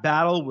rap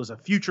battle was a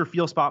future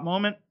feel spot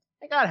moment.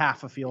 I got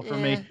half a feel for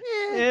me.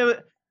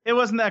 It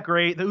wasn't that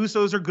great. The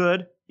Usos are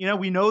good. You know,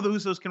 we know the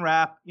Usos can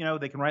rap. You know,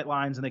 they can write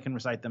lines and they can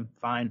recite them.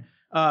 Fine.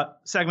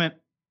 Segment,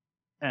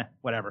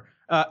 whatever.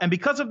 And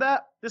because of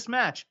that, this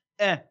match,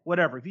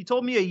 whatever. If you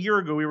told me a year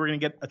ago we were going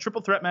to get a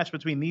triple threat match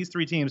between these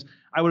three teams,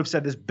 I would have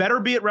said this better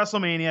be at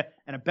WrestleMania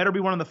and it better be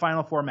one of the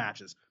final four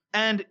matches.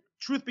 And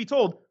truth be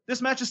told,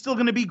 this match is still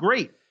going to be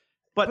great.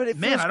 But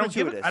man, I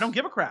don't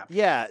give a crap.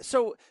 Yeah.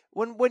 So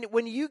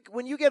when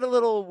you get a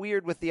little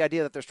weird with the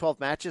idea that there's 12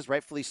 matches,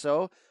 rightfully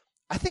so,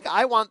 I think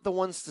I want the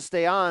ones to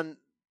stay on.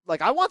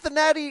 Like I want the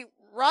Natty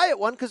Riot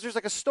one because there's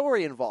like a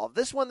story involved.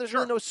 This one, there's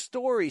really no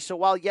story. So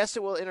while yes,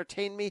 it will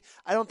entertain me,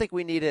 I don't think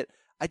we need it.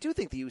 I do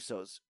think the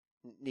Usos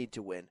need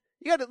to win.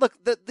 You got to look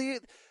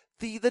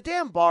the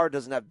damn Bar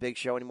doesn't have Big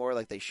Show anymore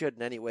like they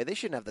shouldn't anyway. They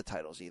shouldn't have the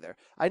titles either.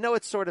 I know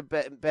it's sort of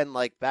been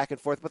like back and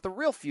forth, but the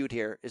real feud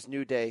here is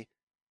New Day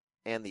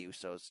and the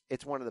Usos.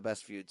 It's one of the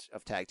best feuds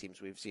of tag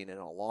teams we've seen in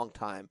a long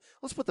time.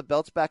 Let's put the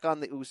belts back on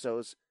the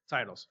Usos.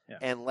 Titles. Yeah.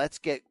 And let's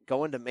get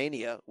going to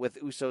Mania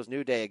with Usos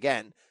New Day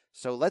again.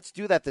 So let's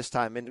do that this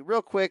time. And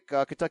real quick,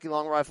 Kentucky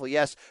Long Rifle,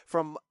 yes,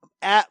 from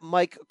at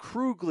Mike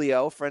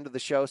Kruglio, friend of the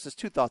show, says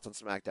 2 thoughts on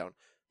SmackDown.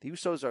 The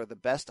Usos are the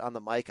best on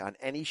the mic on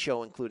any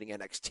show, including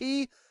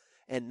NXT.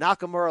 And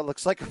Nakamura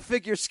looks like a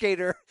figure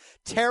skater,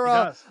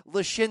 Tara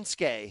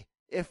Lashinske,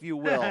 if you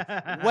will.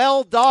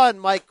 Well done,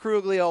 Mike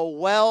Kruglio.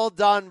 Well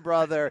done,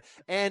 brother.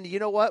 And you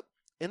know what?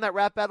 In that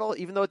rap battle,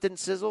 even though it didn't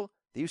sizzle,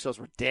 the Usos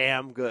were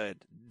damn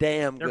good.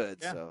 Damn good.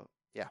 Yeah. So,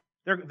 yeah.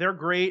 They're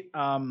great.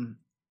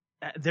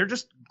 They're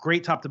just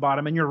great top to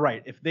bottom. And you're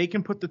right. If they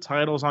can put the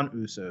titles on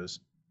Usos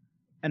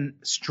and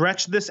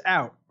stretch this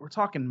out, we're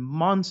talking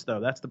months, though.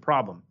 That's the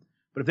problem.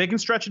 But if they can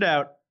stretch it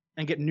out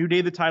and get New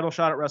Day the title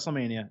shot at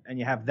WrestleMania, and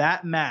you have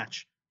that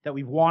match that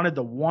we've wanted,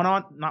 the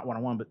not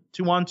one-on-one, but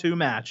 2-on-2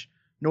 match,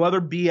 no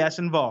other BS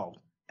involved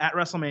at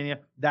WrestleMania,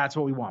 that's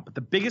what we want. But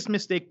the biggest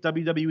mistake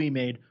WWE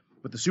made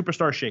with the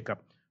Superstar shakeup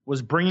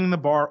was bringing the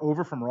Bar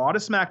over from Raw to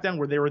SmackDown,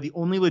 where they were the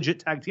only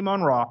legit tag team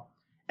on Raw,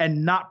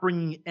 and not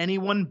bringing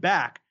anyone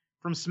back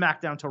from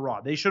SmackDown to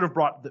Raw. They should have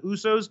brought the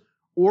Usos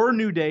or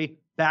New Day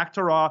back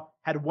to Raw.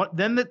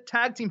 Then the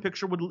tag team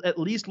picture would at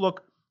least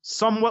look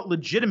somewhat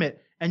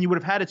legitimate, and you would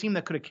have had a team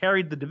that could have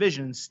carried the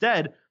division.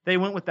 Instead, they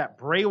went with that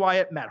Bray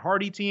Wyatt, Matt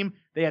Hardy team.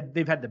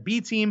 They've had the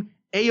B team,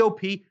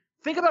 AOP.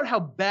 Think about how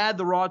bad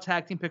the Raw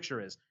tag team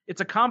picture is.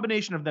 It's a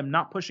combination of them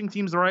not pushing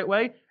teams the right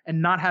way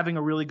and not having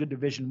a really good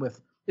division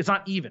with. It's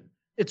not even.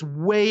 It's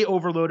way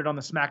overloaded on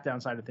the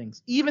SmackDown side of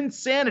things. Even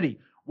Sanity.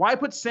 Why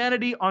put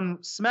Sanity on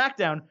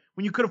SmackDown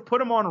when you could have put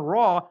them on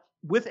Raw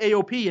with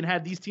AOP and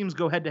had these teams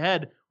go head to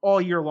head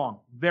all year long?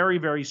 Very,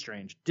 very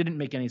strange. Didn't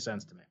make any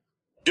sense to me.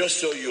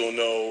 Just so you'll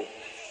know,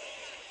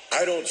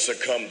 I don't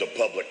succumb to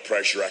public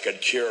pressure. I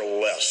could care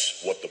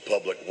less what the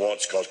public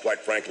wants because, quite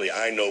frankly,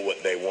 I know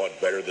what they want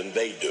better than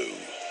they do.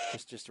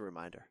 Just a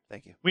reminder.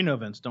 Thank you. We know,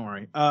 Vince. Don't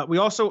worry. We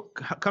also,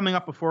 coming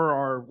up before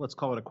our, let's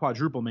call it a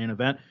quadruple main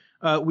event,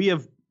 we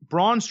have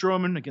Braun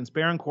Strowman against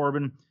Baron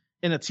Corbin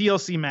in a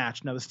TLC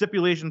match. Now, the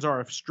stipulations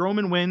are if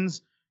Strowman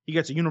wins, he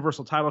gets a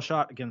Universal title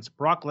shot against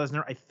Brock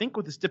Lesnar, I think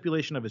with the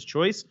stipulation of his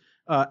choice,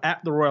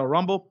 at the Royal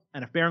Rumble.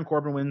 And if Baron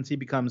Corbin wins, he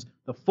becomes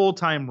the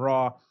full-time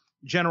Raw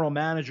general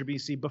manager,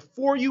 BC.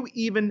 Before you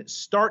even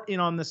start in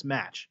on this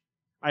match,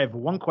 I have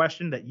one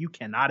question that you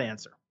cannot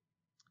answer.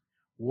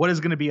 What is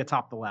going to be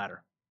atop the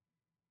ladder?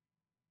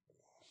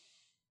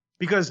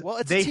 Because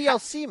it's a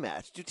TLC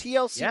match. Do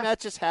TLC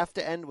matches have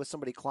to end with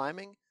somebody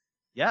climbing?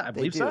 Yeah, I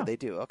believe so. They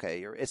do.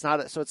 Okay, it's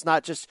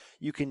not just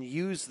you can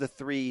use the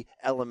 3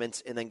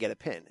 elements and then get a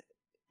pin.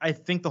 I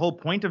think the whole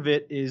point of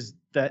it is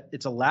that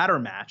it's a ladder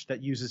match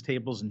that uses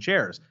tables and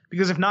chairs.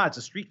 Because if not, it's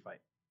a street fight.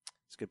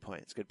 It's a good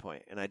point. It's a good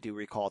point. And I do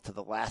recall to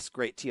the last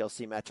great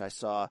TLC match I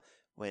saw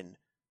when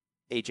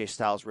AJ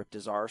Styles ripped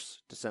his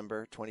arse,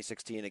 December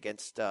 2016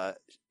 against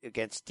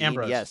Dean.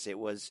 Ambrose. Yes, it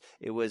was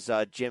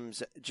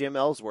Jim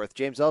Ellsworth,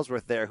 James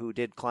Ellsworth there who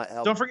did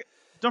help.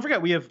 Don't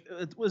forget, we have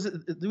was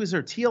there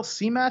a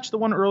TLC match? The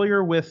one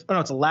earlier with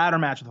it's a ladder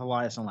match with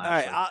Elias and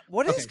Lashley. All right,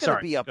 what is going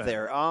to be up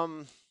there?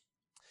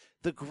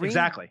 The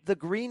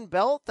green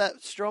belt that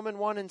Strowman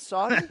won in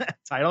Saudi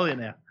title.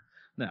 Yeah,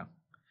 no,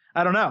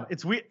 I don't know.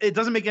 It's weird. It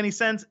doesn't make any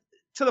sense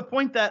to the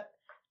point that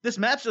this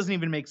match doesn't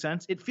even make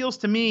sense. It feels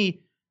to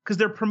me because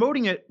they're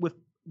promoting it with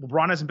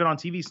Braun hasn't been on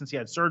TV since he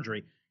had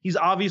surgery. He's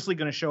obviously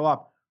going to show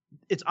up.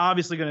 It's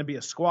obviously going to be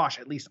a squash.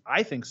 At least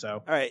I think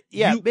so. All right.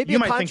 Yeah. Maybe a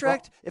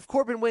contract. If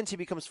Corbin wins, he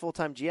becomes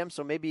full-time GM.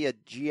 So maybe a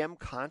GM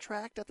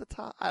contract at the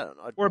top. I don't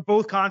know. Or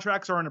both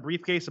contracts are in a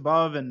briefcase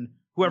above, and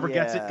whoever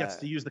gets it gets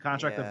to use the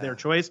contract of their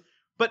choice.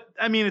 But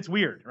I mean, it's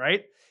weird,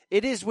 right?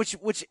 It is.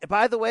 Which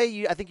by the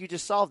way, I think you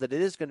just solved it.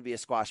 It is going to be a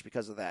squash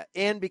because of that,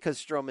 and because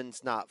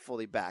Strowman's not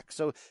fully back.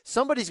 So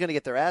somebody's going to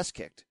get their ass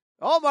kicked.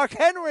 Oh, Mark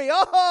Henry.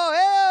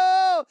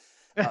 Oh,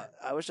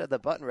 I wish I had the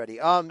button ready.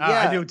 Yeah,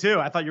 I do too.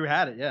 I thought you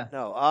had it. Yeah.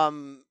 No.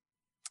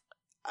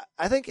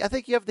 I think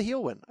you have the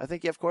heel win. I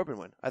think you have Corbin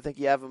win. I think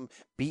you have him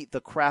beat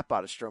the crap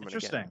out of Strowman.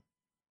 Interesting. Again.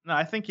 No,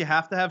 I think you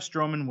have to have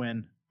Strowman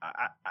win.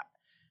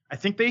 I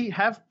think they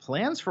have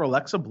plans for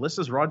Alexa Bliss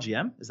as Raw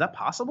GM. Is that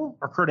possible?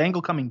 Or Kurt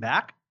Angle coming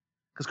back?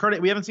 Because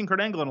we haven't seen Kurt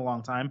Angle in a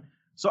long time.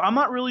 So I'm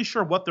not really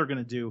sure what they're going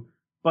to do.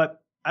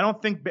 But I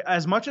don't think,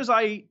 as much as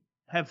I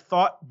have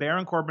thought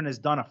Baron Corbin has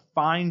done a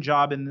fine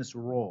job in this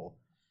role,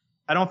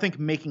 I don't think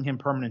making him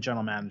permanent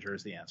general manager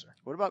is the answer.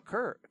 What about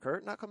Kurt?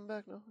 Kurt not coming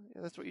back? No,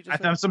 yeah, that's what you just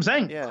said. That's what I'm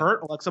saying. Yeah.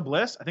 Kurt, Alexa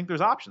Bliss. I think there's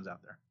options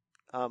out there.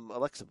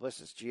 Alexa Bliss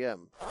is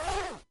GM.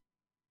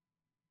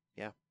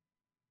 Yeah.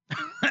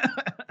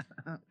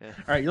 Yeah.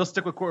 All right, you'll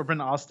stick with Corbin.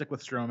 I'll stick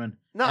with Strowman.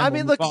 No, I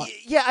mean, look,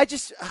 yeah,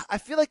 I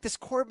feel like this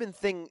Corbin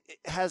thing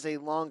has a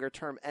longer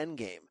term end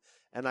game,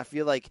 and I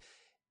feel like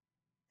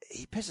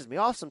he pisses me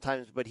off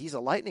sometimes, but he's a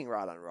lightning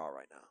rod on Raw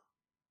right now.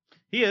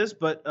 He is,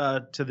 but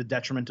to the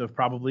detriment of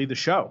probably the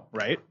show,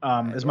 right?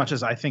 As much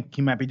as I think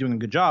he might be doing a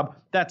good job.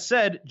 That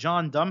said,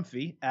 John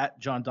Dumphy at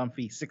John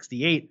Dumphy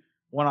 68,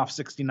 1 off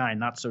 69,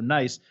 not so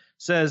nice,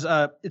 says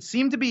it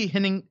seemed to be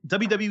hinting.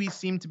 WWE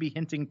seemed to be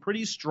hinting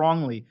pretty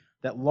strongly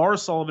that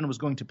Lars Sullivan was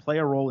going to play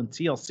a role in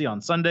TLC on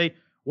Sunday.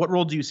 What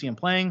role do you see him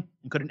playing?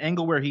 And could an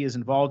angle where he is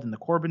involved in the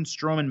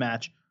Corbin-Strowman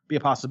match be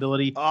a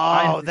possibility?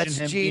 Oh, that's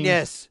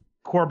genius.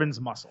 Corbin's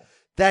muscle.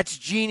 That's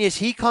genius.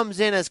 He comes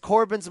in as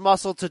Corbin's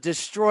muscle to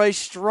destroy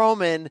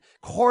Strowman.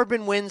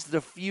 Corbin wins. The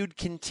feud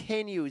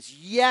continues.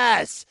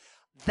 Yes.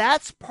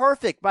 That's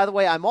perfect. By the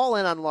way, I'm all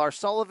in on Lars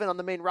Sullivan on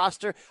the main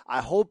roster.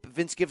 I hope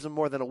Vince gives him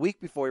more than a week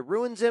before he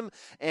ruins him.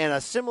 And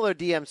a similar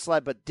DM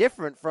sled, but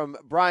different from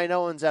Brian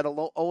Owens at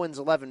Owens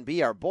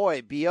 11B. Our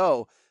boy,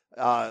 B.O.,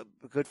 a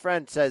good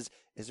friend, says,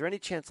 is there any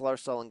chance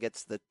Lars Sullivan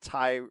gets the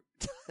Tyrus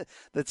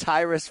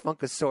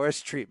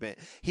Funkasaurus treatment?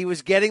 He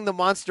was getting the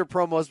monster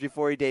promos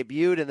before he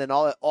debuted, and then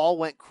all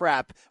went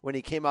crap when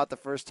he came out the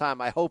first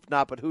time. I hope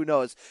not, but who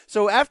knows?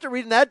 So after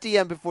reading that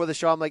DM before the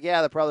show, I'm like,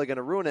 yeah, they're probably going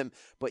to ruin him.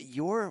 But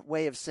your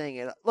way of saying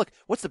it, look,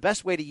 what's the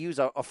best way to use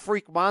a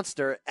freak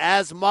monster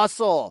as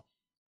muscle?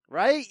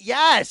 Right?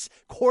 Yes.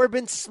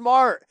 Corbin's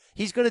smart.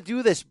 He's going to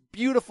do this.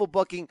 Beautiful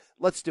booking.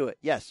 Let's do it.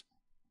 Yes.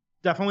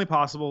 Definitely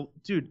possible.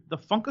 Dude, the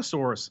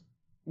Funkasaurus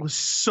was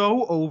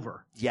so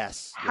over.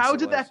 Yes. How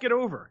did that get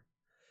over?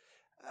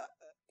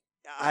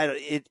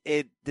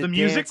 The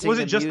music, was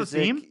it just the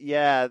theme?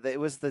 Yeah, it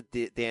was the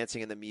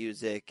dancing and the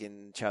music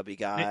and chubby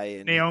guy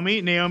and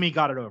Naomi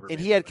got it over. And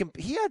he had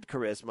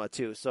charisma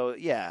too. So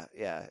yeah,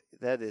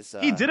 that is.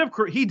 He did have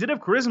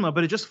charisma,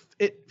 but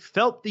it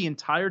felt the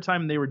entire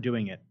time they were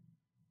doing it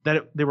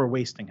that they were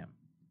wasting him,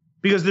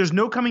 because there's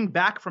no coming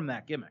back from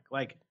that gimmick.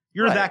 Like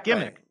you're that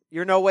gimmick. Right.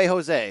 You're No Way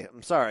Jose.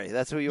 I'm sorry,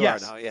 that's who you are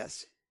now.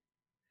 Yes.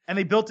 And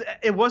they built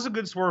it was a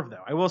good swerve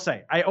though. I will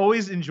say I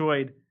always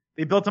enjoyed.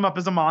 They built him up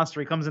as a monster.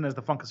 He comes in as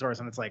the Funkasaurus,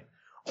 and it's like,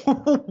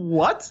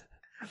 what?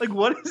 Like,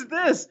 what is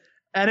this?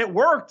 And it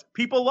worked.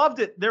 People loved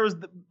it. There was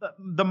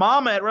the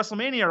mama at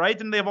WrestleMania, right?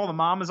 Didn't they have all the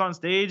mamas on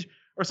stage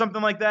or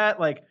something like that?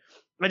 Like,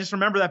 I just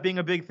remember that being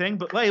a big thing.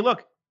 But hey,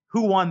 look,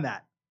 who won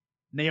that?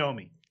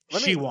 Naomi.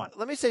 She won.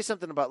 Let me say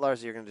something about Lars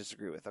that you're going to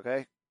disagree with.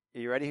 Okay, are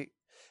you ready?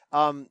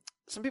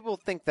 Some people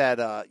think that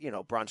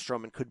Braun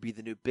Strowman could be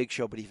the new Big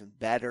Show, but even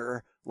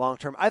better long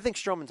term. I think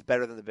Strowman's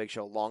better than the Big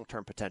Show long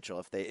term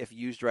potential if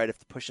used right, if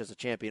pushed as a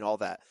champion, all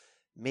that.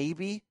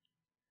 Maybe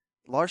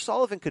Lars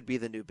Sullivan could be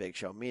the new Big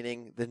Show,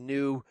 meaning the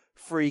new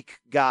freak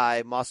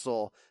guy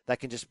muscle that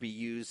can just be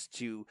used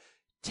to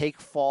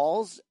take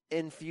falls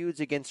in feuds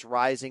against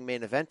rising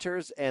main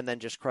eventers and then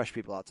just crush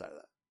people outside of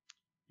that.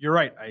 You're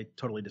right. I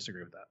totally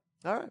disagree with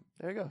that. All right.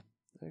 There you go.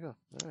 All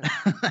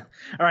right.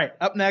 All right.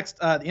 Up next,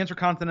 the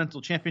Intercontinental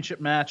Championship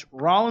match,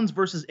 Rollins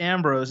versus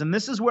Ambrose. And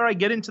this is where I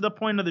get into the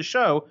point of the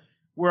show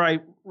where I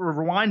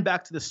rewind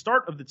back to the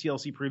start of the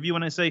TLC preview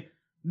and I say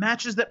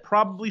matches that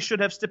probably should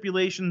have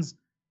stipulations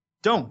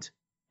don't.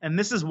 And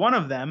this is one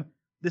of them.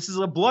 This is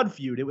a blood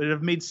feud. It would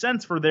have made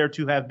sense for there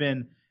to have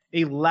been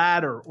a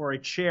ladder or a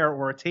chair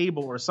or a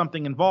table or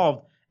something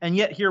involved. And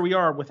yet here we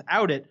are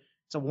without it.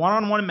 It's a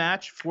one-on-one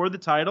match for the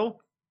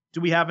title.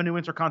 Do we have a new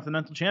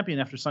Intercontinental Champion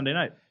after Sunday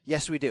night?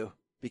 Yes, we do.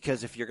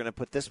 Because if you're going to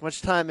put this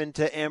much time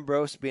into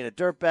Ambrose being a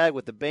dirtbag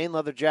with the Bane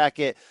leather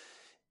jacket,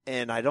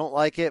 and I don't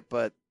like it,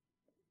 but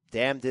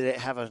damn, did it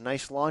have a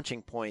nice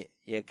launching point.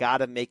 You got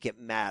to make it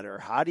matter.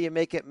 How do you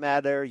make it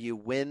matter? You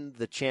win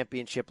the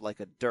championship like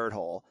a dirt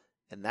hole,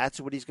 and that's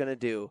what he's going to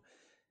do.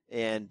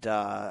 And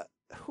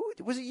who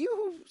was it?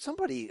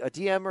 Somebody, a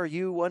DM or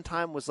you, one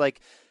time was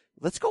like,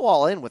 "Let's go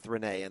all in with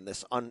Renee in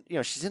this."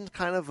 She's in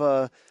kind of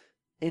a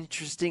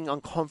interesting,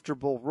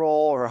 uncomfortable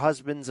role. Her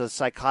husband's a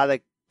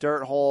psychotic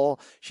dirt hole.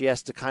 She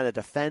has to kind of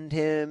defend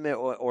him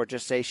or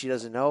just say she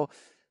doesn't know.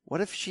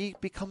 What if she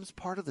becomes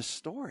part of the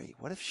story?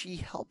 What if she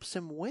helps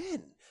him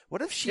win?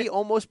 What if she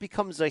almost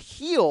becomes a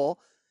heel,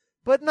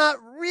 but not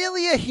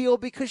really a heel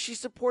because she's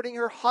supporting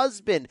her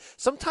husband?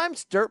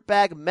 Sometimes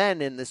dirtbag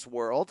men in this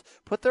world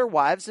put their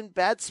wives in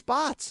bad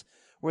spots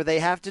where they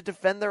have to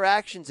defend their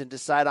actions and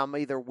decide I'm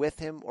either with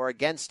him or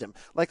against him.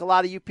 Like a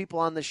lot of you people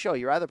on the show,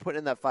 you're either putting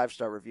in that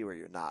 5-star review or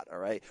you're not, all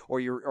right? Or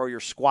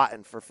you're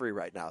squatting for free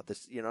right now.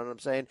 This, you know what I'm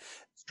saying?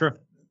 It's true.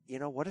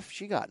 What if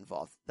she got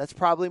involved? That's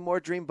probably more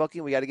dream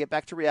booking. We got to get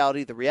back to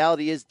reality. The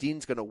reality is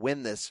Dean's going to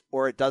win this,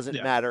 or it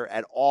doesn't matter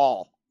at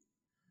all.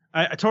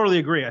 I totally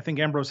agree. I think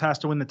Ambrose has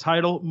to win the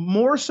title,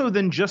 more so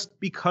than just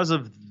because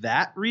of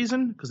that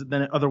reason, because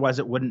then otherwise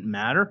it wouldn't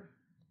matter.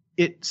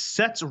 It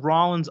sets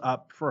Rollins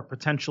up for a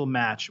potential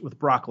match with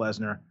Brock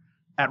Lesnar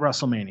at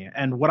WrestleMania.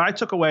 And what I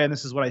took away, and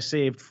this is what I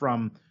saved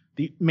from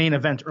the main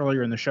event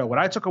earlier in the show, what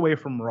I took away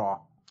from Raw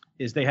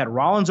is they had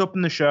Rollins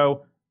open the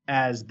show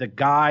as the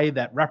guy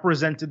that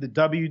represented the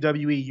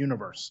WWE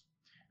universe.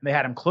 And they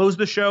had him close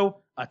the show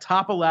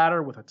atop a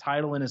ladder with a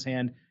title in his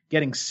hand,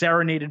 getting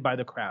serenaded by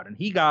the crowd. And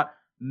he got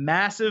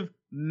massive,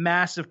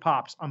 massive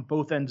pops on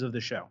both ends of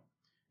the show.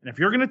 And if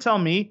you're going to tell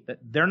me that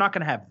they're not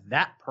going to have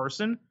that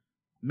person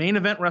main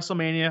event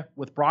WrestleMania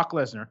with Brock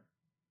Lesnar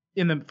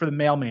for the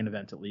male main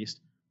event, at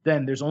least,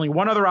 then there's only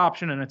one other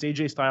option, and it's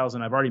AJ Styles,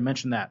 and I've already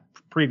mentioned that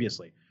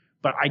previously.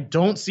 But I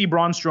don't see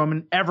Braun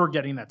Strowman ever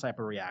getting that type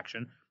of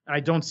reaction. And I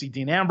don't see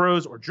Dean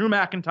Ambrose or Drew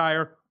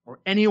McIntyre or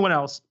anyone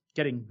else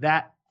getting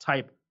that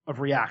type of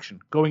reaction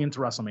going into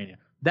WrestleMania.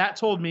 That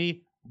told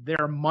me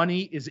their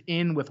money is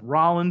in with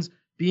Rollins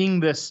being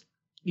this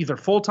either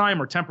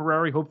full-time or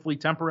temporary, hopefully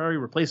temporary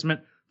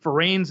replacement for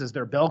Reigns as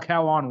their bell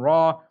cow on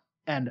Raw.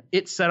 And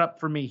it's set up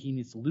for me. He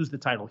needs to lose the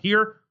title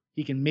here.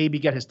 He can maybe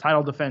get his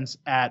title defense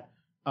at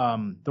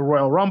the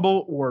Royal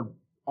Rumble or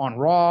on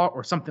Raw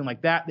or something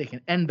like that. They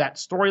can end that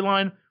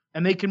storyline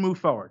and they can move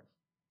forward.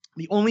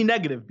 The only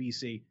negative,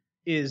 BC,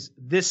 is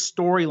this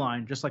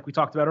storyline, just like we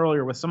talked about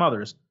earlier with some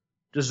others,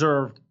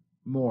 deserved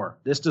more.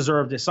 This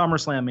deserved a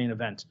SummerSlam main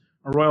event,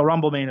 a Royal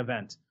Rumble main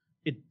event.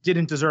 It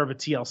didn't deserve a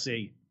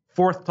TLC,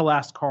 fourth to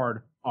last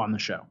card on the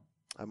show.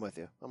 I'm with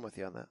you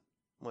on that.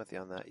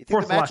 You think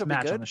fourth the match to will be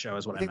last match good? on the show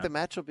is what I meant. You think the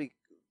match will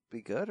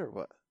be good or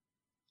what?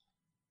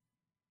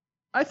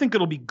 I think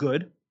it'll be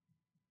good.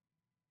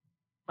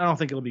 I don't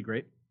think it'll be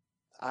great.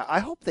 I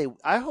hope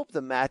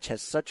the match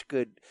has such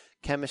good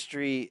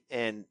chemistry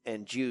and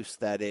juice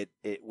that it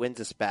wins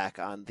us back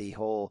on the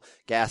whole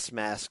gas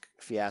mask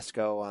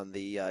fiasco on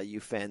the you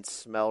fans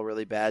smell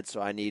really bad, so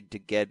I need to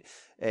get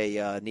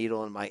a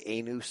needle in my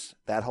anus,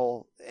 that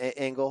whole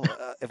angle.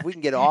 If we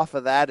can get off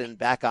of that and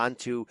back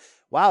onto,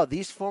 wow,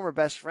 these former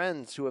best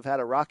friends who have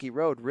had a rocky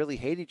road really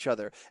hate each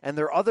other, and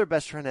their other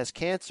best friend has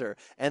cancer,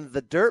 and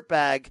the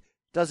dirtbag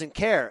doesn't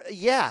care.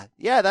 Yeah,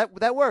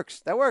 that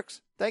works. That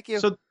works. Thank you.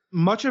 So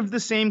much of the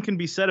same can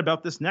be said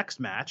about this next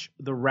match,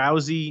 the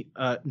Rousey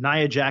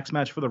Nia Jax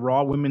match for the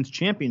Raw Women's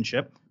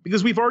Championship,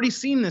 because we've already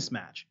seen this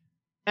match.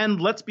 And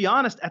let's be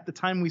honest, at the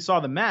time we saw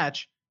the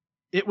match,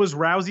 it was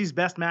Rousey's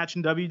best match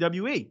in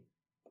WWE.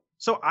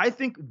 So I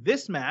think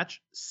this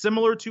match,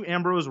 similar to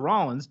Ambrose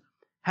Rollins,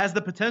 has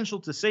the potential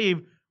to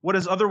save what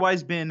has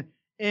otherwise been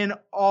an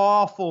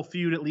awful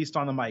feud, at least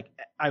on the mic.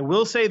 I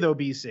will say, though,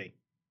 BC,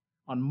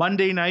 on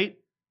Monday night,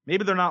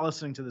 maybe they're not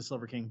listening to the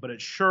Silver King, but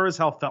it sure as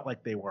hell felt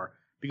like they were.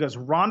 Because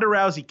Ronda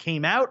Rousey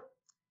came out,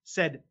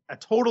 said a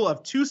total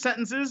of 2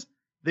 sentences,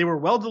 they were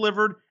well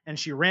delivered, and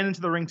she ran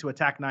into the ring to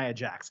attack Nia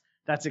Jax.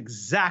 That's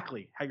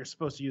exactly how you're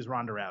supposed to use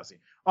Ronda Rousey.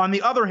 On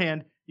the other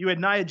hand, you had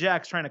Nia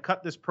Jax trying to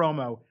cut this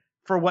promo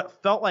for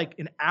what felt like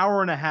an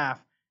hour and a half,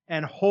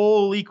 and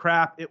holy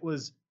crap, it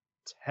was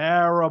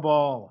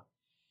terrible.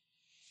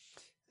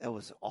 It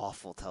was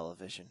awful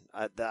television.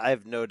 I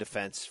have no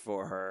defense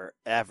for her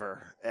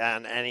ever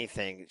on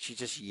anything. She's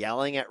just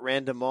yelling at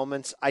random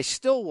moments. I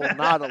still will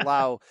not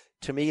allow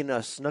Tamina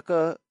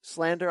Snuka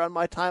slander on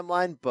my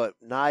timeline, but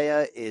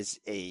Nia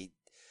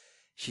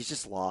she's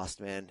just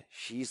lost, man.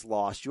 She's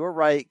lost. You're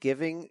right,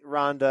 giving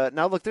Ronda.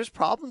 Now, look, there's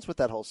problems with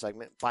that whole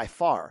segment by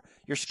far.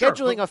 You're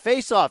scheduling a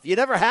face-off. You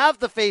never have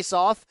the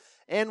face-off.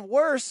 And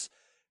worse,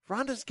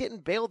 Ronda's getting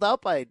bailed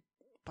out by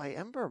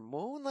Ember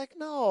Moon? Like,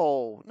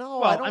 no.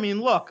 Well, I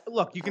mean, look,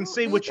 you can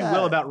say what you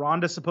will about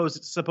Ronda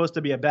supposed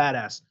to be a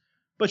badass,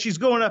 But she's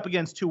going up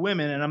against two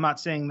women, and I'm not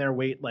saying their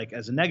weight like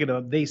as a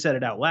negative. They said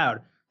it out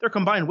loud. Their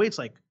combined weight's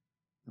like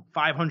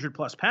 500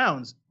 plus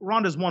pounds.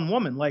 Ronda's one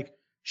woman. Like,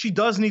 she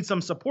does need some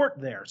support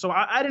there. So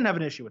I didn't have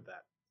an issue with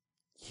that.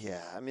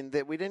 Yeah, I mean,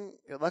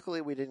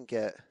 luckily we didn't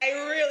get... I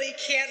really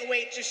can't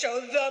wait to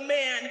show the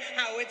man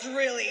how it's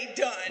really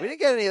done. We didn't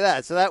get any of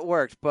that, so that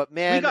worked. But,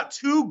 man... We got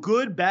two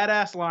good,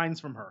 badass lines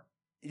from her.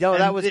 No,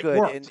 that was good.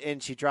 Worked.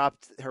 And she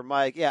dropped her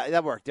mic. Yeah,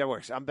 that worked. That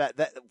works.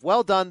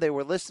 Well done. They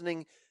were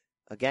listening.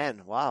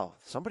 Again, wow,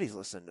 somebody's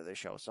listening to this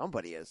show.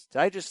 Somebody is. Did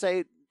I just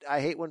say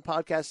I hate when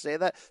podcasts say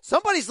that?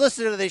 Somebody's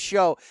listening to this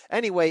show.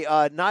 Anyway,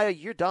 Nia,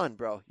 you're done,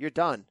 bro. You're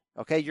done.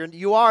 Okay,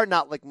 you are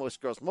not like most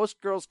girls. Most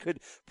girls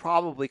could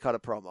probably cut a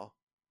promo.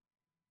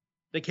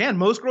 They can.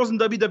 Most girls in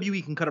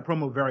WWE can cut a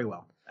promo very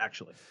well,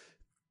 actually.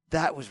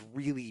 That was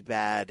really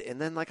bad.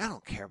 And then, like, I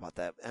don't care about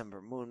that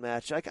Ember Moon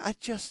match. Like, I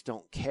just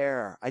don't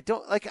care. I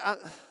don't like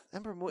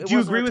Ember Moon. Do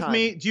you agree with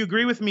me? Do you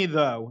agree with me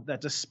though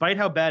that despite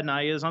how bad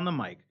Nia is on the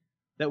mic,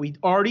 that we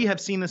already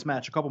have seen this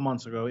match a couple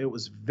months ago? It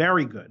was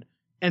very good.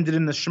 Ended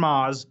in the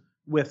schmaz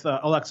with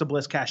Alexa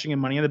Bliss cashing in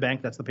Money in the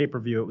Bank. That's the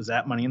pay-per-view. It was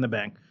at Money in the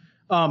Bank.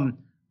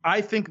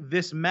 I think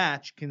this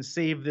match can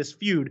save this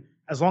feud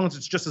as long as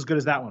it's just as good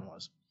as that one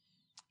was.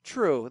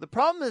 True. The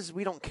problem is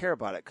we don't care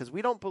about it because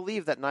we don't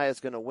believe that Nia's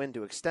going to win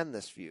to extend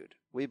this feud.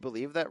 We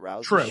believe that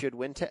Rousey should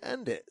win to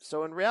end it.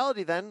 So in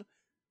reality, then,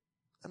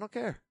 I don't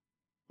care.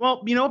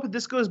 Well, you know, but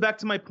this goes back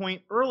to my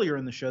point earlier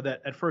in the show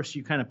that at first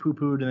you kind of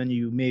poo-pooed and then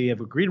you maybe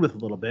have agreed with a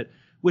little bit,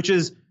 which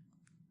is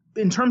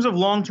in terms of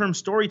long-term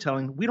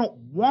storytelling, we don't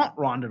want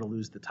Ronda to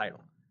lose the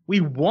title.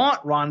 We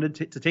want Ronda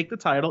to take the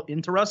title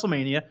into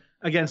WrestleMania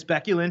against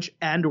Becky Lynch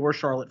and or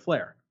Charlotte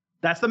Flair.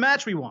 That's the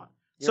match we want.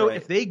 So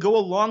if they go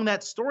along that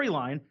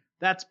storyline,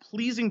 that's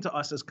pleasing to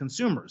us as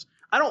consumers.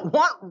 I don't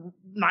want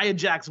Nia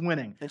Jax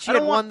winning. And she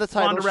had won the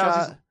title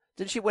shot.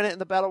 Didn't she win it in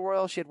the Battle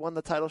Royal? She had won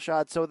the title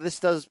shot. So this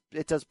does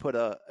put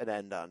an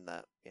end on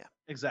that. Yeah.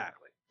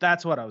 Exactly.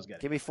 That's what I was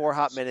getting. Give me 4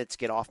 hot minutes.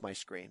 Get off my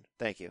screen.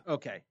 Thank you.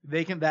 Okay.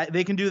 They can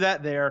do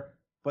that there,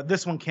 but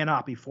this one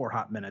cannot be 4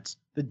 hot minutes.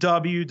 The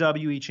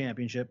WWE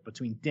Championship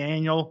between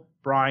Daniel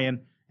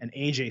Bryan and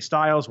AJ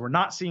Styles. We're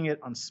not seeing it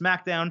on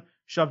SmackDown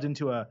shoved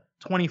into a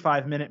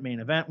 25-minute main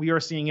event. We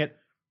are seeing it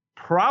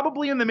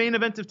probably in the main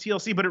event of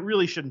TLC, but it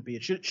really shouldn't be.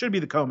 It should be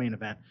the co-main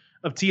event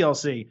of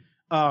TLC.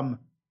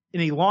 An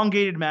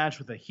elongated match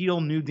with a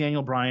heel new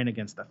Daniel Bryan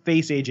against the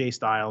face AJ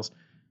Styles.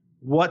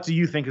 What do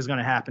you think is going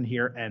to happen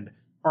here? And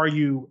are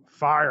you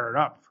fired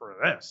up for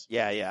this?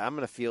 Yeah. I'm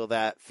going to feel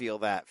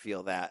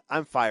that.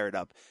 I'm fired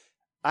up.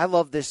 I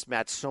love this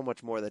match so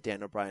much more that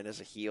Daniel Bryan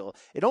is a heel.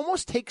 It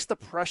almost takes the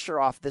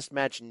pressure off this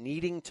match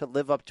needing to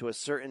live up to a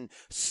certain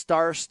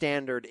star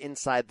standard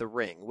inside the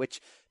ring, which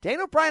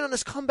Daniel Bryan on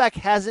his comeback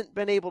hasn't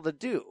been able to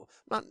do.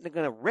 I'm not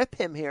going to rip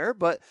him here,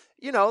 but,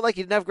 you know, like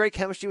he didn't have great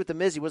chemistry with The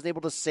Miz. He wasn't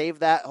able to save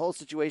that whole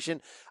situation.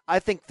 I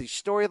think the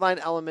storyline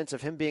elements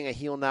of him being a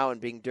heel now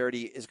and being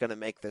dirty is going to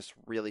make this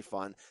really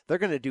fun. They're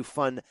going to do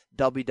fun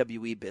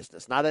WWE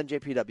business, not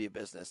NJPW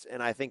business,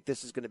 and I think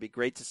this is going to be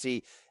great to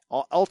see.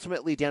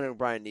 Ultimately, Daniel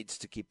Bryan needs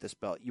to keep this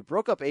belt. You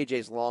broke up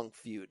AJ's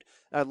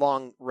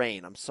long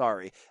reign. I'm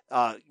sorry.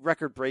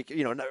 Record break,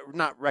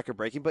 not record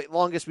breaking, but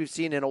longest we've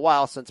seen in a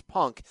while since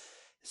Punk.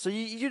 So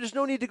you just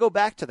no need to go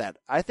back to that.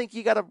 I think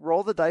you got to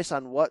roll the dice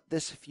on what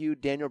this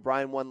feud Daniel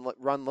Bryan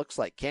run looks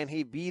like. Can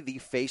he be the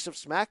face of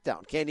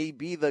SmackDown? Can he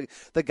be the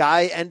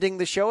guy ending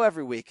the show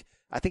every week?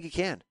 I think he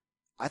can.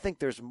 I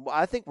think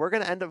we're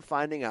going to end up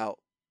finding out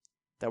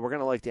that we're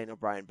going to like Daniel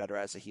Bryan better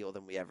as a heel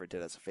than we ever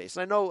did as a face.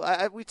 And I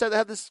know we tried to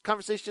have this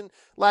conversation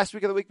last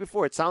week or the week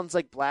before. It sounds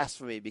like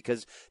blasphemy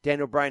because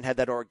Daniel Bryan had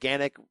that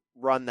organic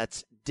run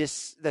that's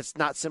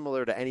not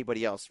similar to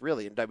anybody else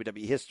really in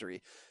WWE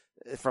history.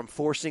 From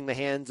forcing the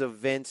hands of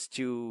Vince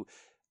to,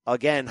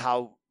 again,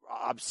 how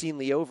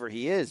obscenely over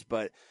he is.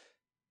 But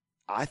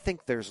I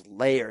think there's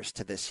layers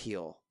to this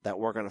heel that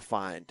we're going to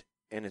find.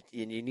 And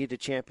you need a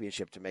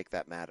championship to make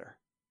that matter.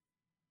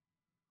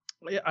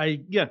 I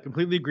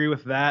completely agree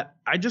with that.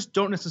 I just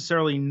don't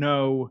necessarily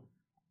know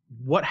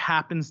what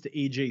happens to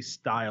AJ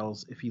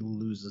Styles if he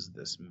loses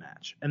this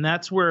match. And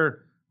that's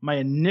where my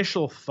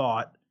initial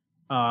thought,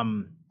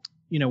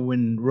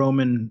 when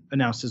Roman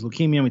announced his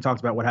leukemia and we talked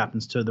about what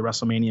happens to the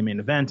WrestleMania main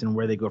event and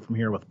where they go from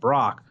here with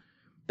Brock,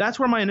 that's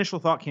where my initial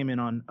thought came in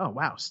on, oh,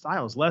 wow,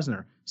 Styles,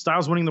 Lesnar.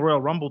 Styles winning the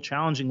Royal Rumble,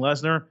 challenging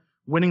Lesnar,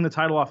 winning the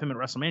title off him at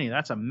WrestleMania.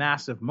 That's a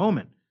massive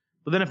moment.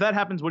 But then if that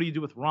happens, what do you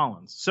do with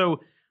Rollins?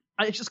 So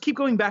I just keep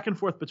going back and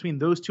forth between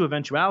those two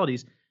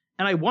eventualities.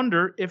 And I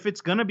wonder if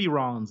it's going to be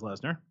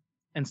Rollins-Lesnar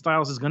and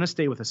Styles is going to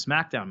stay with a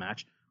SmackDown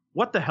match.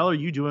 What the hell are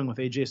you doing with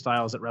AJ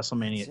Styles at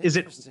WrestleMania? Is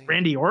it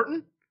Randy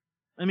Orton?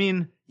 I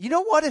mean, you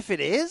know what? If it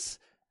is,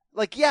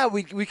 like, yeah,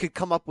 we could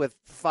come up with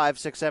 5,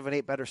 6, 7,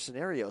 8 better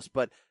scenarios,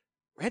 but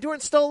Randy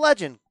Orton's still a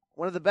legend,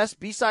 one of the best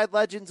B-side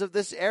legends of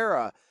this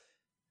era.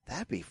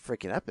 That'd be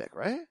freaking epic,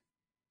 right?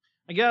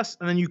 I guess.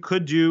 And then you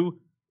could do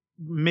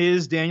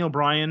Miz, Daniel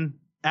Bryan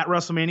at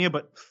WrestleMania,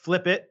 but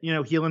flip it,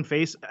 heel and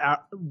face,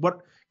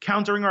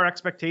 countering our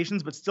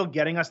expectations, but still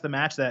getting us the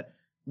match that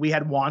we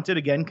had wanted,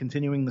 again,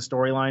 continuing the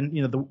storyline,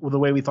 the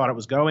way we thought it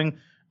was going.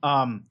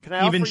 Can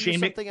I even offer you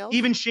something else?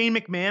 Even Shane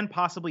McMahon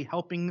possibly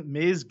helping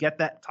Miz get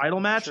that title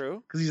match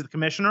because he's the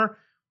commissioner.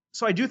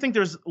 So I do think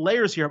there's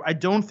layers here. I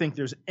don't think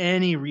there's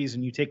any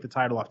reason you take the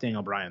title off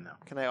Daniel Bryan, though.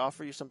 Can I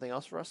offer you something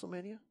else for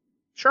WrestleMania?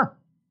 Sure.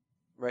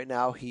 Right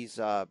now, he's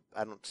I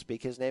don't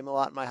speak his name a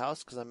lot in my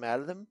house because I'm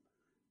mad at him.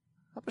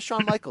 How about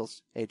Shawn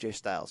Michaels, AJ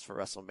Styles for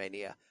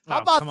WrestleMania? How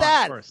about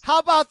that? How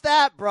about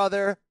that,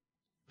 brother?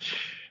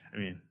 I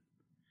mean,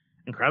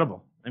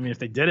 incredible. I mean, if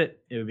they did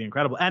it, it would be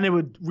incredible. And it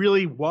would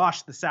really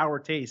wash the sour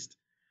taste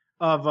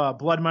of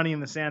Blood Money in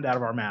the Sand out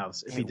of our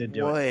mouths if he did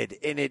do it. It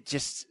would. And it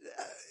just...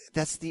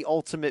 that's the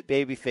ultimate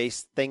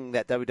babyface thing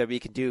that WWE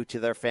can do to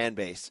their fan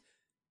base.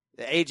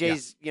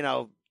 AJ's,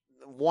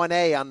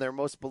 1A on their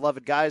most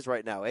beloved guys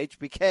right now.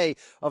 HBK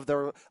of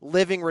their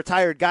living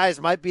retired guys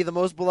might be the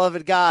most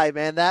beloved guy,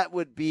 man. That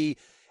would be,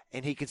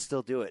 and he could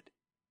still do it.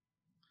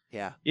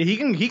 Yeah. He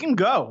can go.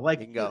 He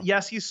can go.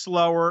 Yes, he's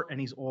slower and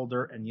he's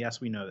older, and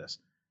yes, we know this.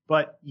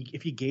 But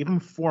if you gave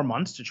him 4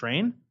 months to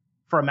train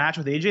for a match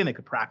with AJ and they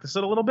could practice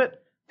it a little bit,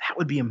 that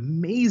would be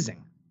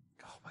amazing.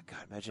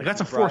 God, imagine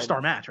that's a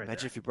 4-star match right there.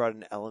 Imagine if you brought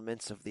in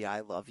elements of the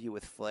I Love You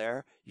with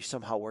Flair. You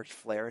somehow worked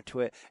Flair into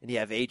it, and you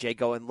have AJ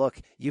going,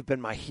 look, you've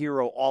been my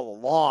hero all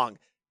along.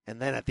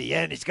 And then at the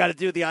end, he's got to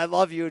do the I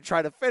Love You and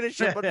try to finish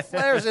it, but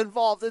Flair's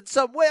involved in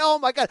some way. Oh,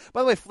 my God.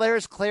 By the way, Flair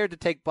is cleared to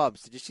take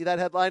bumps. Did you see that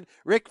headline?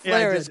 Ric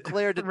Flair is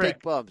cleared to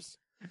take bumps.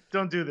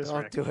 Don't do this,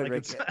 Don't Rick. do it,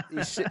 Rick.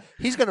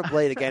 He's going to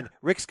blade again.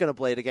 Rick's going to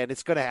blade again.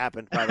 It's going to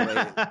happen, by the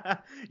way.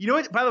 You know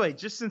what? By the way,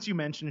 just since you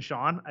mentioned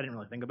Shawn, I didn't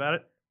really think about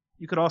it.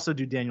 You could also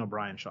do Daniel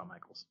Bryan, Shawn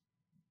Michaels.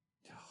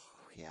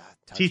 Yeah,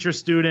 teacher,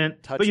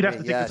 student, but you'd have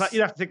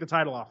to take the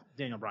title off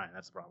Daniel Bryan.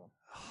 That's the problem.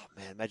 Oh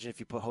man, imagine if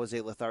you put Jose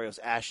Lothario's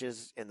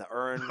ashes in the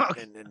urn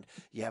and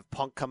you have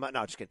Punk come out.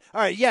 No, just kidding. All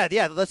right, yeah,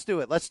 let's do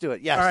it.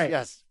 Yes, all right.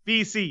 Yes.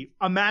 BC,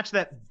 a match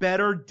that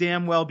better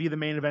damn well be the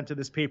main event of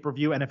this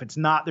pay-per-view, and if it's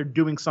not, they're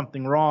doing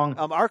something wrong.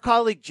 Our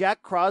colleague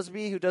Jack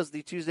Crosby, who does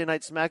the Tuesday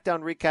Night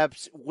SmackDown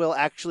recaps, will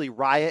actually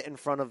riot in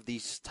front of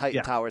these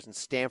Titan Towers in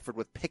Stamford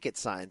with picket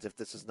signs if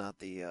this is not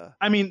the...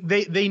 I mean,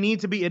 they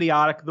need to be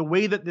idiotic. The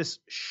way that this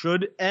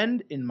should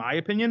end, in my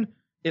opinion,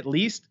 at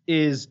least,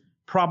 is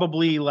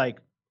probably like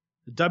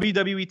the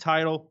WWE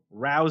title,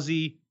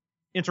 Rousey,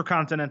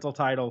 Intercontinental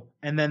title,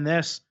 and then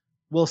this.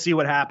 We'll see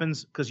what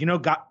happens because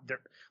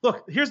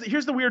look.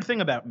 Here's the weird thing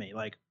about me.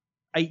 Like,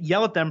 I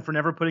yell at them for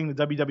never putting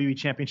the WWE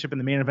Championship in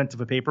the main event of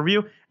a pay per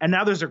view, and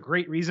now there's a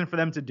great reason for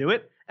them to do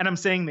it, and I'm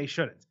saying they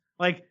shouldn't.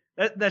 Like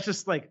that's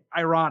just like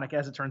ironic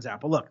as it turns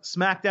out. But look,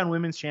 SmackDown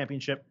Women's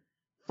Championship,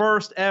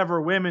 first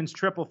ever women's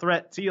triple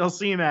threat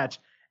TLC match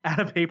at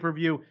a pay per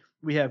view.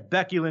 We have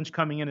Becky Lynch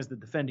coming in as the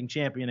defending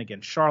champion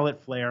against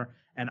Charlotte Flair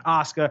and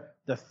Asuka,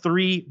 the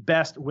 3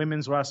 best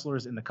women's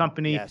wrestlers in the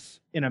company,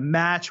 in a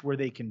match where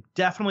they can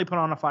definitely put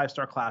on a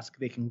 5-star classic.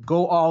 They can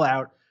go all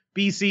out.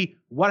 BC,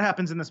 what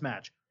happens in this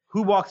match?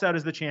 Who walks out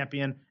as the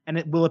champion,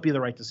 and will it be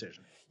the right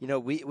decision?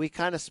 We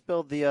kind of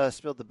spilled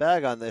the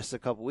bag on this a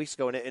couple weeks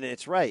ago, and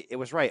it's right. It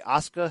was right.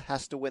 Asuka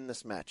has to win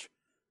this match.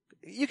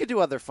 You could do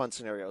other fun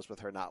scenarios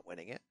with her not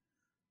winning it.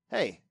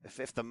 Hey,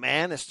 if the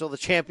man is still the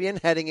champion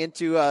heading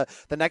into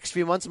the next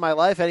few months of my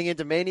life, heading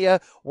into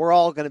Mania, we're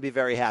all going to be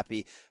very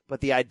happy.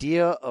 But the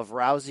idea of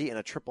Rousey in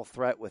a triple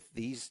threat with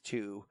these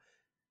two,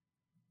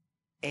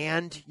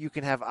 and you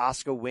can have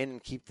Asuka win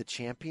and keep the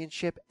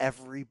championship,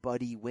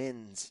 everybody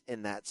wins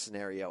in that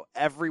scenario.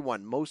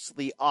 Everyone,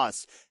 mostly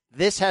us.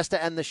 This has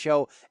to end the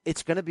show.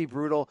 It's going to be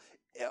brutal.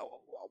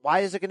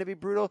 Why is it going to be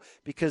brutal?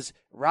 Because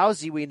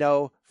Rousey, we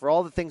know, for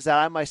all the things that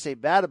I might say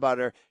bad about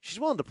her, she's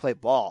willing to play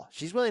ball.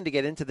 She's willing to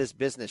get into this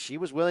business. She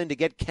was willing to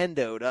get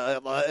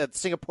kendoed,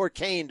 Singapore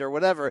caned or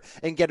whatever,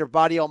 and get her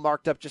body all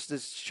marked up just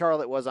as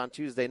Charlotte was on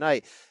Tuesday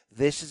night.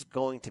 This is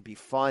going to be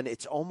fun.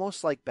 It's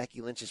almost like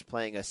Becky Lynch is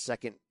playing a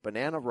second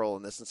banana role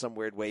in this in some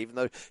weird way, even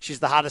though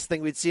she's the hottest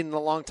thing we'd seen in a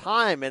long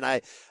time. And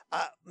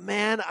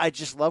I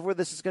just love where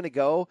this is going to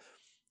go.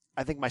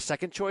 I think my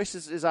second choice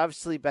is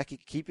obviously Becky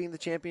keeping the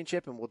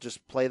championship, and we'll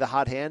just play the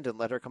hot hand and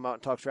let her come out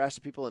and talk trash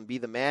to people and be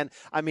the man.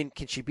 I mean,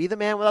 can she be the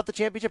man without the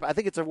championship? I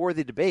think it's a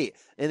worthy debate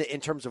in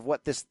terms of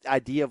what this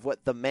idea of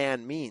what the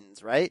man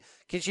means, right?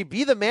 Can she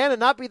be the man and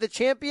not be the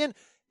champion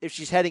if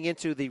she's heading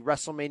into the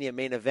WrestleMania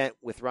main event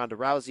with Ronda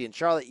Rousey and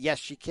Charlotte? Yes,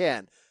 she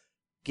can.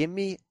 Give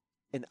me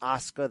an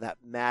Asuka that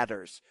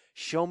matters.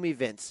 Show me,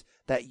 Vince,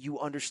 that you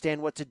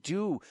understand what to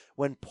do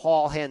when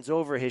Paul hands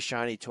over his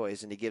shiny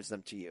toys and he gives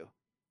them to you.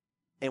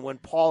 And when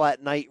Paul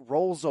at night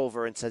rolls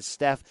over and says,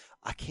 Steph,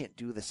 I can't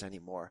do this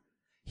anymore.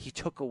 He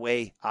took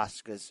away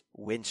Asuka's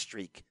win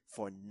streak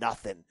for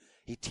nothing.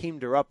 He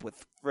teamed her up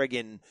with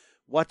friggin',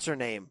 what's her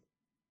name?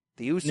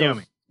 The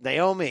Usos.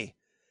 Naomi.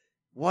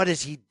 What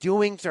is he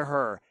doing to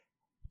her?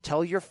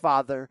 Tell your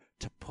father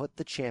to put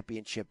the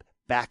championship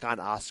back on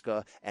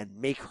Asuka and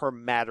make her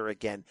matter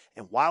again.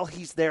 And while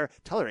he's there,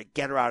 tell her to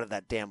get her out of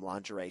that damn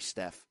lingerie,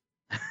 Steph.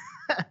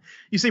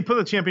 You say put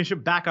the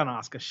championship back on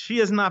Asuka. She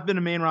has not been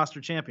a main roster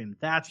champion.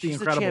 That's the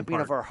incredible part. She's the champion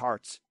of our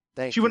hearts.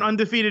 She went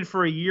undefeated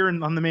for a year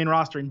on the main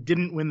roster and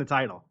didn't win the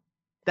title.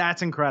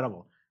 That's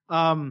incredible.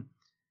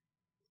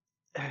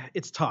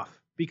 It's tough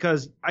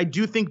because I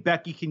do think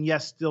Becky can,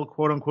 yes, still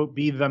quote unquote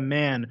be the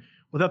man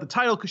without the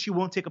title because she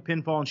won't take a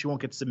pinfall and she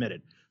won't get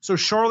submitted. So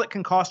Charlotte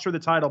can cost her the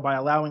title by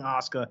allowing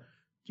Asuka,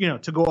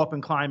 to go up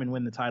and climb and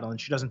win the title, and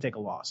she doesn't take a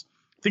loss.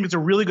 I think it's a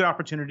really good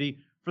opportunity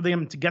for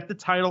them to get the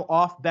title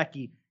off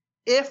Becky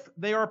if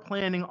they are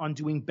planning on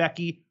doing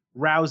Becky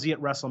Rousey at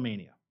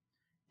WrestleMania.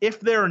 If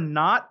they're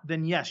not,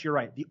 then yes, you're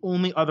right. The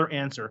only other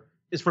answer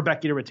is for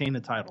Becky to retain the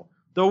title.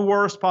 The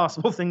worst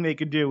possible thing they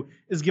could do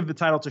is give the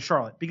title to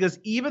Charlotte, because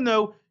even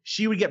though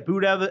she would get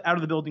booed out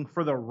of the building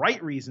for the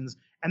right reasons,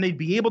 and they'd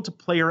be able to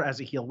play her as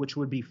a heel, which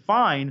would be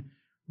fine,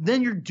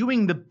 then you're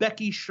doing the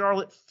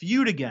Becky-Charlotte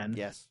feud again.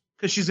 Yes.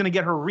 Because she's going to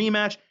get her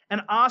rematch,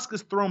 and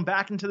Asuka's thrown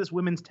back into this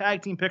women's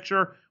tag team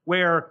picture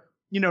where,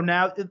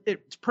 now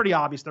it's pretty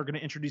obvious they're going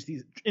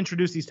to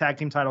introduce these tag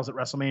team titles at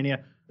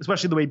WrestleMania,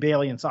 especially the way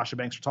Bayley and Sasha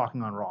Banks are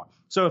talking on Raw.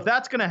 So if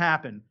that's going to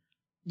happen,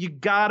 you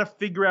got to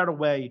figure out a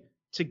way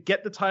to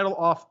get the title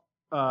off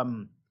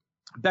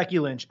Becky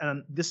Lynch,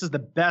 and this is the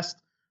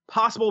best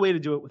possible way to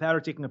do it without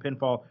her taking a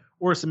pinfall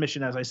or a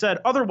submission, as I said.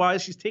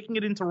 Otherwise, she's taking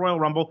it into Royal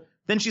Rumble,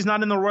 then she's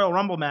not in the Royal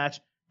Rumble match,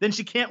 then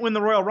she can't win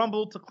the Royal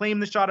Rumble to claim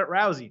the shot at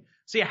Rousey.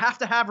 So you have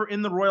to have her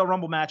in the Royal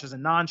Rumble match as a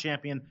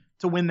non-champion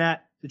to win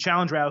that, to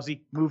challenge Rousey,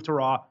 move to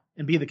Raw,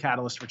 and be the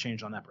catalyst for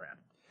change on that brand.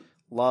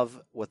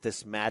 Love what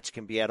this match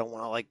can be. I don't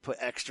want to put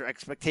extra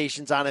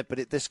expectations on it,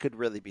 but this could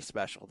really be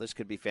special. This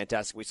could be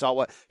fantastic. We saw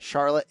what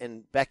Charlotte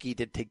and Becky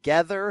did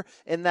together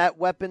in that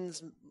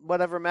weapons,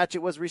 whatever match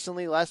it was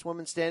recently, last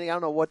woman standing. I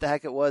don't know what the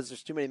heck it was.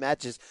 There's too many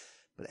matches,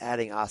 but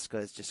adding Asuka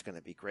is just going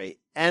to be great.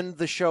 End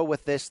the show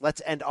with this.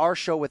 Let's end our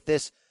show with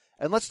this,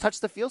 and let's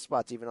touch the field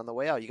spots even on the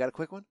way out. You got a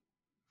quick one?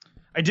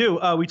 I do.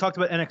 We talked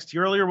about NXT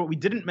earlier. What we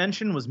didn't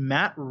mention was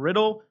Matt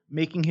Riddle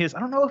making his, I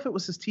don't know if it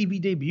was his TV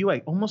debut. I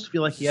almost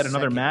feel like he had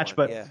another match,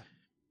 but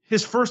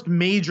his first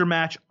major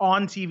match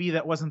on TV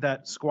that wasn't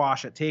that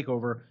squash at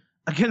TakeOver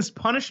against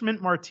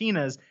Punishment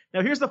Martinez.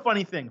 Now, here's the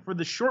funny thing. For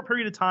the short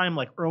period of time,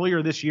 like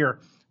earlier this year,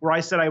 where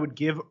I said I would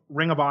give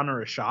Ring of Honor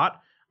a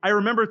shot, I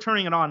remember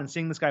turning it on and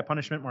seeing this guy,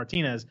 Punishment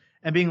Martinez,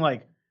 and being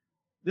like,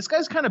 this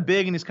guy's kind of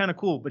big and he's kind of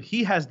cool, but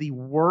he has the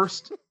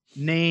worst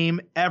name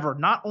ever.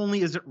 Not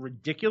only is it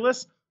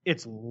ridiculous,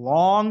 it's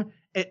long.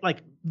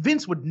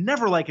 Vince would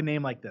never like a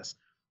name like this.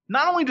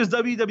 Not only does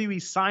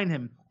WWE sign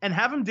him and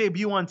have him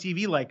debut on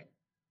TV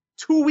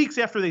 2 weeks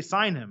after they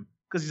sign him,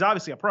 because he's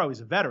obviously a pro, he's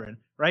a veteran,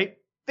 right?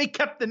 They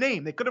kept the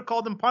name. They could have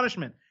called him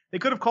Punishment. They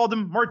could have called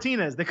him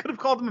Martinez. They could have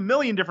called him a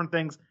million different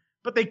things,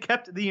 but they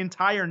kept the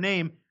entire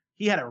name.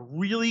 He had a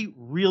really,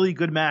 really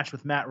good match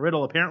with Matt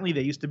Riddle. Apparently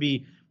they used to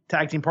be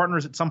tag team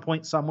partners at some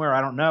point somewhere.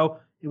 I don't know.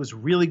 It was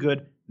really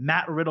good.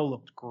 Matt Riddle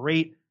looked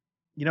great.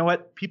 You know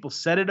what? People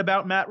said it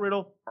about Matt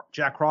Riddle.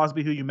 Jack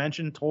Crosby, who you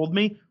mentioned, told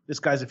me this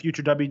guy's a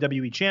future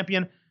WWE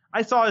champion.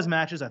 I saw his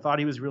matches. I thought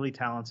he was really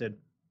talented.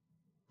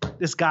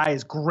 This guy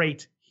is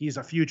great. He's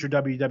a future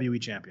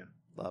WWE champion.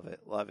 Love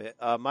it. Love it.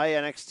 My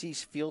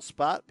NXT field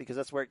spot, because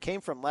that's where it came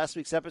from last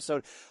week's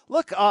episode.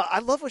 Look, I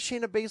love what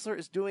Shayna Baszler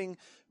is doing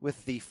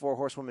with the 4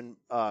 Horsewomen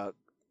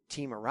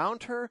team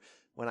around her.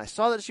 When I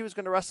saw that she was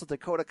going to wrestle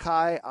Dakota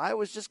Kai, I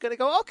was just going to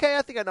go, okay,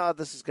 I think I know how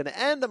this is going to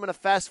end. I'm going to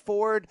fast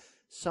forward.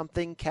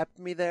 Something kept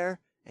me there.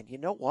 And you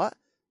know what?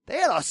 They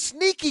had a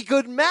sneaky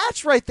good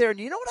match right there. And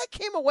you know what I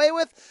came away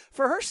with?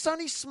 For her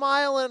sunny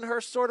smile and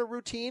her sort of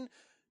routine,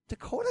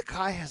 Dakota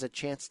Kai has a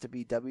chance to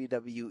be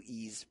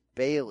WWE's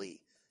Bayley.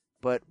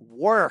 But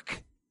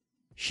work.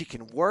 She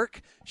can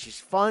work. She's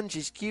fun.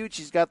 She's cute.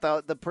 She's got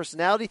the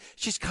personality.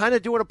 She's kind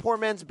of doing a poor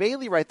man's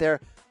Bayley right there.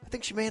 I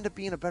think she may end up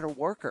being a better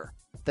worker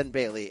than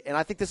Bayley. And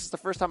I think this is the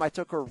first time I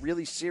took her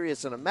really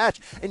serious in a match.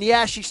 And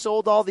yeah, she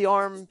sold all the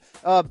arm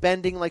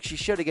bending like she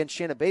should against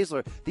Shayna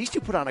Baszler. These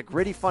two put on a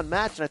gritty, fun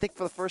match. And I think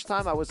for the first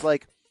time I was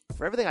like,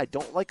 for everything I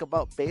don't like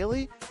about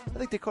Bayley, I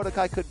think Dakota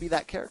Kai could be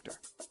that character.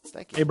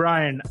 Thank you. Hey,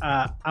 Brian,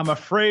 I'm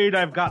afraid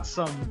I've got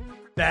some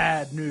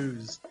bad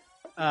news.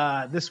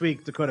 This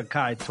week, Dakota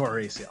Kai tore her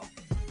ACL.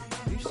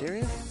 Are you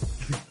serious?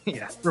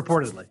 Yeah,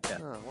 reportedly. Yeah.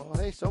 Oh,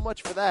 well, hey, so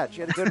much for that.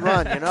 She had a good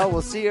run,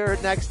 We'll see her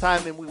next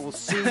time, and we will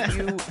see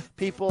you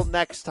people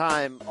next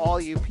time. All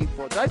you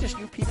people. Did I just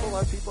you people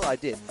on people? I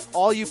did.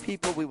 All you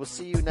people, we will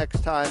see you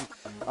next time.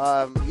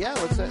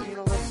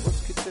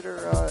 Let's consider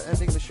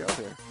ending the show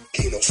here.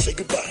 Keno, say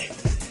goodbye.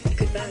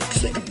 Goodbye.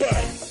 Say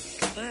goodbye.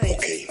 Goodbye.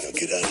 Okay, now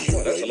get out of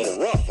here. That's a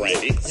little rough,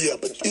 Randy. Yeah,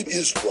 but it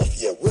is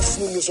rough. Yeah,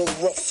 wrestling is a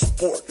rough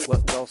sport.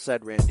 Well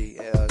said, Randy.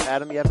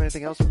 Adam, you have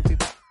anything else for the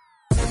people?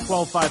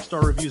 12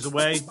 5-star reviews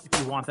away.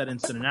 If you want that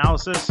instant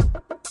analysis,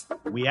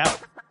 we out.